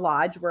there is a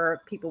lodge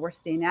where people were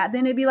staying at.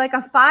 Then it'd be like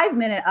a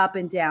 5-minute up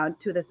and down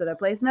to this other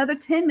place, another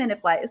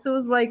 10-minute flight. So it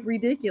was like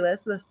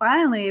ridiculous. So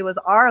finally it was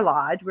our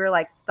lodge. We were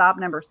like stop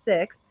number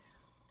 6.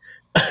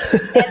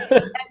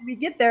 and we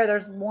get there,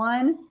 there's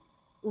one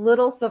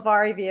little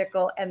safari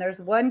vehicle, and there's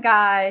one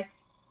guy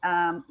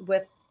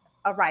with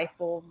a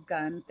rifle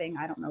gun thing.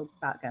 I don't know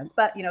about guns,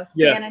 but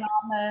standing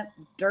on the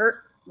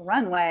dirt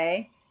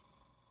runway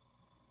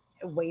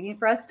waiting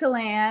for us to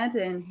land,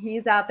 and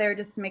he's out there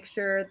just to make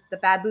sure the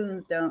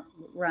baboons don't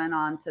run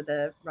onto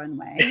the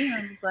runway.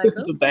 I was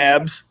like, the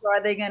babs. So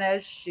are they gonna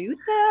shoot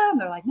them?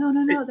 They're like,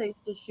 no, they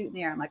just shoot in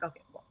the air. I'm like,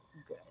 okay, well,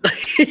 good.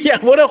 Yeah,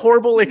 what a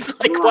horrible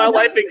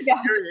wildlife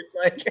experience.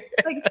 Like,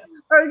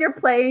 or you're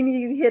playing,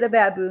 you hit a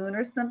baboon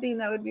or something,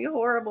 that would be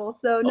horrible.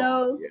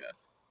 So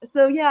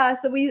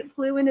so we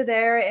flew into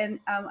there, and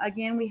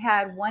again, we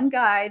had one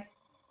guide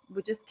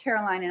with just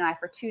Caroline and I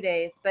for 2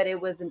 days, but it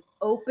was an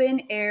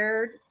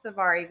open-aired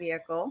safari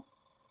vehicle.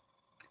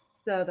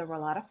 So there were a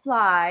lot of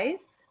flies,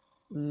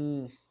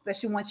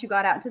 especially once you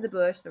got out into the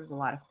bush. There was a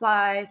lot of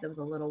flies. It was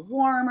a little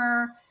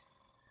warmer.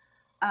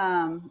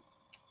 And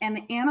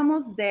the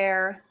animals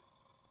there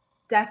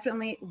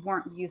definitely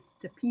weren't used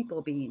to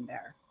people being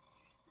there.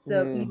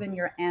 So even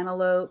your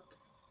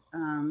antelopes,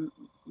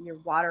 your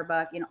water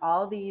buck,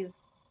 all these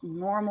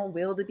normal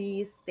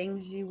wildebeest,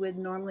 things you would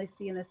normally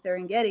see in the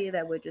Serengeti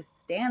that would just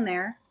stand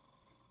there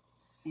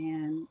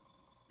and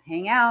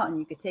hang out, and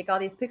you could take all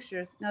these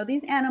pictures. No,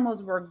 these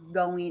animals were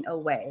going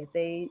away.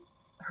 They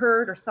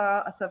heard or saw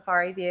a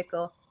safari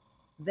vehicle.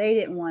 They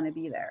didn't want to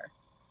be there.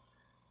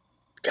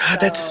 God,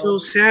 that's so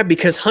sad,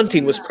 because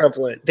hunting was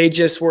prevalent. They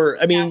just were,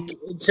 in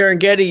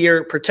Serengeti,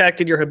 you're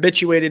protected, you're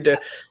habituated to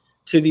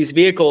these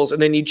vehicles,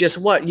 and then you just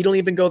you don't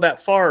even go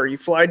that far. You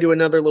fly to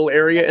another little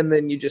area, and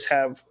then you just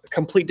have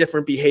complete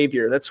different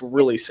behavior. That's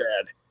really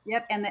sad.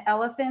 Yep. And the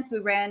elephants, we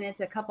ran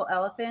into a couple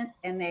elephants,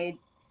 and they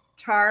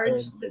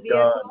charged the vehicle.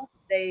 God.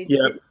 They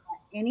didn't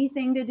want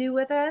anything to do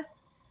with us.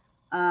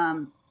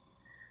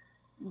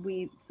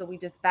 We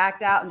just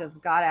backed out and just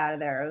got out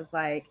of there. It was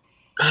like,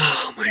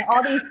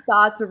 all these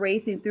thoughts are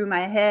racing through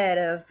my head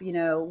of,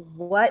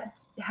 what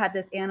had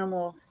this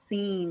animal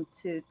seen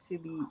to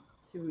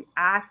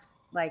react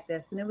like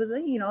this. And it was a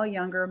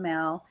younger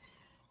male,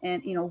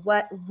 and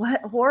what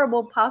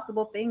horrible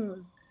possible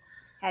things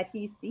had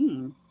he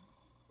seen?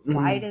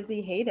 Why does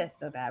he hate us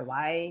so bad?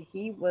 Why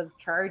he was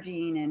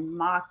charging and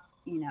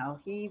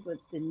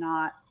did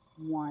not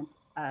want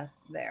us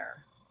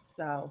there.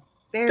 So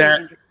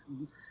very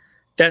interesting.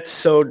 That's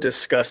so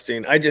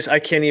disgusting. I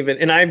can't even.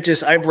 And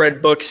I've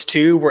read books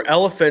too where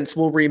elephants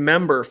will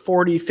remember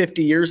 40,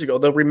 50 years ago.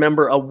 They'll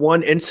remember a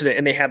one incident,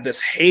 and they have this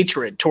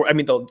hatred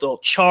they'll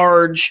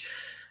charge.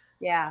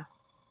 Yeah.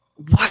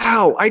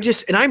 Wow.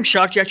 And I'm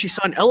shocked you actually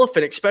saw an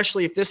elephant,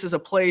 especially if this is a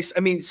place.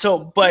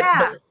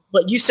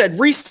 But you said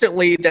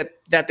recently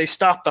that they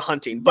stopped the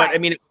hunting, but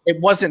right. It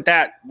wasn't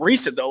that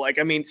recent though. A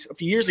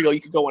few years ago you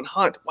could go and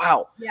hunt.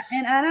 Wow. Yeah.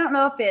 And I don't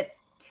know if it's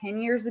 10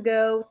 years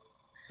ago,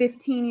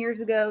 15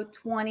 years ago,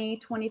 20,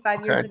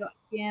 25 years ago.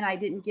 Again,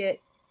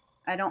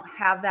 I don't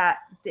have that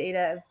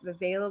data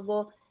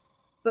available,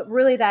 but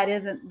really that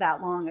isn't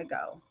that long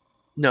ago.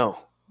 No.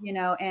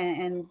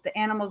 And the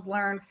animals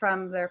learn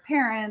from their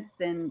parents,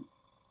 and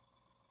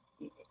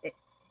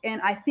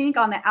and I think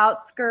on the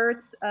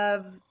outskirts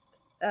of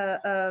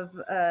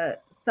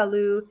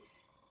Salou,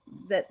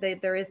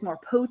 there is more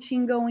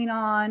poaching going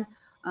on.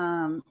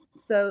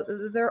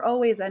 So they're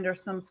always under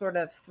some sort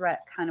of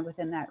threat, kind of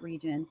within that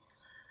region.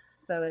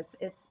 So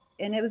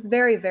and it was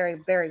very, very,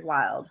 very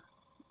wild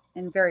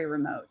and very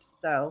remote.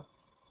 So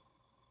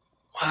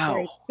Wow.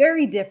 very,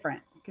 very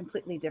different,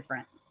 completely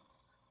different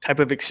Type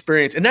of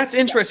experience. And that's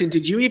interesting.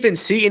 Did you even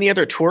see any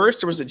other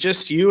tourists, or was it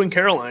just you and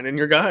Caroline and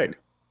your guide?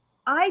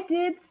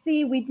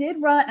 We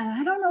did run, and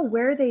I don't know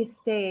where they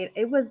stayed.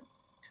 It was,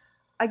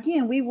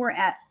 again, we were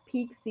at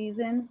peak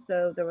season,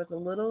 so there was a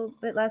little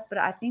bit less, but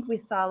I think we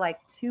saw like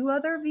 2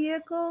 other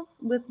vehicles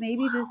with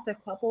maybe just a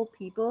couple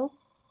people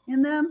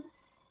in them.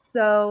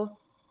 So,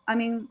 I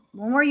mean,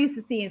 when we're used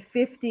to seeing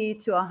 50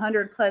 to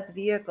 100 plus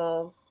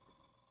vehicles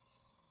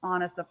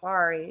on a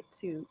safari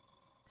to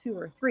 2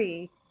 or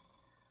 3,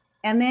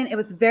 and then it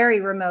was very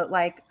remote.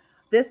 Like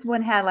this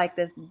one had like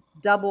this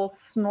double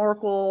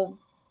snorkel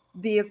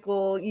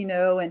vehicle,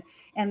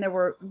 and there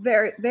were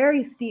very,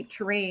 very steep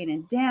terrain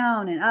and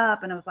down and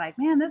up. And I was like,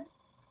 man,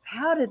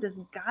 how did this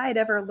guide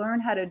ever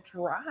learn how to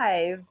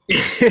drive?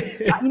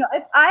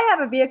 If I have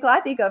a vehicle, I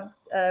think of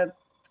a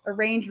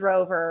Range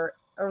Rover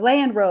or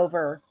Land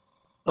Rover.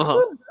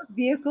 Those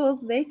vehicles,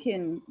 they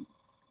can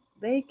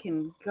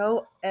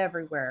go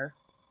everywhere.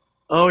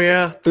 Oh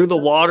yeah, through the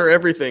water,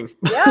 everything.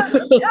 Yeah. I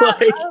was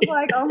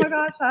like, oh my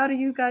gosh, how do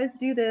you guys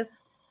do this?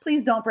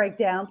 Please don't break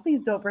down.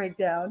 Please don't break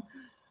down.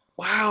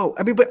 Wow.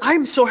 I mean, but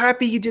I'm so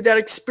happy you did that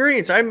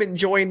experience. I'm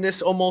enjoying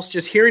this almost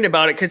just hearing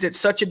about it, because it's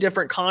such a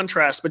different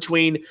contrast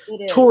between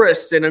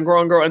tourists and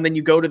Ngorongoro, and then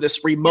you go to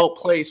this remote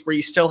place where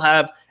you still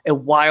have a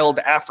wild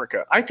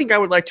Africa. I think I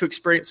would like to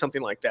experience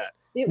something like that.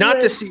 Not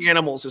to see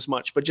animals as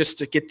much, but just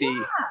to get the...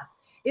 Yeah.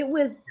 It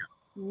was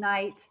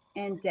night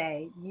and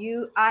day.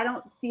 I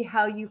don't see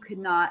how you could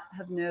not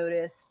have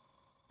noticed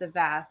the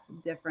vast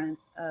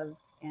difference of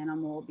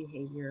animal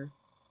behavior.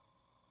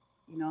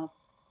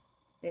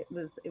 It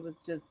was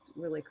just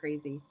really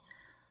crazy.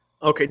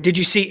 Okay. Did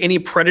you see any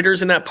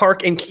predators in that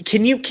park? And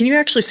can you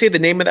actually say the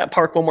name of that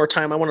park one more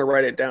time? I want to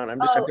write it down. I've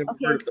never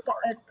heard of the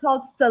park. It's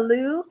called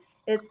Salou.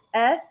 It's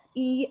Selous.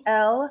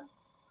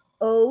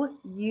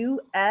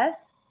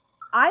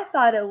 I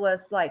thought it was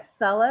like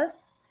Selous.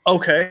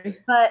 Okay.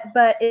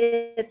 But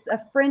it's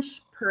a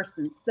French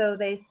person, so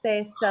they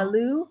say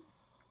Salou.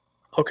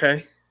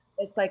 Okay.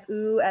 It's like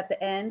ooh at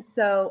the end.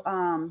 So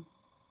and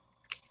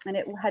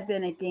it had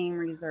been a game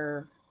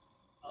reserve.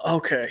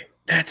 Okay.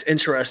 That's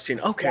interesting.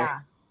 Okay.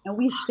 Yeah. And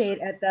we stayed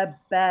at the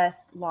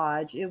best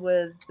lodge.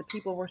 The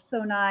people were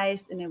so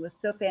nice, and it was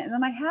so fancy. And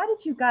I'm like, how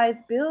did you guys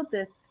build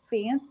this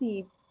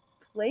fancy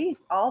place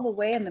all the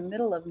way in the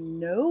middle of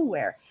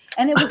nowhere?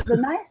 And it was the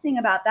nice thing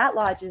about that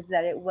lodge is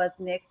that it was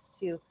next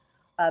to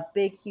a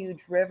big,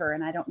 huge river,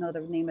 and I don't know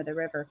the name of the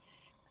river.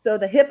 So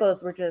the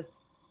hippos were just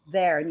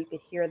there, and you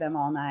could hear them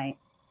all night.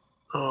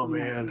 Oh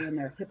man. Doing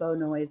their hippo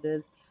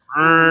noises.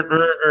 Yeah,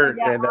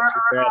 that's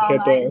a bad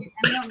hippo.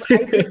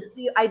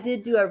 I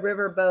did do a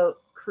riverboat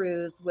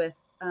cruise with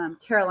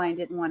Caroline.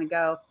 Didn't want to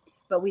go,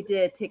 but we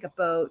did take a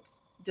boat,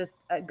 just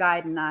a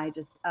guide and I,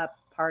 just up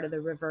part of the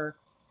river.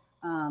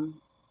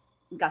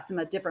 Got some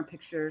different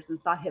pictures and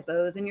saw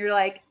hippos, and you're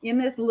like in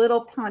this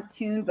little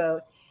pontoon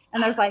boat,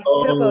 and there's like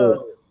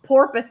hippos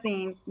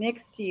porpoising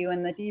next to you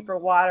in the deeper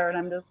water, and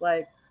I'm just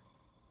like,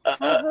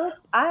 I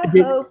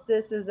hope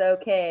this is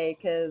okay,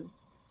 because.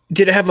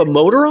 Did it have a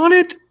motor on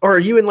it, or are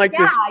you in like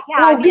this? Yeah.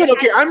 Oh, good.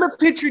 Okay, I'm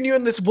picturing you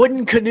in this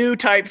wooden canoe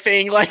type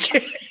thing, like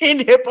in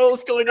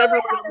hippos going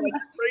everywhere like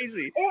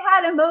crazy. It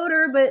had a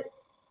motor, but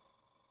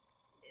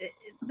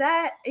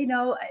that, I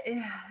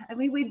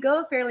mean, we'd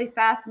go fairly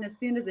fast, and as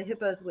soon as the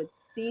hippos would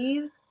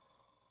see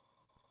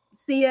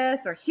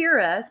us or hear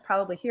us,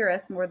 probably hear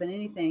us more than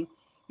anything,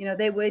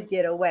 they would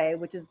get away,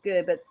 which is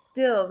good. But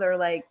still, they're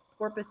like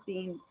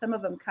porpoising. Some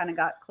of them kind of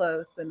got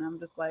close, and I'm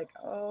just like,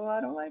 oh, I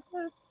don't like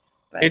this.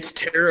 But it's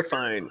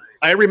terrifying.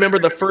 I remember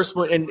the first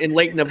one in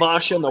Lake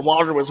Navasha, and the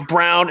water was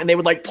brown, and they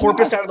would like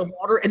porpoise out of the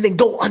water and then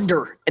go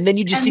under, and then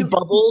you just see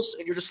bubbles,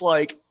 and you're just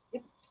like,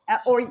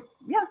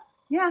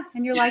 yeah,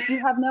 and you're like,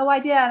 you have no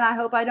idea, and I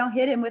hope I don't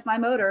hit him with my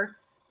motor.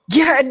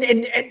 Yeah, and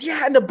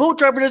the boat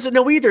driver doesn't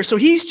know either, so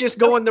he's just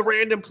going the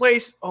random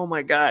place. Oh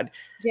my God.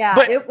 Yeah,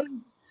 but it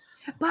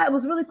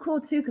was really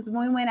cool too, because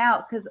when we went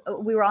out, because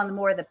we were on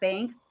more of the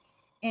banks,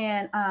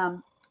 and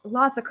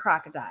lots of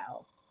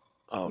crocodile.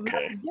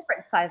 Okay.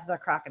 Different sizes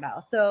of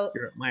crocodile. So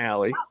you're at my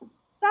alley.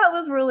 That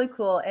was really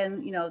cool.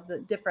 And, the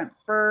different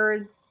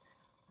birds,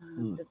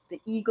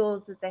 the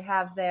eagles that they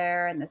have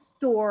there, and the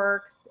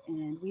storks.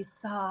 And we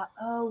saw,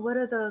 what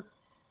are those?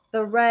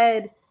 The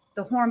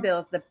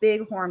hornbills, the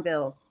big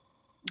hornbills.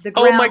 The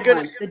ground my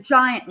goodness. Ones, the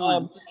giant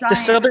ones. The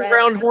southern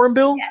ground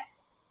hornbill? Yes.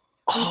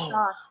 We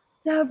saw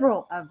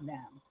several of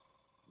them.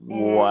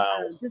 And, wow.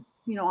 Just,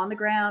 on the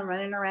ground,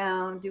 running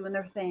around, doing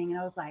their thing. And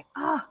I was like,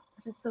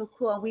 is so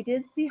cool. We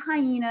did see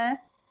hyena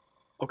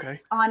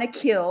on a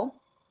kill,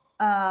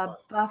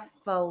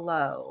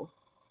 buffalo.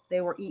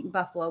 They were eating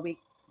buffalo. We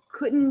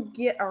couldn't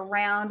get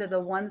around to the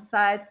one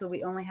side, so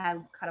we only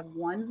had kind of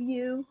one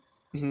view.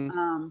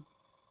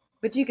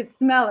 But you could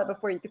smell it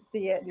before you could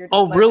see it. You're just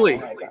Oh, like, really? oh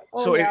my God. Oh,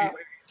 So yeah.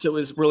 it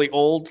was really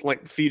old,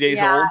 like a few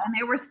days Yeah, old. and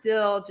they were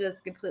still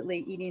just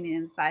completely eating the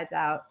insides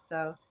out.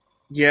 So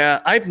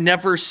Yeah, I've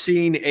never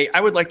seen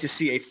I would like to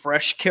see a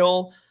fresh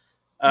kill.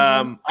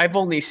 I've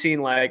only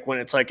seen like when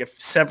it's like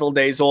several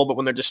days old, but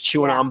when they're just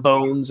chewing on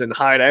bones and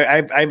hide.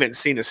 I haven't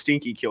seen a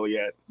stinky kill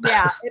yet.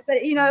 Yeah, but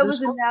it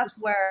was enough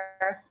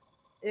where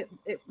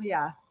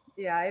yeah.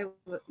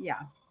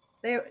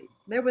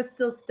 There was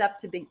still stuff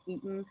to be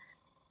eaten,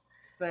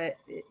 but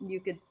you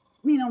could,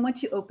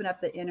 once you open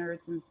up the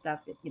innards and stuff,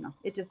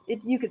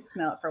 you could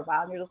smell it for a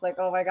while, and you're just like,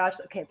 oh my gosh,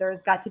 okay,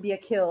 there's got to be a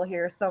kill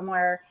here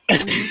somewhere. And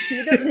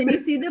then you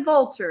see the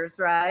vultures,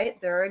 right?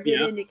 They're a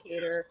good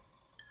indicator.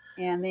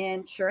 And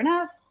then, sure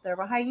enough, there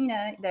were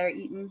hyena they're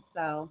eating.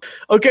 So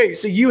okay,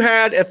 so you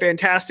had a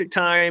fantastic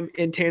time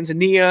in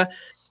Tanzania.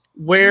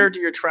 Where do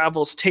your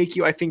travels take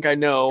you? I think I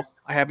know.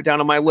 I have it down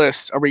on my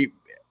list. Are we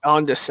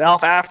on to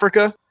South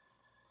Africa?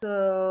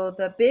 So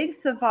the big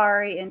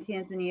safari in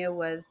Tanzania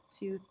was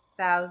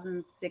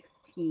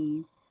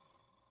 2016.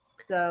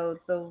 So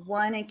the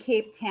one in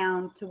Cape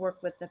Town to work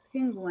with the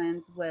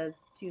penguins was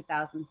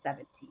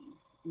 2017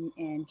 in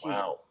June.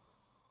 Wow.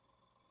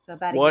 So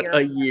about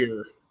a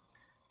year.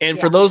 And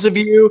for those of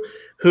you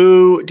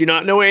who do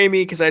not know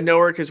Amy, because I know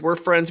her because we're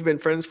friends, we've been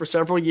friends for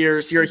several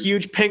years, you're a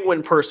huge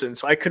penguin person.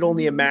 So I could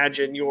only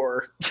imagine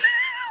your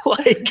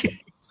like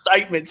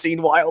excitement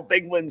seeing wild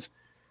penguins.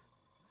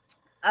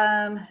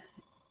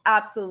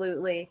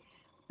 Absolutely.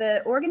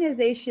 The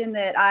organization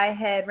that I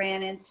had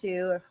ran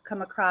into or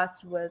come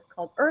across was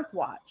called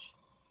Earthwatch.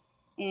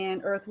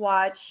 And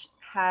Earthwatch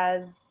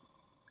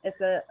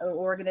it's an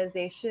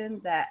organization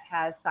that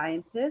has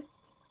scientists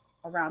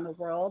around the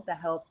world that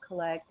help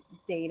collect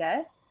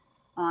data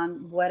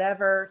on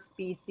whatever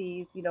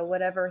species,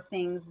 whatever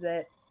things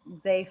that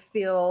they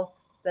feel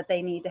that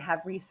they need to have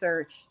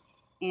research.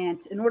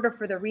 And in order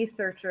for the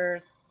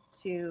researchers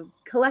to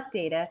collect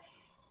data,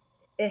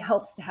 it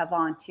helps to have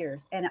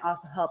volunteers, and it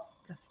also helps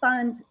to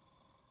fund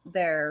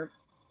their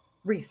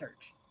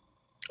research.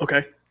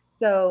 Okay.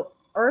 So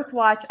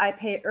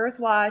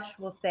Earthwatch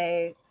will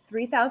say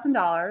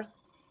 $3,000,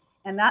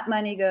 and that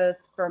money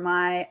goes for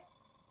my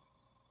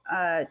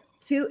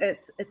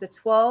it's a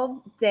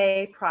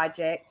 12-day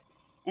project,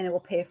 and it will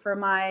pay for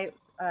my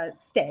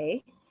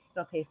stay.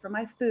 It'll pay for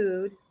my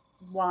food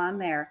while I'm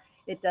there.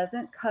 It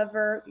doesn't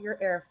cover your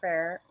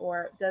airfare,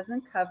 or it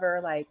doesn't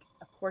cover, like,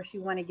 of course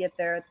you want to get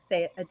there,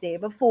 say, a day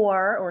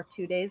before or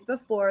 2 days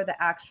before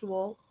the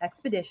actual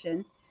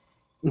expedition.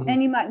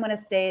 And you might want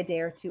to stay a day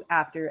or two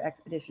after your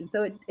expedition.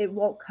 So it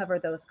won't cover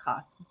those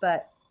costs.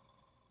 But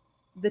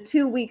the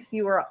 2 weeks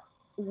you were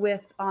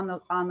on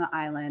the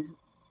island,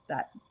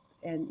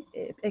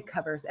 it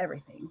covers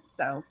everything.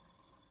 So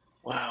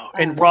wow.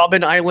 And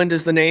Robben Island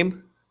is the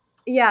name?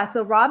 Yeah,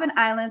 so Robben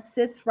Island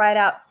sits right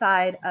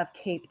outside of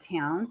Cape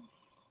Town.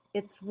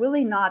 It's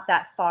really not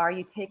that far.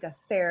 You take a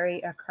ferry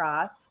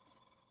across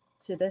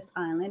to this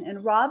island.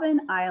 And Robben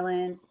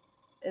Island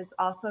is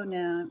also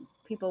known,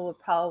 people would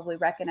probably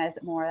recognize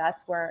it more. That's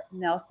where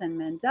Nelson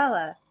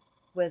Mandela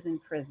was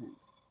imprisoned.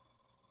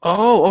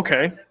 Oh,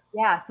 okay.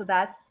 Yeah, so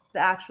that's the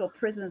actual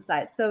prison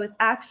site. So it's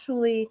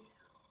actually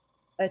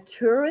a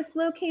tourist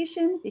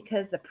location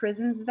because the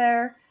prison's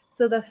there.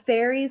 So the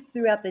ferries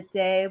throughout the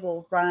day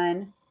will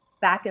run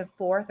back and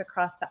forth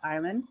across the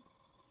island.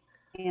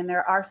 And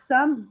there are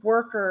some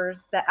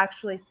workers that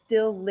actually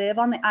still live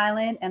on the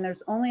island, and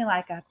there's only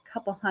like a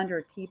couple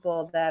hundred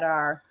people that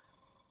are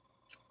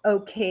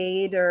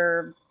okayed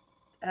or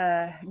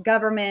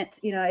government,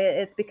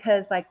 it's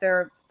because like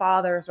their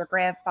fathers or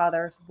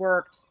grandfathers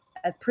worked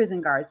as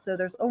prison guards. So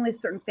there's only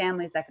certain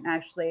families that can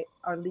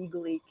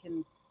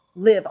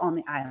live on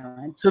the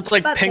island. So it's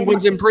like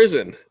penguins in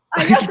prison.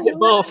 I get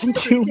both in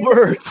 2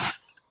 words.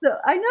 So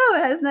I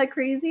know, isn't that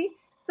crazy?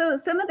 So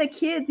some of the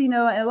kids, and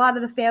a lot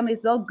of the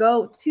families, they'll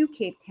go to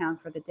Cape Town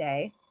for the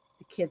day.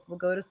 The kids will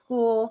go to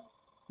school,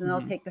 and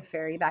they'll take the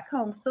ferry back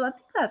home. So I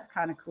think that's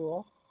kind of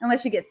cool,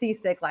 unless you get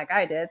seasick like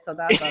I did. So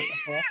that's also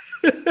cool.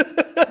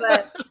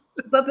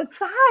 But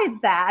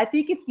besides that, I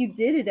think if you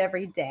did it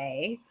every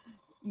day,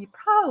 you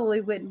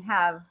probably wouldn't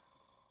have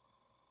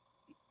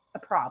a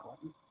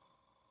problem.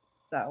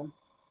 So,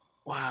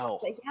 wow.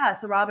 Yeah,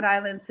 so Robben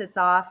Island sits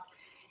off,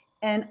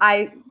 and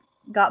I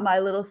got my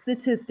little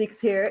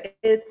statistics here.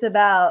 It's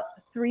about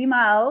 3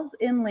 miles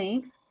in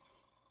length,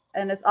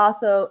 and it's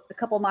also a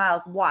couple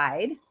miles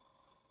wide.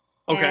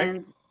 Okay.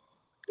 And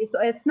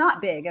it's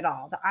not big at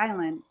all. The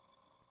island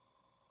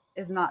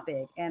is not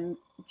big. And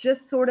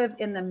just sort of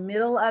in the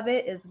middle of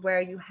it is where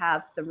you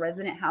have some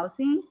resident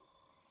housing.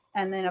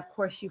 And then, of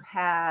course, you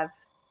have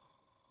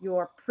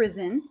your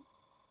prison.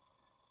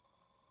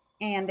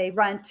 And they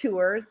run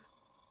tours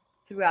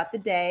throughout the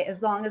day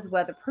as long as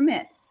weather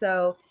permits.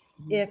 So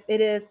if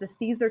the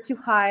seas are too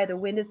high, the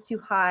wind is too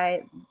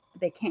high,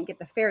 they can't get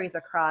the ferries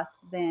across,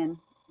 then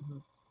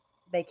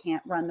they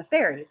can't run the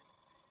ferries.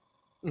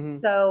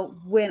 So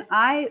when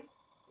I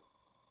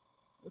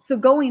so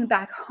going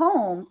back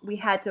home, we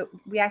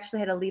actually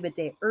had to leave a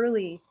day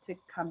early to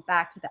come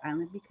back to the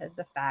island because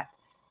the fact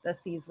the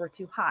seas were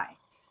too high.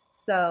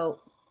 So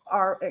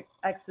our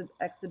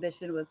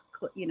exhibition was,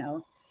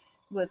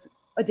 was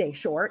a day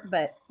short,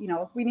 but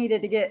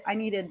I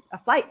needed a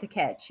flight to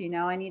catch.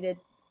 I needed,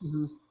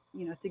 Mhm.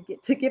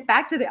 to get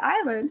back to the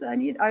island.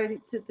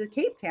 To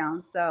Cape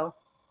Town. So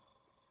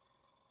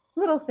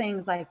little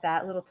things like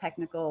that, little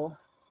technical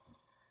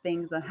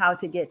things on how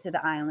to get to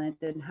the island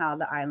and how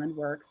the island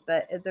works.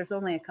 But there's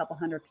only a couple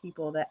hundred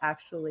people that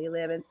actually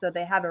live, and so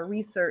they have a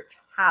research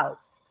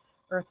house.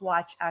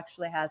 Earthwatch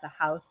actually has a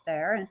house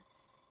there, and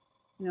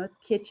it's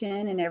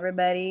kitchen, and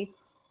everybody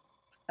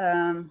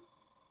um,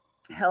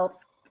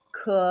 helps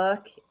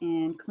cook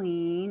and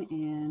clean,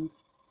 and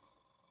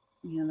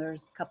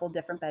there's a couple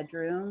different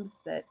bedrooms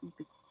that you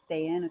could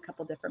stay in, a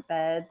couple different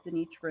beds in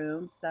each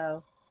room.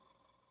 So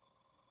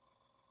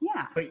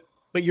yeah.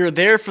 But you're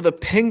there for the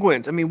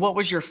penguins. I mean, what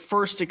was your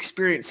first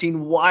experience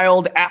seeing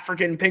wild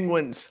African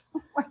penguins?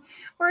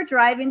 We're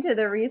driving to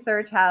the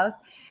research house,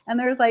 and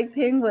there's like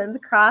penguins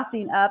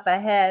crossing up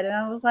ahead, and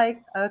I was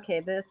like,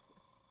 okay, this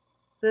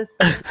does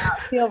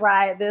not feel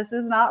right. This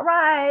is not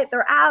right.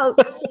 They're out.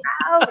 They're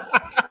out.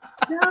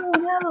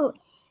 No.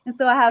 And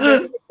so I have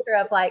this picture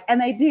of and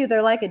they do.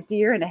 They're like a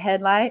deer in a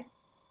headlight,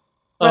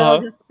 where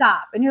they'll just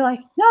stop, and you're like,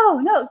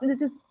 no,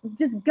 just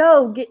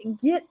go,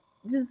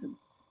 just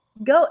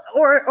go.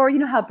 Or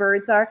how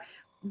birds are,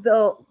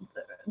 they'll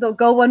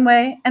go one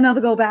way and then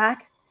they'll go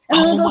back, and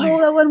then they'll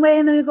go one way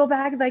and then they'll go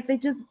back. Like they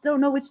just don't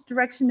know which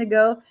direction to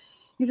go.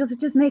 You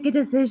just make a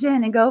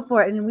decision and go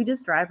for it. And we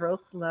just drive real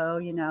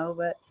slow,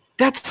 but.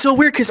 That's so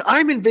weird because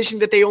I'm envisioning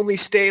that they only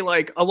stay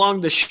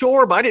along the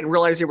shore, but I didn't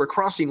realize they were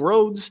crossing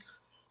roads.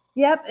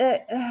 Yep.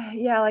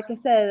 Yeah, like I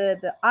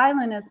said, the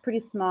island is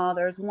pretty small.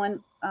 There's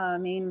one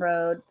main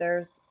road.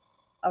 There's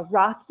a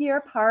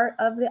rockier part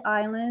of the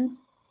island,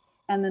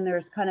 and then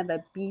there's kind of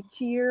a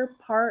beachier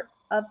part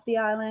of the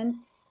island.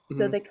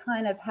 So they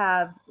kind of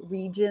have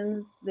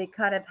regions. They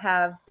kind of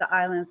have the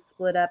island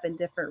split up in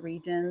different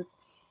regions,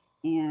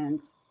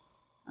 and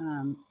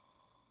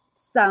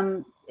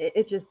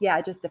it just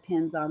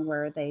depends on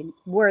where they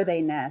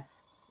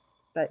nest.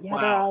 But yeah, wow.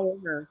 They're all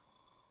over.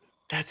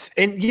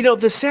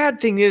 The sad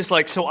thing is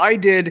so I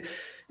did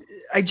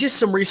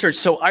some research.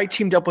 So I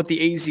teamed up with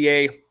the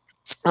AZA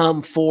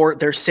for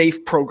their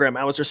SAFE program.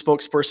 I was their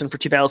spokesperson for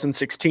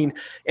 2016,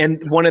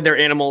 and one of their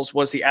animals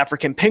was the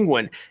African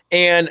penguin.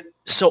 And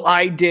so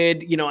I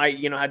did,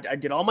 I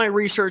did all my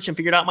research and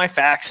figured out my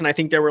facts, and I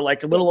think there were a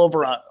little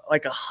over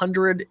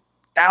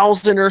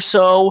 100,000 or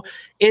so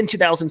in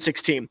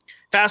 2016.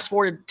 Fast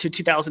forward to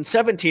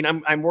 2017,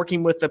 I'm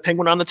working with the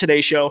Penguin on the Today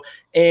Show,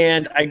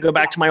 and I go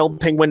back to my old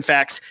penguin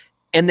facts.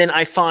 And then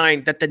I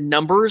find that the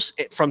numbers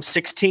from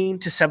 16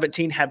 to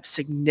 17 have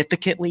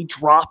significantly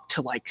dropped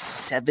to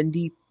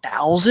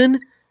 70,000.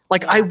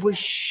 I was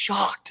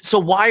shocked. So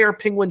why are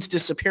penguins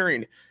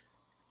disappearing?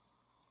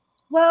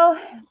 Well,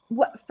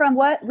 from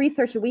what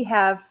research we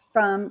have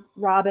from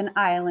Robben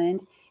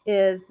Island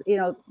is,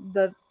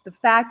 the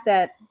fact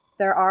that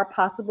there are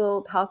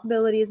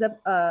possibilities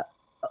of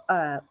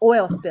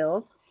oil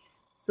spills.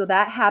 So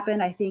that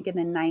happened, I think, in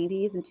the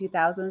 90s and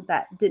 2000s.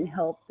 That didn't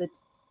help the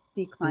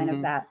decline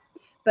of that.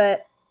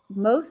 But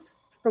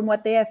most, from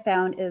what they have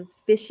found, is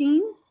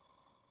fishing.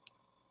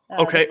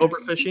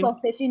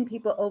 Overfishing.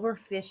 People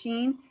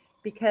overfishing,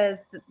 because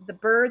the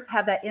birds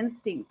have that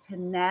instinct to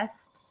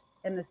nest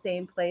in the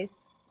same place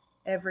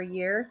every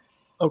year.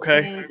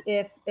 Okay.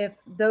 And if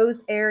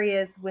those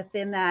areas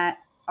within that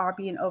are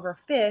being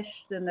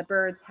overfished, then the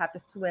birds have to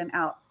swim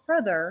out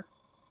further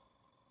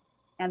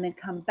and then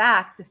come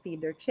back to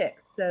feed their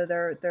chicks. So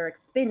they're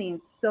expending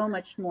so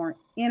much more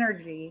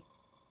energy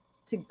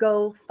to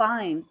go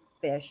find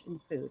fish and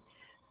food.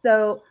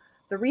 So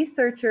the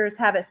researchers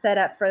have it set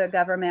up for the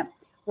government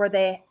where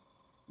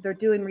they're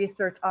doing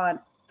research on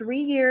 3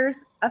 years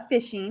of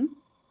fishing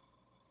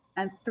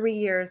and 3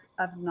 years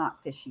of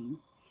not fishing.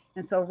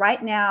 And so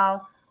right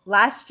now,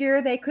 last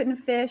year they couldn't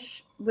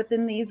fish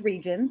within these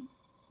regions.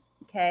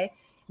 Okay.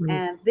 Mm-hmm.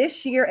 And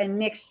this year and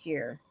next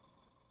year,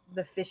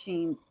 the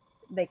fishing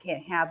they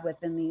can't have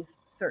within these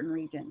certain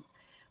regions.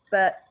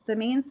 But the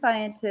main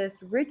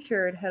scientist,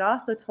 Richard, had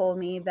also told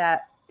me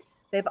that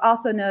they've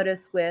also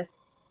noticed with,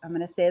 I'm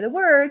going to say the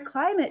word,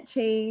 climate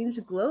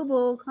change,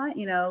 global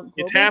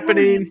it's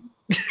happening.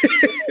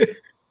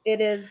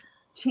 It is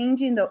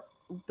changing.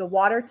 The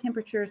water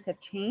temperatures have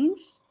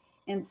changed.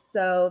 And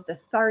so the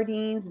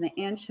sardines and the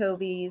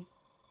anchovies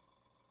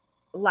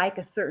like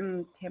a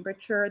certain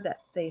temperature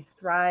that they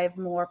thrive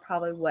more,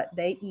 probably what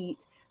they eat.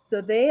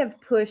 So they have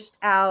pushed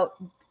out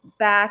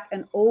back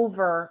and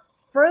over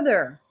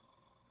further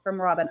from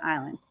Robben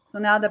Island. So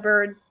now the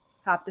birds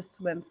have to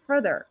swim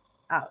further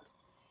out.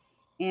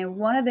 And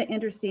one of the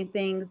interesting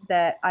things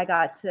that I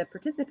got to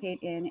participate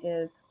in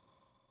is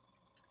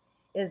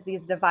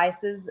these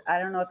devices. I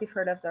don't know if you've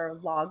heard of their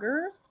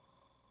loggers.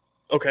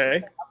 Okay.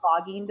 It's a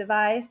logging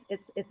device.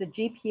 It's a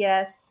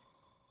GPS.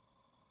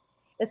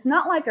 It's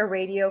not like a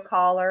radio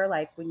collar,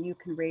 like when you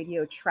can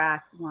radio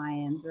track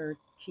lions or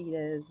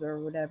cheetahs or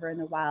whatever in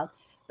the wild,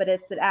 but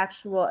it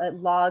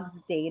logs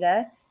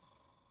data,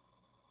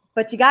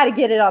 but you got to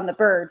get it on the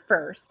bird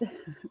first.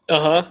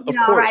 Of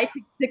course. Right,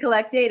 to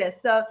collect data.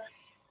 So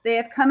they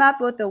have come up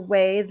with a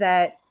way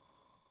that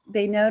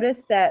they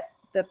notice that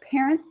the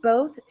parents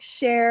both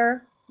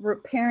share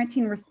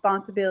parenting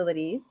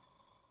responsibilities.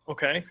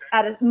 Okay.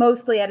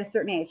 Mostly at a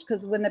certain age,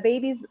 because when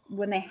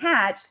they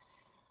hatch,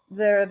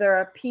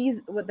 they're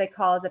what they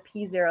call as a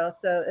P0.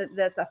 So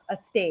that's a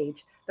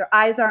stage. Their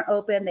eyes aren't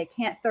open. They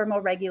can't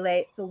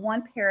thermoregulate. So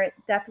one parent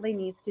definitely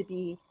needs to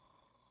be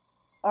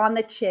on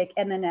the chick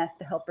and the nest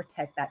to help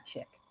protect that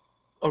chick.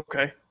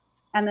 Okay.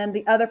 And then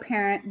the other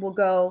parent will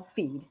go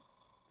feed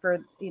for,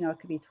 it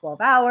could be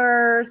 12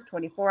 hours,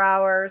 24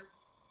 hours,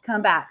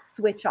 come back,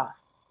 switch off.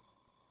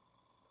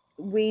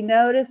 We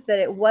noticed that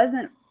it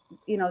wasn't,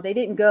 they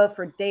didn't go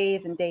for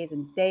days and days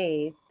and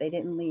days. They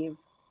didn't leave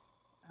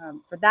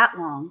for that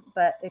long,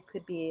 but it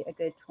could be a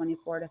good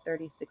 24 to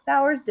 36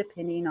 hours,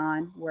 depending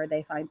on where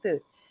they find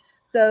food.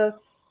 So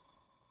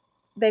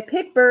they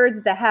pick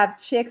birds that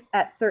have chicks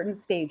at certain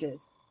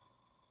stages,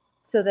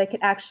 so they can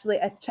actually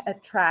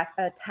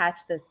attach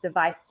this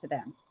device to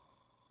them.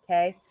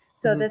 Okay.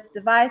 So this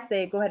device,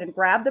 they go ahead and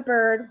grab the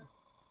bird.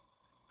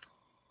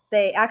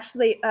 They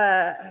actually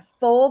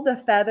fold the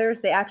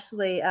feathers. They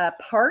actually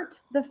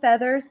part the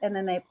feathers, and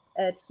then they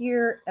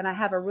adhere. And I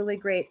have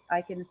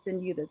I can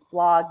send you this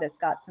blog that's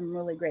got some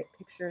really great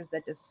pictures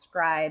that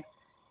describe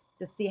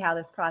to see how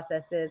this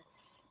process is.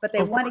 But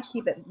they want to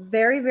keep it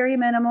very, very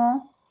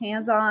minimal,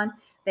 hands-on.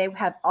 They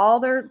have all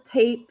their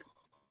tape,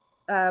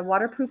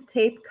 waterproof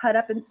tape cut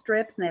up in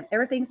strips, and they have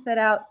everything set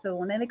out. So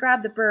when they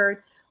grab the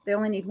bird, they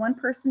only need one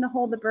person to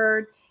hold the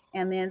bird,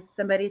 and then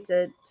somebody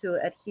to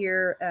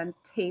adhere and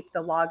tape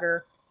the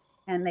logger.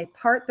 And they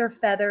part their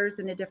feathers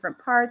into different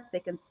parts.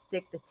 They can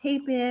stick the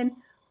tape in,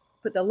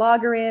 put the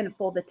logger in, and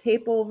fold the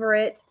tape over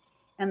it,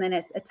 and then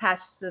it's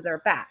attached to their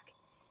back.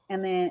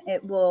 And then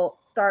it will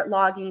start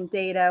logging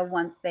data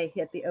once they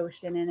hit the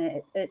ocean,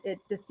 and it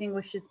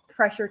distinguishes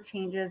pressure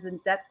changes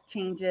and depth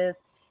changes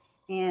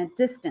and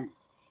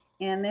distance.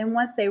 And then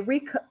once they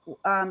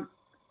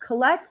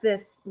collect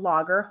this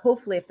logger,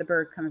 hopefully if the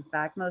bird comes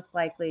back, most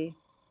likely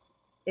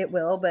it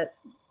will, but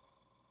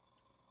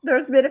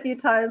there's been a few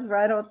times where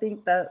I don't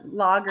think the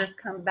loggers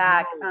come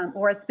back,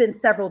 or it's been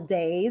several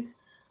days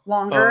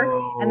longer.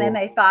 And then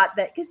they thought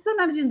that, because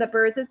sometimes the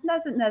birds, it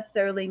doesn't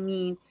necessarily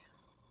mean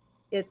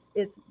it's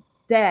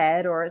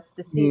dead or it's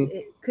deceased.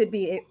 It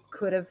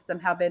could have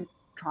somehow been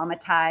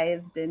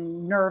traumatized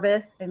and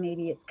nervous, and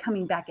maybe it's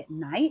coming back at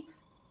night.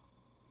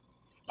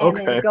 And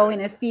then going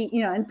and feed,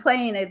 and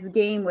playing its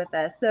game with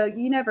us. So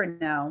you never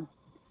know.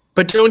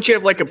 But don't you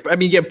have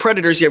you have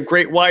predators, you have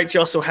great whites, you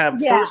also have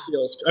fur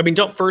seals.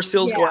 Don't fur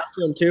seals go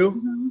after them too?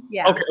 Mm-hmm.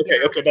 Yeah. Okay.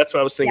 That's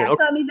what I was thinking. Yeah.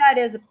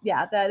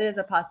 So that is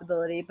a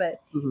possibility.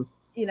 But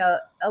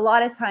a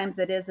lot of times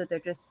it is that they're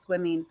just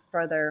swimming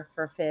further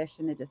for fish,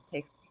 and it just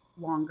takes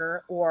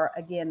longer. Or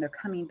again, they're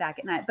coming back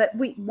at night. But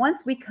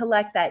once we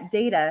collect that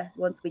data,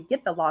 once we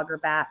get the logger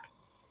back,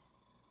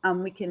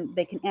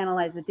 they can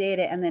analyze the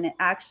data, and then it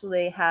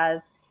actually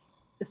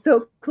it's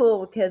so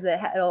cool because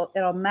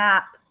it'll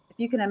map. If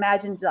you can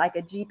imagine like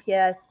a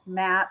GPS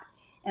map,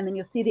 and then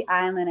you'll see the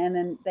island, and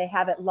then they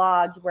have it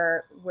logged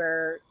where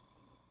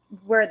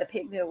the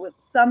pig,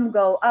 some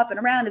go up and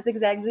around a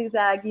zigzag,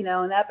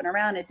 and up and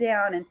around and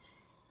down.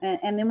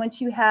 And then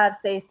once you have,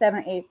 say, 7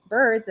 or 8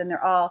 birds, and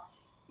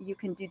you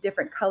can do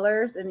different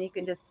colors, and you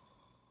can just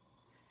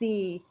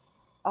see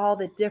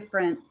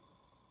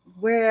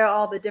where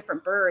all the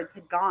different birds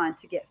had gone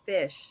to get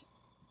fish.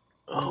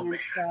 Man.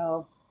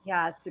 So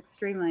yeah, it's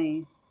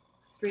extremely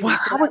wow,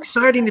 how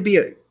exciting to be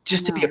a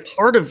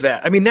part of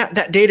that.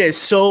 That data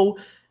is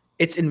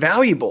it's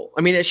invaluable.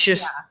 It's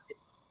just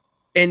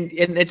and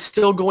it's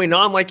still going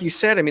on, like you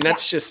said.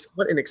 That's just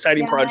what an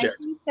exciting project.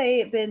 I think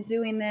they've been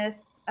doing this,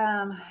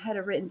 I had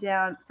it written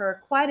down,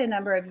 for quite a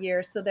number of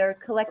years. So they're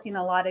collecting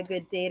a lot of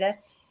good data,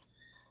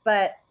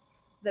 but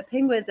the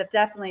penguins have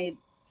definitely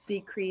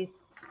decreased,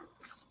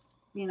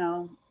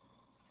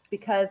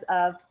 because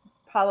of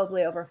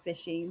probably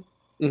overfishing.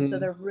 So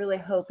they're really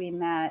hoping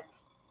that,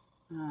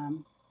 that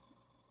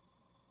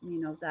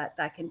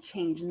can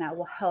change, and that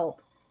will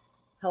help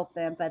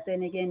them. But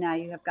then again, now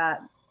you have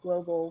got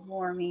global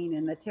warming,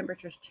 and the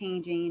temperature's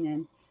changing,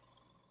 and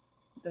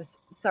the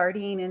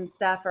sardine and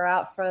stuff are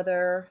out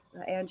further.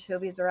 The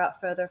anchovies are out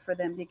further for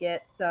them to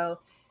get. So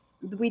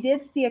we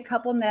did see a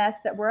couple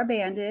nests that were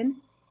abandoned,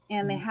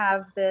 and they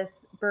have this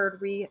bird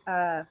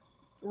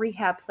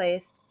rehab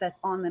place that's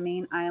on the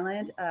main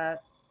island,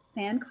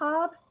 Sand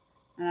Cob.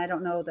 And I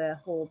don't know the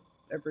whole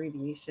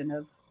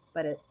abbreviation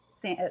but it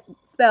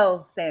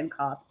spells Sand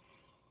Cob.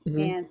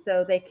 And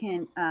so they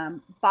can,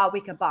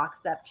 we can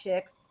box up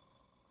chicks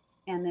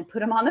and then put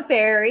them on the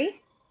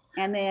ferry,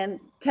 and then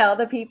tell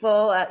the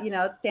people,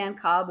 it's Sand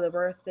Cob, that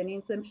we're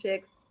sending some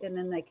chicks, and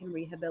then they can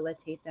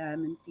rehabilitate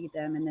them and feed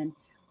them, and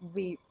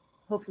then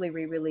hopefully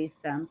re-release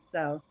them.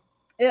 So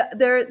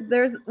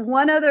there's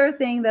one other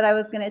thing that I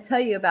was going to tell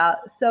you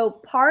about. So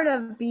part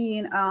of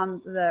being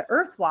on the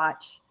Earth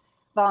Watch,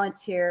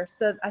 volunteer.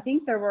 So I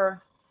think there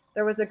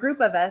was a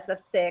group of us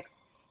of 6.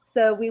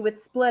 So we would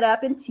split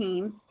up in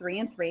teams, 3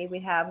 and 3.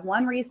 We'd have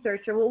one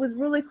researcher. What was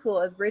really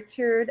cool is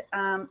Richard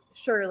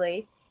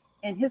Shirley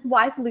and his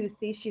wife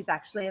Lucy. She's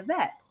actually a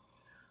vet,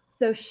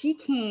 so she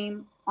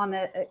came on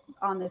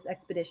this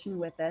expedition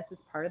with us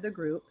as part of the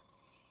group.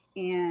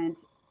 And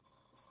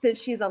since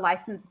she's a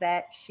licensed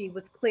vet, she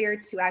was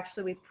cleared to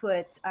actually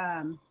put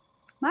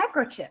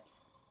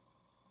microchips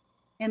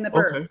in the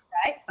birds,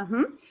 right?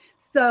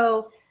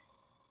 So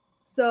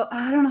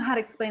I don't know how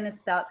to explain this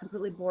without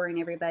completely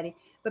boring everybody,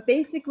 but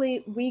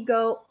basically we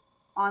go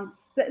on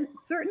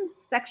certain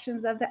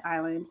sections of the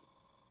island,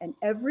 and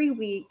every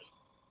week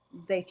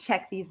they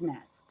check these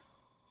nests.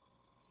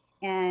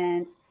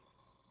 And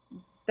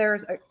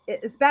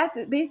it's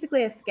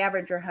basically a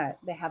scavenger hunt.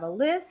 They have a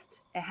list.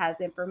 It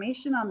has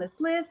information on this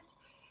list.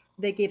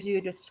 They give you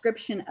a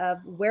description of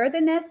where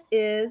the nest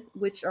is,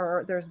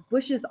 there's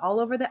bushes all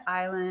over the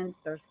island.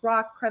 There's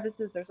rock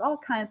crevices. There's all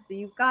kinds. So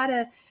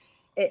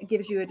it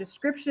gives you a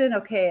description.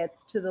 Okay,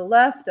 it's to the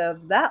left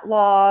of that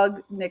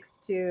log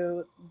next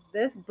to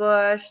this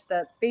bush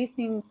that's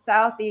facing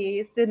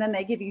southeast. And then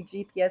they give you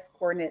GPS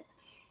coordinates.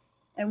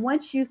 And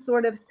once you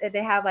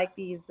they have like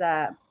these,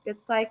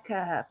 it's like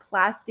a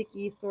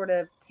plasticky sort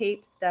of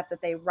tape stuff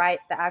that they write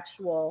the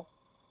actual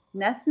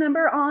nest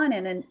number on,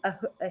 and then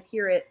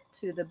adhere it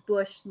to the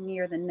bush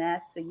near the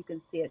nest so you can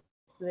see it.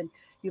 So then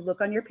you look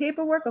on your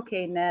paperwork,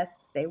 okay,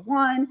 nest, say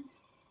 1.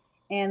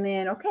 And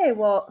then, okay,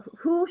 well,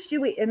 who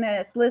should we, and then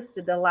it's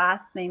listed the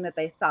last thing that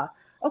they saw.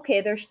 Okay,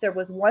 there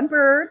was 1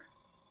 bird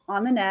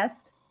on the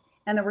nest,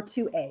 and there were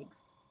 2 eggs.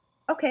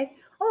 Okay,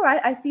 all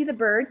right, I see the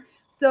bird.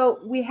 So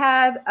we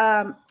have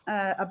a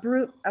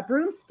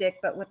broomstick,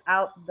 but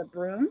without the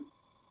broom.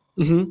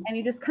 And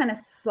you just kind of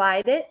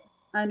slide it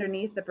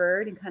underneath the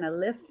bird and kind of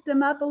lift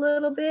them up a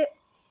little bit.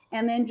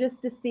 And then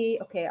just to see,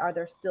 okay, are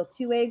there still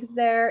 2 eggs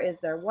there? Is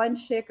there 1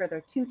 chick? Are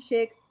there 2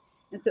 chicks?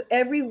 And so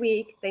every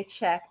week they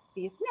check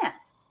these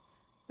nests.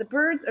 The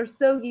birds are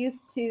so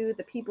used to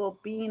the people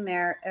being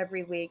there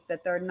every week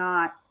that they're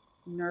not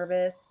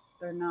nervous.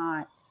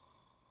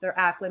 They're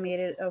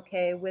acclimated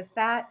okay with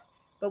that.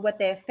 But what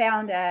they have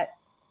found at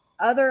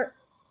other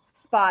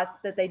spots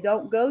that they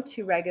don't go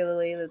to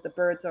regularly, that the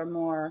birds are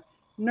more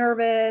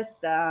nervous,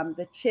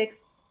 the chicks,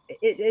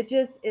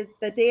 it's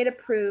the data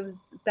proves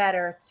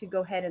better to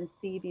go ahead and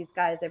see these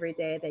guys every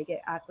day. They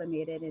get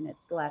acclimated and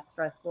it's less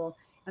stressful,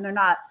 and they're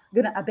not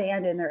going to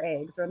abandon their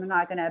eggs, or they're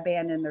not going to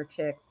abandon their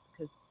chicks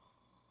because,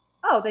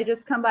 they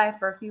just come by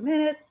for a few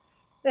minutes,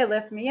 they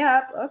lift me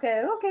up.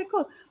 Okay,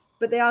 cool.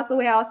 But we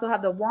also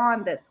have the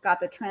wand that's got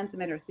the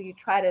transmitter. So you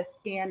try to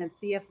scan and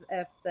see if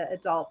the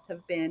adults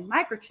have been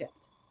microchipped.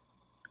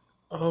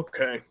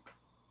 Okay.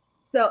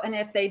 So, and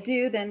if they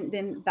do,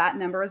 then that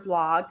number is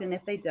logged. And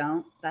if they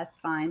don't, that's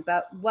fine.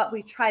 But what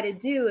we try to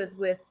do is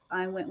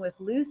I went with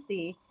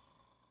Lucy,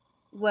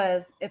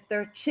 was if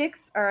their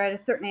chicks are at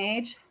a certain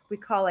age, we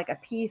call like a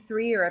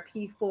P3 or a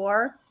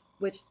P4,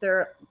 which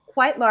they're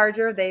quite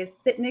larger. They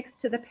sit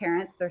next to the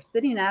parents. They're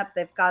sitting up.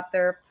 They've got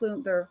their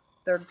plume,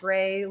 their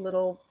gray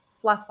little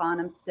fluff on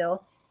them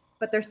still,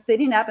 but they're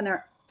sitting up and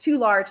they're too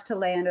large to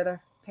lay under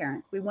their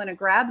parents. We want to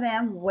grab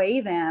them,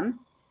 weigh them,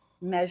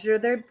 measure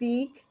their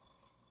beak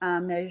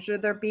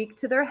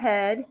to their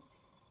head,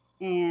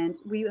 and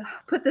we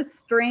put the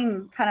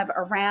string kind of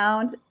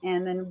around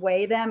and then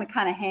weigh them and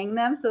kind of hang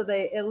them so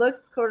it looks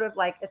sort of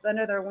like it's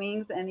under their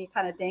wings, and you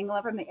kind of dangle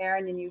up from the air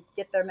and then you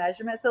get their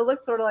measurement. So it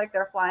looks sort of like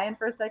they're flying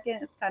for a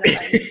second. It's kind of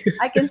funny.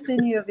 I can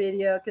send you a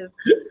video because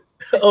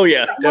oh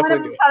yeah, definitely. One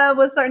of them kind of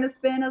was starting to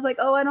spin. I was like,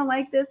 oh, I don't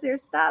like this. Here,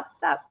 stop.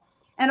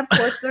 And of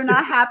course, they're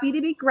not happy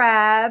to be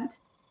grabbed,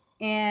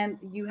 and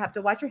you have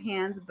to watch your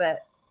hands.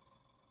 But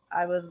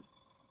I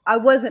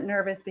wasn't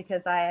nervous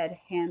because I've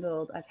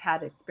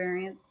had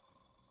experience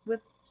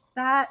with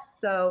that.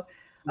 So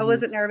I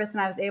wasn't nervous,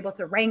 and I was able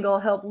to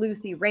help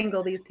Lucy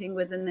wrangle these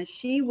penguins. And then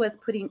she was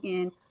putting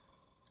in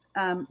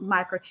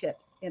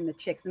microchips in the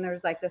chicks. And there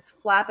was like this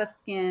flap of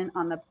skin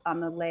on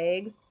the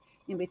legs,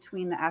 in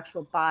between the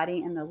actual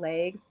body and the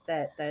legs,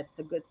 that's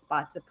a good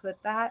spot to put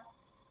that.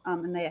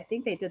 And I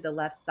think they did the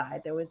left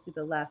side. They always do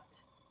the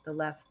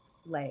left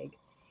leg.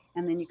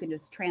 And then you can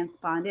just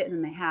transpond it, and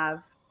then they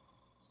have,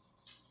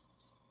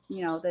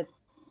 that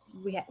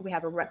we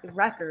have a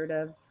record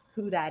of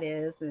who that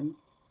is, and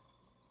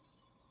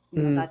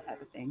that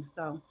type of thing.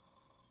 So,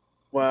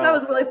 wow. So that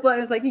was really fun.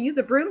 It was like you use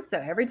a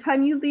broomstick. Every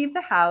time you leave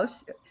the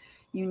house,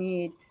 you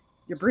need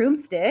your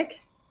broomstick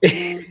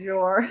and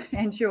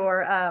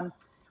your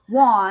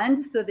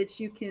wand so that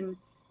you can,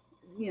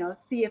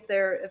 see if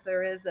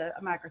there is a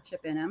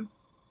microchip in him.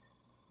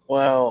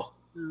 Wow.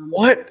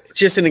 What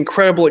just an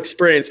incredible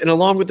experience. And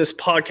along with this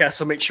podcast,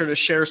 I'll make sure to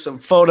share some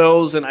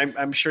photos, and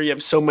I'm sure you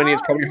have so many,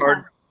 it's probably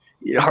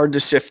hard to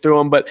sift through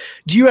them. But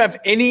do you have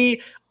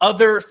any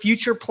other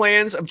future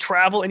plans of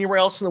travel anywhere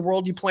else in the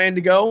world you plan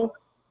to go?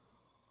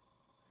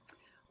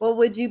 Well,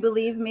 would you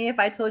believe me if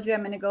I told you I'm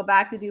going to go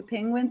back to do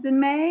penguins in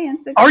May?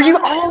 Are you?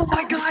 Oh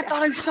my God! I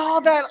thought I saw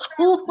that.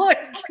 Oh my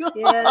gosh!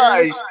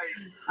 Yes.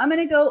 I'm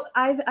going to go.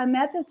 I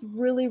met this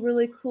really,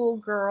 really cool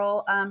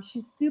girl.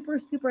 She's super,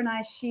 super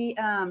nice. She's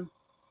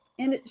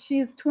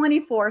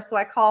 24, so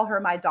I call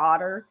her my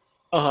daughter.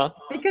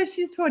 Because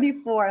she's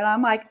 24, and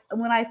I'm like,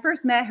 when I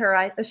first met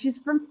her, she's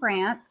from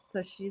France,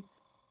 so she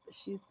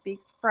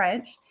speaks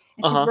French,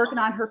 and she's working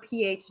on her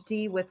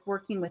PhD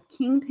working with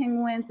king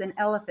penguins and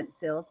elephant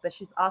seals, but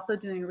she's also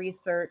doing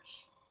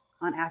research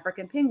on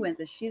African penguins,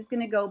 and she's going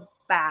to go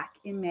back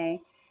in May,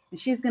 and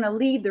she's going to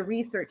lead the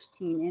research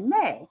team in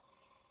May,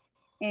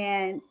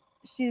 and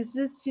she's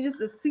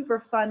just a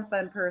super fun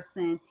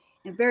person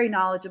and very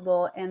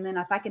knowledgeable, and then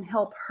if I can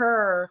help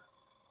her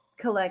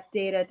collect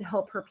data to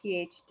help her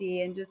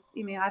PhD, and just,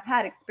 I've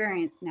had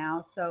experience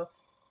now, so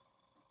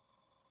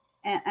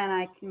and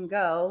I can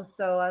go,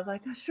 so I was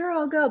like, oh, sure,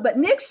 I'll go. But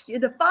next year,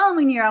 the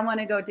following year, I want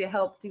to go to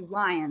help do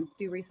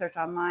research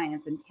on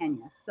lions in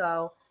Kenya.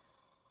 So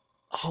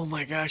oh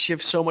my gosh, you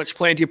have so much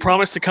planned. Do you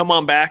promise to come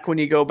on back when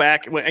you go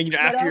back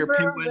after your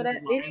penguin?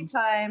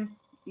 Anytime.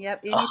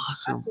 Yep. Anytime.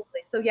 Awesome.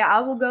 Absolutely. So yeah, I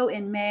will go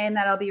in May, and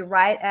that'll be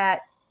right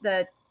at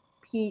the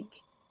peak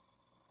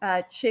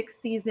chick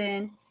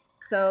season.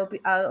 So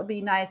it'll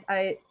be nice.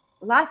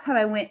 Last time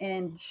I went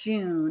in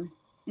June,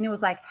 and it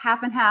was like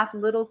half and half,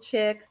 little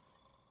chicks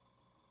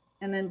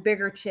and then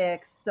bigger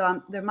chicks.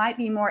 So there might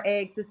be more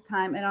eggs this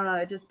time. I don't know.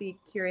 I'd just be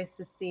curious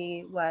to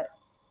see what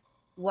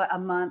a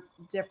month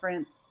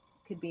difference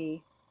could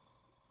be.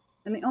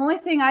 And the only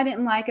thing I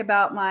didn't like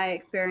about my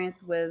experience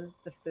was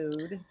the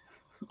food.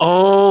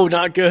 Oh,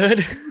 not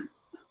good.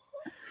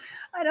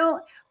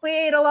 We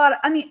ate a lot of,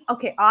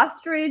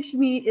 ostrich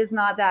meat is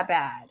not that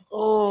bad.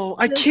 Oh,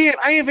 I can't.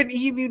 I have an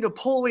emu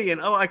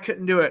Napoleon. Oh, I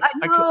couldn't do it.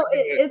 I know,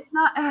 it's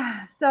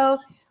not. So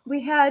we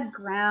had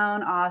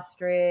ground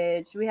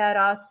ostrich. We had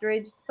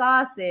ostrich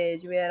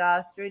sausage. We had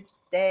ostrich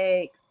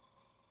steaks.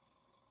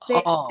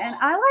 And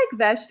I like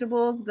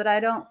vegetables, but I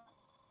don't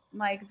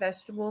like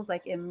vegetables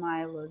like in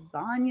my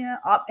lasagna,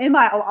 in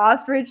my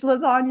ostrich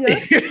lasagna.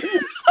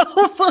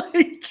 Oh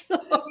my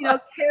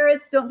God.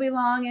 Carrots don't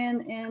belong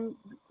in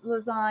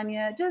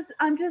lasagna.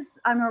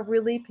 I'm a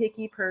really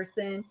picky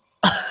person.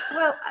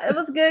 Well, it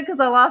was good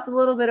because I lost a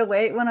little bit of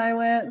weight when I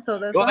went. So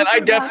then I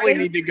definitely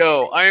need to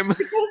go.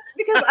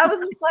 because I was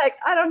just like,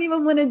 I don't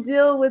even want to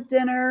deal with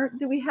dinner.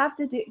 Do we have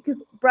to do? Because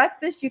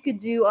breakfast you could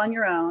do on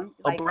your own.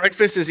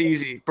 Breakfast is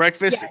easy.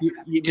 Breakfast,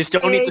 you just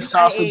don't eat the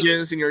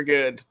sausages and you're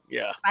good.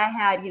 Yeah. I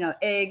had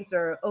eggs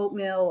or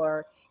oatmeal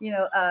or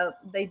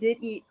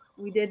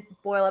we did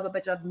boil up a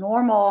bunch of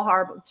normal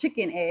hard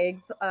chicken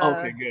eggs.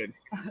 Okay, good.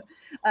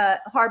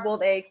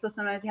 Hard-boiled eggs. So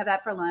sometimes you have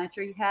that for lunch,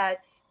 or you had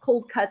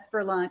cold cuts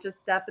for lunch and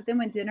stuff. But then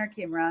when dinner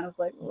came around, I was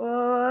like,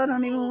 I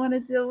don't even want to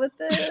deal with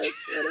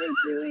this. What are we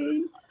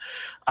doing?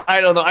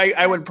 I don't know.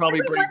 I would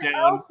probably break down.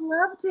 Everyone else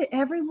loved it.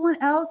 Everyone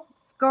else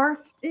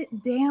scarfed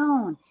it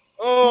down.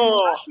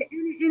 Oh.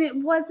 And it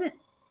wasn't,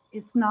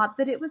 it's not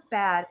that it was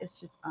bad. It's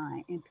just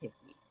I am picky.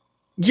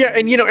 Yeah,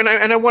 and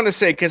I want to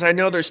say, because I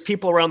know there's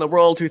people around the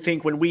world who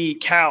think when we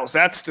eat cows,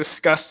 that's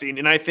disgusting.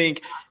 And I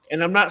think,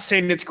 and I'm not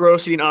saying it's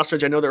gross eating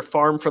ostrich. I know they're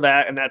farmed for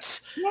that, and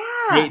that's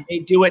they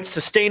do it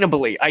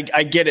sustainably.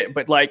 I get it,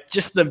 but like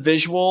just the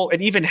visual,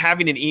 and even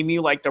having an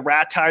emu like the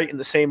ratite in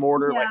the same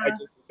order,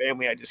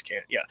 family, I just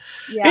can't. Yeah.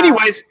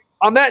 Anyways,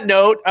 on that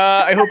note,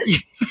 I hope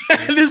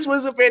this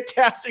was a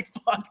fantastic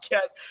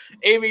podcast.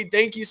 Amy,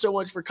 thank you so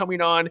much for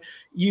coming on.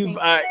 You've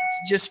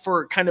just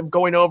for kind of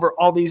going over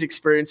all these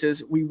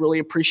experiences. We really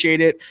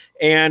appreciate it.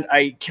 And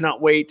I cannot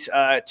wait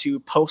to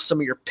post some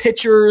of your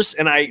pictures.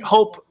 And I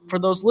hope for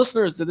those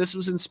listeners that this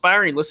was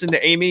inspiring. Listen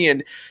to Amy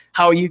and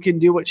how you can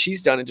do what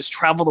she's done and just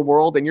travel the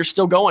world, and you're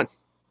still going.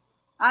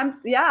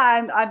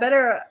 I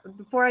better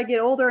before I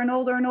get older and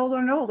older and older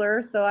and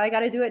older. So I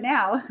got to do it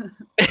now.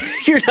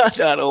 You're not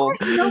that old.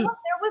 You know what?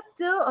 There was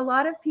still a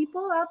lot of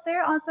people out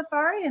there on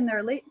safari in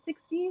their late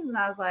 60s. And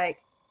I was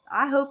like,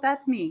 I hope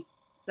that's me.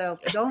 So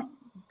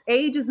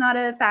age is not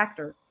a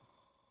factor.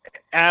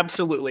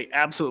 Absolutely.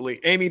 Absolutely.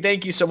 Amy,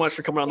 thank you so much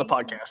for coming on the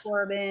podcast.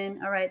 Corbin.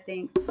 All right.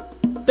 Thanks.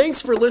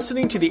 Thanks for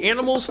listening to the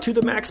Animals to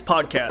the Max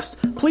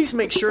podcast. Please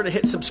make sure to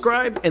hit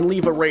subscribe and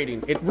leave a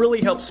rating. It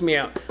really helps me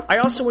out. I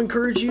also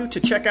encourage you to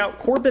check out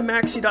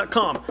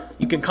CorbinMaxey.com.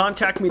 You can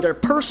contact me there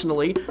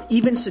personally,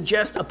 even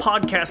suggest a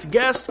podcast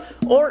guest,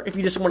 or if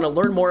you just want to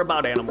learn more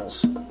about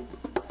animals.